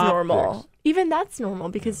that is normal. Even that's normal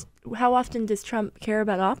because how often does Trump care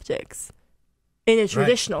about optics? In a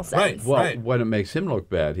traditional sense. Well, when it makes him look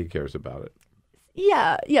bad, he cares about it.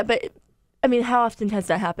 Yeah, but I mean, how often has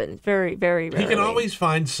that happened? Very, very rarely. He can always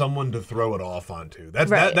find someone to throw it off onto.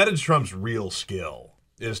 That is Trump's real skill,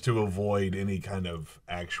 is to avoid any kind of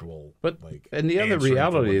actual. And the other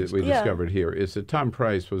reality that we discovered here is that Tom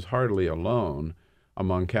Price was hardly alone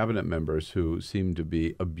among cabinet members who seemed to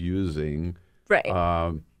be abusing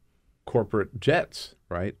corporate jets.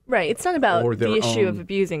 Right. It's not about the issue of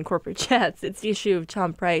abusing corporate jets. It's the issue of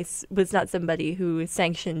Tom Price was not somebody who is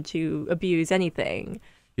sanctioned to abuse anything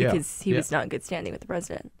because he was not in good standing with the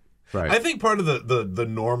president. Right. I think part of the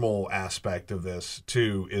normal aspect of this,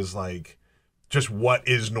 too, is like just what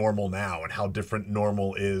is normal now and how different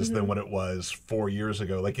normal is than what it was 4 years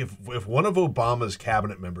ago. Like if one of Obama's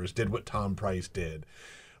cabinet members did what Tom Price did,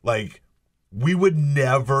 like we would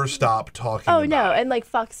never stop talking about it. And like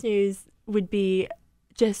Fox News would be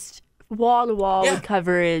just wall-to-wall with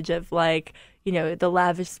coverage of like, the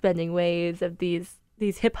lavish spending ways of these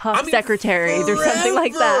hip hop secretaries or something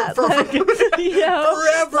like that. Forever.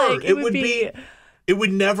 Like, it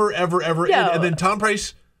would never, ever, ever end. And then Tom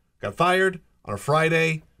Price got fired on a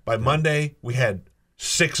Friday. By Monday, we had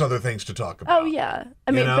 6 other things to talk about. Oh yeah.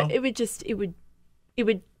 I mean, but it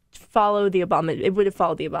would follow the Obama. It would have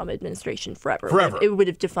followed the Obama administration forever. It would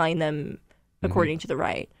have defined them according to the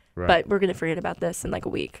right. But we're going to forget about this in like a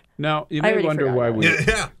week. Now, you may wonder why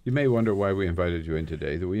we invited you in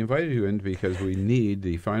today. That we invited you in because we need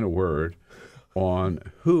the final word on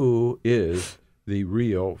who is the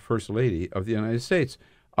real First Lady of the United States.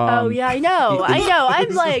 I know. I'm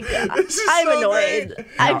like, I'm annoyed.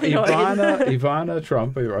 Ivana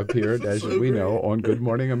Trump appeared, as we know, on Good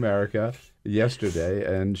Morning America yesterday,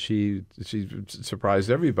 and she surprised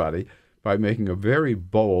everybody by making a very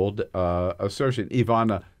bold assertion.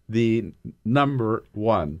 Ivana, the number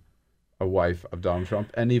one wife of Donald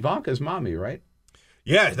Trump, and Ivanka's mommy, right?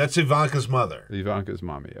 Yeah, that's Ivanka's mother. Ivanka's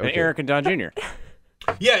mommy. Okay. And Eric and Don Jr.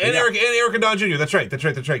 Yeah, and Eric and Don Jr. That's right.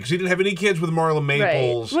 Because he didn't have any kids with Marla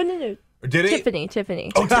Maples. Right. Well, no. Did he?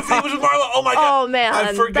 Tiffany. Oh, Tiffany was with Marla? Oh, my God. Oh, man.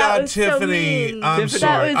 I forgot Tiffany. So I'm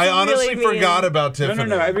sorry. I honestly really forgot about Tiffany.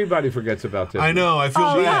 No. Everybody forgets about Tiffany. I know. I feel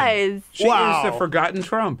bad. Guys. She is the forgotten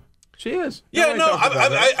Trump. She is. Yeah, no.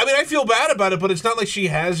 I mean, I feel bad about it, but it's not like she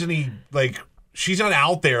has any, like, she's not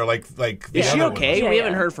out there like. Is she okay? We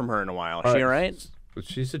haven't heard from her in a while. Is she all right? But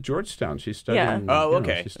she's at Georgestone. She's studying. Yeah. Oh,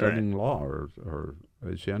 okay. She's studying law, or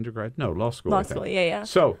is she undergrad? No, law school. Law school. Yeah.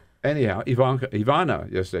 So anyhow,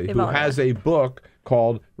 Ivana yesterday, who has a book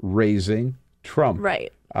called Raising Trump.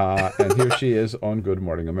 Right. And here she is on Good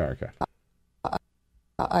Morning America.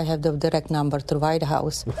 I have the direct number to White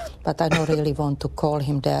House, but I don't really want to call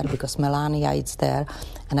him there because Melania is there,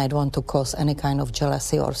 and I don't want to cause any kind of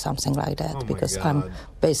jealousy or something like that because I'm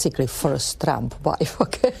basically first Trump wife,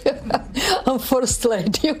 okay? I'm first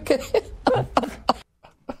lady, okay?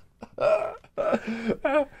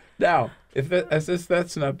 Now, if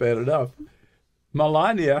that's not bad enough,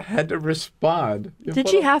 Melania had to respond. Did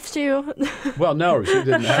she have to? Well, no, she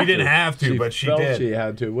didn't have to. She didn't have to, but she did. She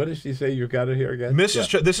had to. What did she say? You got it here again? This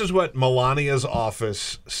is what Melania's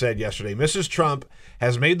office said yesterday. Mrs. Trump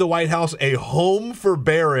has made the White House a home for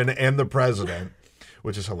Barron and the president,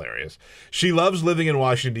 which is hilarious. She loves living in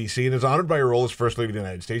Washington, D.C., and is honored by her role as First Lady of the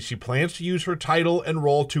United States. She plans to use her title and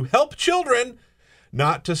role to help children,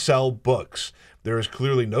 not to sell books. There is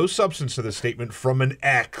clearly no substance to this statement from an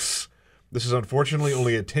ex. This is unfortunately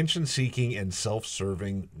only attention-seeking and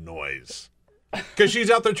self-serving noise. Because she's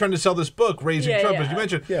out there trying to sell this book, Raising Trump, as you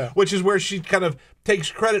mentioned, which is where she kind of takes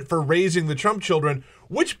credit for raising the Trump children,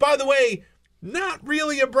 which, by the way, not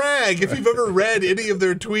really a brag. If you've ever read any of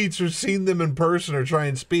their tweets or seen them in person or try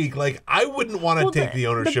and speak, like, I wouldn't want to take the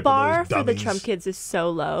ownership of those dummies. The bar for the Trump kids is so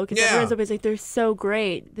low because everyone's always like, they're so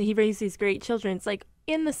great. He raised these great children. It's like,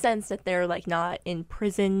 in the sense that they're like not in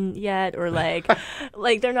prison yet, or like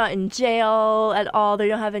they're not in jail at all. They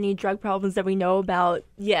don't have any drug problems that we know about.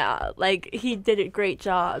 Yeah, like he did a great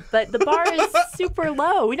job, but the bar is super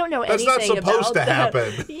low. We don't know anything about That's not supposed to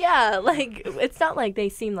happen. Yeah, like it's not like they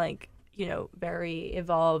seem like, very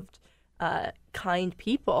evolved, kind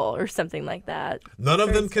people or something like that. None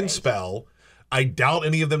of them can spell. I doubt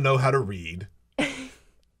any of them know how to read.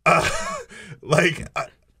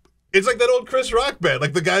 It's like that old Chris Rock bit,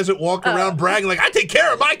 like the guys that walk around bragging, like, I take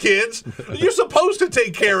care of my kids. You're supposed to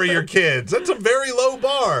take care of your kids. That's a very low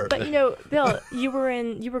bar. But, Bill, you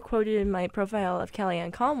were quoted in my profile of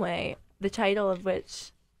Kellyanne Conway, the title of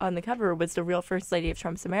which on the cover was The Real First Lady of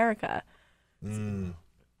Trump's America. Yeah.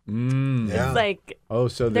 It's like,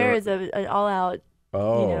 there is an all-out,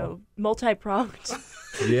 multi-pronged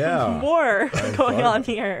war going on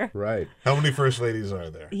here. Right. How many first ladies are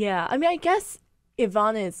there? Yeah. I mean, I guess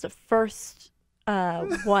Ivana is the first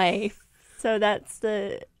wife, so that's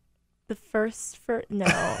the first no.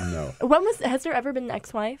 Has there ever been an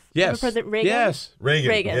ex-wife? Yes. President Reagan? Yes.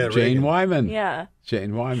 Reagan. Yeah, Jane Wyman. Yeah.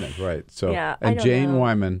 Jane Wyman, right. So yeah, and Jane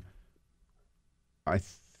Wyman, I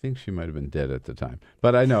think she might have been dead at the time.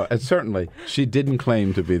 But I know, and certainly she didn't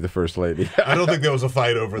claim to be the first lady. I don't think there was a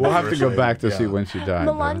fight over that. We'll have to go back to see when she died.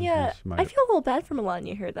 Melania, I feel a little bad for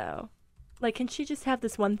Melania here, though. Like, can she just have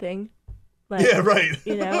this one thing? Like, yeah,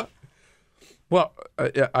 right. Well,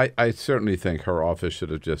 I certainly think her office should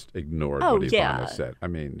have just ignored what Ivana said. I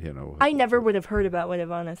mean, I never would have heard about what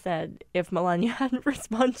Ivana said if Melania hadn't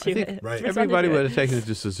responded to it. Right. Everybody would have taken it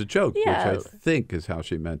just as a joke, yeah. which I think is how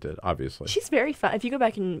she meant it, obviously. She's very fun. If you go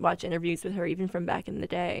back and watch interviews with her, even from back in the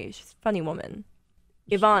day, she's a funny woman.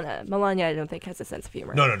 Ivana, Melania, I don't think has a sense of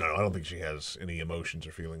humor. No. I don't think she has any emotions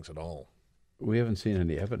or feelings at all. We haven't seen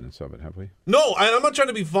any evidence of it, have we? No, I'm not trying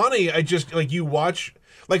to be funny. I just, you watch,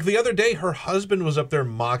 the other day, her husband was up there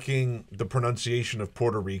mocking the pronunciation of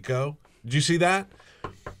Puerto Rico. Did you see that?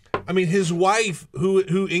 I mean, his wife,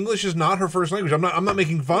 who English is not her first language. I'm not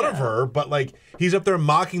making fun of her, but he's up there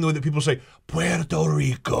mocking the way that people say Puerto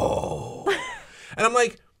Rico, and I'm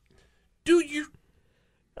like, dude,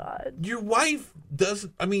 your wife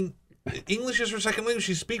doesn't. I mean, English is her second language.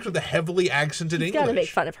 She speaks with a heavily accented English. You got to make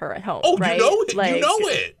fun of her at home. Oh, right? you know it. Like, you know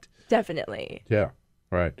it. Definitely. Yeah,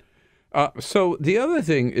 right. So the other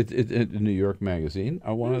thing, in New York Magazine,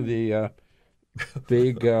 one of the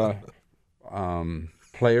big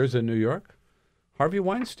players in New York, Harvey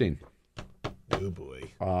Weinstein. Oh,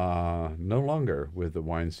 boy. No longer with the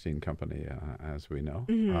Weinstein Company, as we know.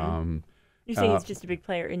 Mm-hmm. You're saying he's just a big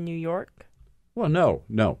player in New York? Well,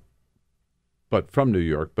 no. But from New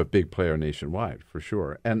York, but big player nationwide, for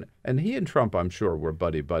sure. And he and Trump, I'm sure, were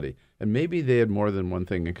buddy-buddy. And maybe they had more than one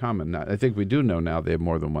thing in common. Now, I think we do know now they have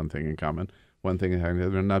more than one thing in common. One thing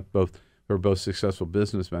they're both successful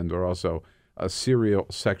businessmen. They're also serial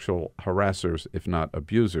sexual harassers, if not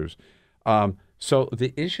abusers. So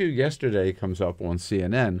the issue yesterday comes up on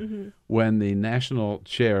CNN when the national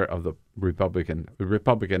chair of the Republican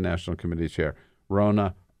National Committee chair,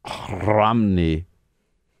 Ronna Romney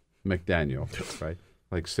McDaniel, right?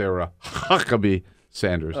 Like Sarah Huckabee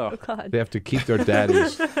Sanders. Oh, God. They have to keep their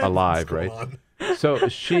daddies alive, right? So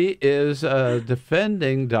she is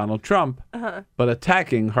defending Donald Trump, but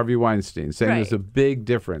attacking Harvey Weinstein, saying there's a big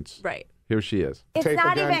difference. Right. Here she is. It's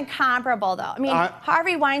not even comparable, though. I mean,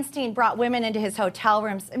 Harvey Weinstein brought women into his hotel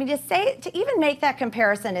rooms. I mean, to even make that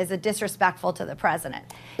comparison is disrespectful to the president.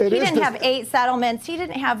 He didn't have 8 settlements. He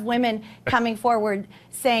didn't have women coming forward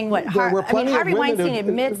saying what. Harvey Weinstein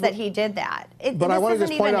admits that he did that. But I want to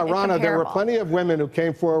just point out, Ronna, there were plenty of women who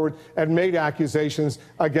came forward and made accusations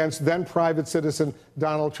against then private citizen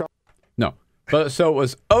Donald Trump. No. But so it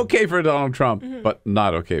was okay for Donald Trump, but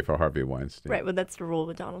not okay for Harvey Weinstein. Right. Well, that's the rule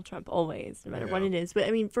with Donald Trump always, no matter what it is. But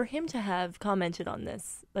I mean, for him to have commented on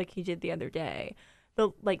this like he did the other day,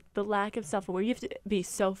 the lack of self-aware, you have to be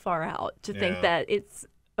so far out to think that it's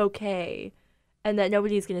okay, and that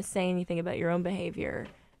nobody's going to say anything about your own behavior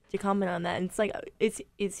to comment on that. And it's like,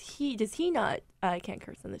 does he not? I can't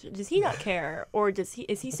curse on this. Does he not care, or is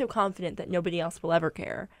he so confident that nobody else will ever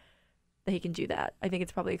care that he can do that? I think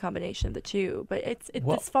it's probably a combination of the two, but it's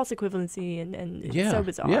false equivalency and it's so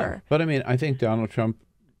bizarre. Yeah, but I mean, I think Donald Trump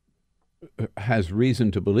has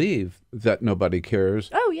reason to believe that nobody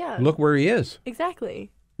cares. Oh, yeah. Look where he is.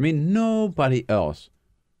 Exactly. I mean, nobody else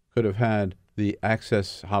could have had the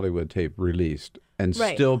Access Hollywood tape released and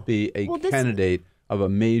still be a candidate of a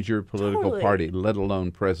major political party, let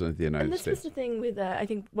alone president of the United States. And this was the thing with, I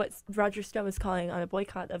think, what Roger Stone was calling on a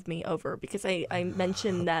boycott of me over, because I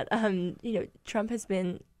mentioned that, Trump has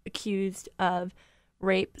been accused of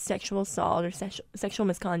rape, sexual assault, or sexual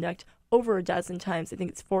misconduct over a dozen times. I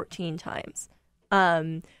think it's 14 times.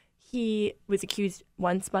 He was accused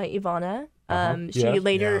once by Ivana.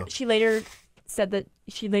 She later said that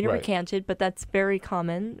she recanted, but that's very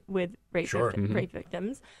common with rape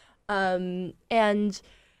victims. And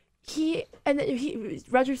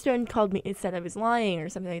Roger Stone called me and said I was lying or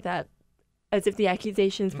something like that, as if the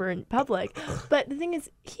accusations were in public. But the thing is,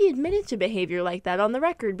 he admitted to behavior like that on the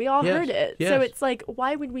record. We all heard it. Yes. So it's like,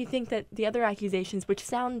 why would we think that the other accusations, which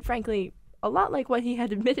sound, frankly, a lot like what he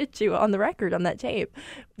had admitted to on the record on that tape,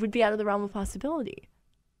 would be out of the realm of possibility?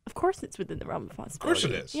 Of course it's within the realm of possibility. Of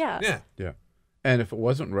course it is. Yeah. And if it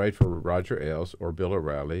wasn't right for Roger Ailes or Bill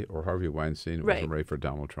O'Reilly or Harvey Weinstein, it wasn't right for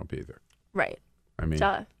Donald Trump either. Right. I mean,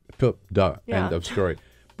 duh. Yeah. End of story.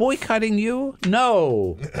 Boycotting you?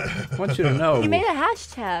 No. I want you to know. He made a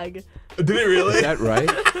hashtag. Did he really? Is that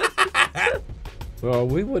right? Well,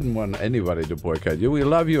 we wouldn't want anybody to boycott you. We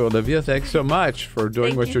love you, Olivia. Thanks so much for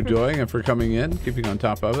doing what you're doing and for coming in, keeping on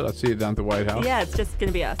top of it. I'll see you down at the White House. Yeah, it's just going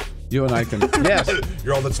to be us. You and I can, yes.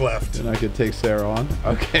 You're all that's left. And I can take Sarah on.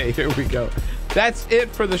 Okay, here we go. That's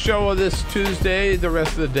it for the show of this Tuesday. The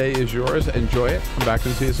rest of the day is yours. Enjoy it. Come back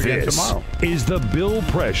and see us again tomorrow. This is the Bill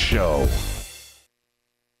Press Show.